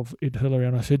of Ed Hillary,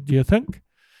 and I said, do you think?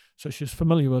 So she's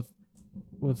familiar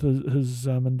with his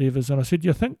endeavours, and I said, do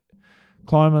you think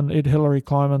Ed Hillary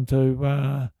climbing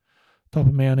to top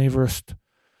of Mount Everest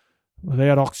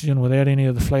without oxygen, without any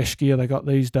of the flash gear they got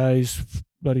these days,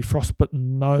 bloody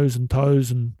frostbitten nose and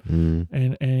toes and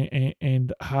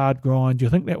hard grind, do you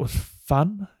think that was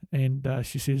fun? And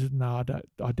she says, no,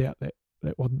 I doubt that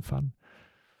wasn't fun.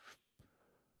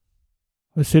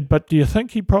 I said, but do you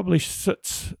think he probably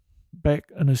sits back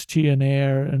in his chair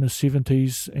now in his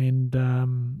 70s and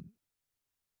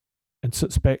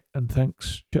sits back and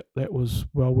thinks, shit, that was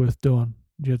well worth doing?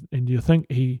 Do you think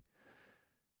he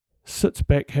sits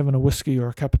back having a whiskey or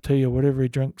a cup of tea or whatever he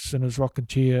drinks in his rocking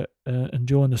chair,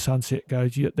 enjoying the sunset,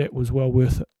 goes, yeah, that was well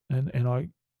worth it, and I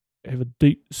have a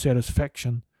deep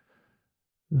satisfaction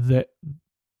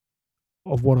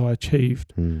of what I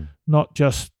achieved, not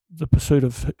just the pursuit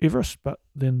of Everest, but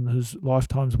then his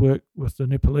lifetime's work with the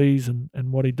Nepalese and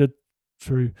what he did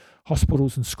through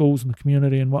hospitals and schools in the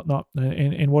community and whatnot,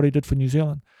 and what he did for New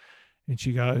Zealand. And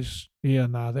she goes, yeah,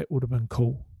 no, that would have been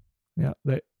cool. Yeah,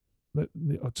 that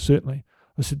certainly.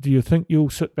 I said, do you think you'll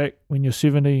sit back when you're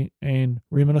 70 and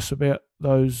reminisce about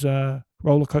those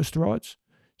roller coaster rides?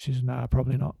 She says, no,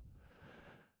 probably not.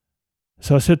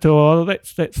 So I said to her, oh,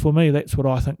 that's for me, that's what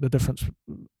I think the difference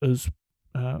is.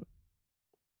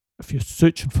 If you're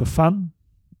searching for fun,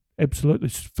 absolutely,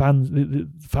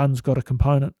 fun's got a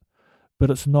component,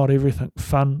 but it's not everything.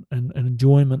 Fun and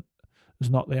enjoyment is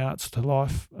not the answer to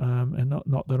life, and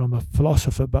not that I'm a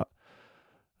philosopher, but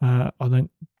I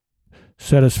think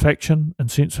satisfaction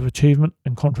and sense of achievement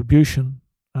and contribution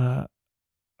are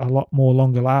a lot more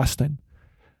longer lasting,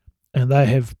 and they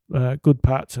have good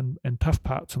parts and tough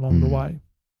parts along the way.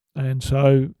 And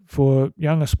so for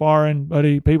young aspiring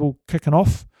people kicking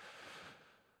off,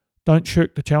 don't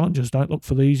shirk the challenges, don't look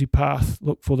for the easy path,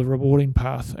 look for the rewarding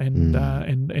path, and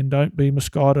don't be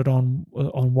misguided on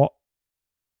what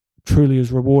truly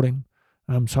is rewarding.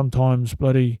 Sometimes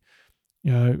walking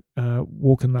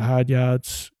the hard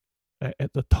yards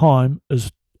at the time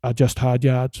are just hard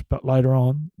yards, but later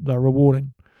on they're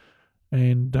rewarding,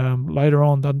 and later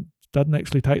on doesn't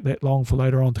actually take that long for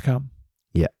later on to come.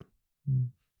 Yeah.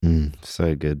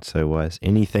 So good, so wise.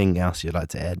 Anything else you'd like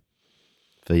to add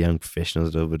for young professionals,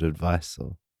 a little bit of advice?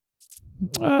 Or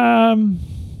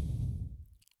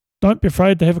don't be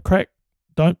afraid to have a crack.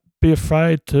 Don't be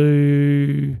afraid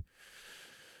to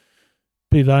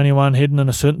be the only one heading in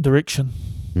a certain direction.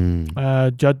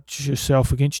 Judge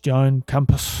yourself against your own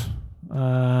compass,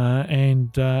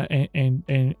 and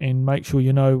make sure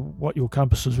you know what your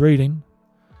compass is reading.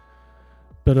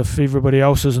 But if everybody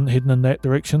else isn't heading in that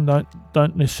direction,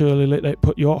 don't necessarily let that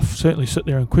put you off. Certainly sit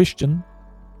there and question.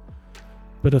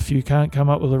 But if you can't come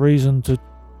up with a reason to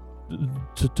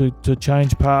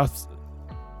change path,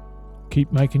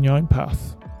 keep making your own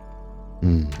path.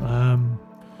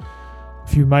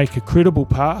 If you make a credible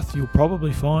path, you'll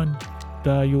probably find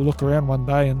you'll look around one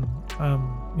day and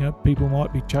people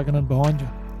might be chugging in behind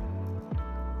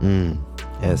you.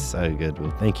 That's so good. Well,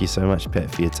 thank you so much,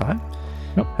 Pat, for your time.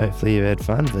 Yep. Hopefully you had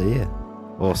fun, but yeah,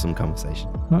 awesome conversation.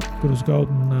 No, good as gold,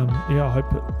 and I hope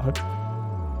it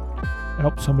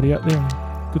helps somebody out there,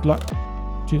 and good luck.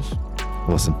 Cheers.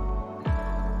 Awesome.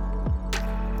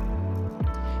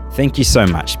 Thank you so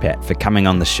much, Pat, for coming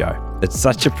on the show. It's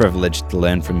such a privilege to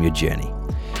learn from your journey.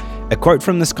 A quote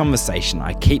from this conversation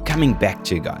I keep coming back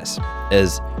to, guys,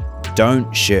 is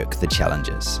don't shirk the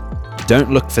challenges.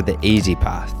 Don't look for the easy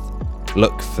path.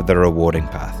 Look for the rewarding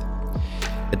path.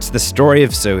 It's the story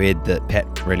of Sued that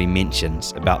Pat really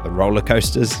mentions about the roller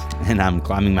coasters and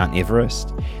climbing Mount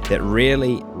Everest that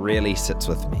really sits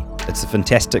with me. It's a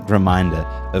fantastic reminder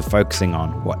of focusing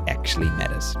on what actually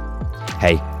matters.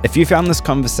 Hey, if you found this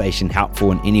conversation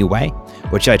helpful in any way,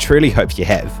 which I truly hope you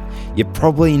have, you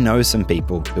probably know some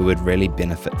people who would really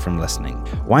benefit from listening.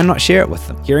 Why not share it with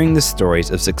them? Hearing the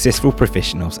stories of successful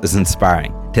professionals is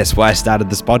inspiring. That's why I started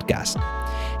this podcast.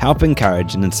 Help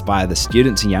encourage and inspire the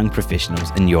students and young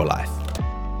professionals in your life.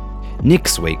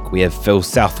 Next week, we have Phil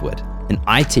Southwood, an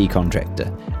IT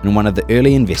contractor and one of the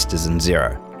early investors in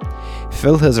Xero.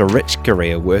 Phil has a rich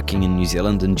career working in New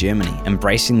Zealand and Germany,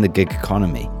 embracing the gig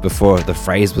economy before the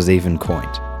phrase was even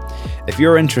coined. If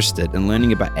you're interested in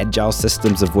learning about agile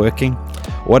systems of working,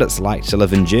 what it's like to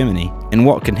live in Germany, and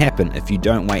what can happen if you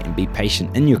don't wait and be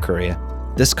patient in your career,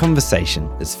 this conversation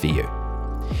is for you.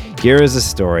 Here is a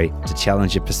story to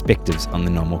challenge your perspectives on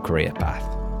the normal career path.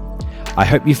 I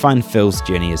hope you find Phil's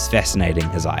journey as fascinating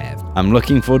as I have. I'm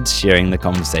looking forward to sharing the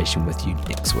conversation with you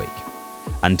next week.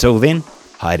 Until then,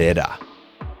 haere rā.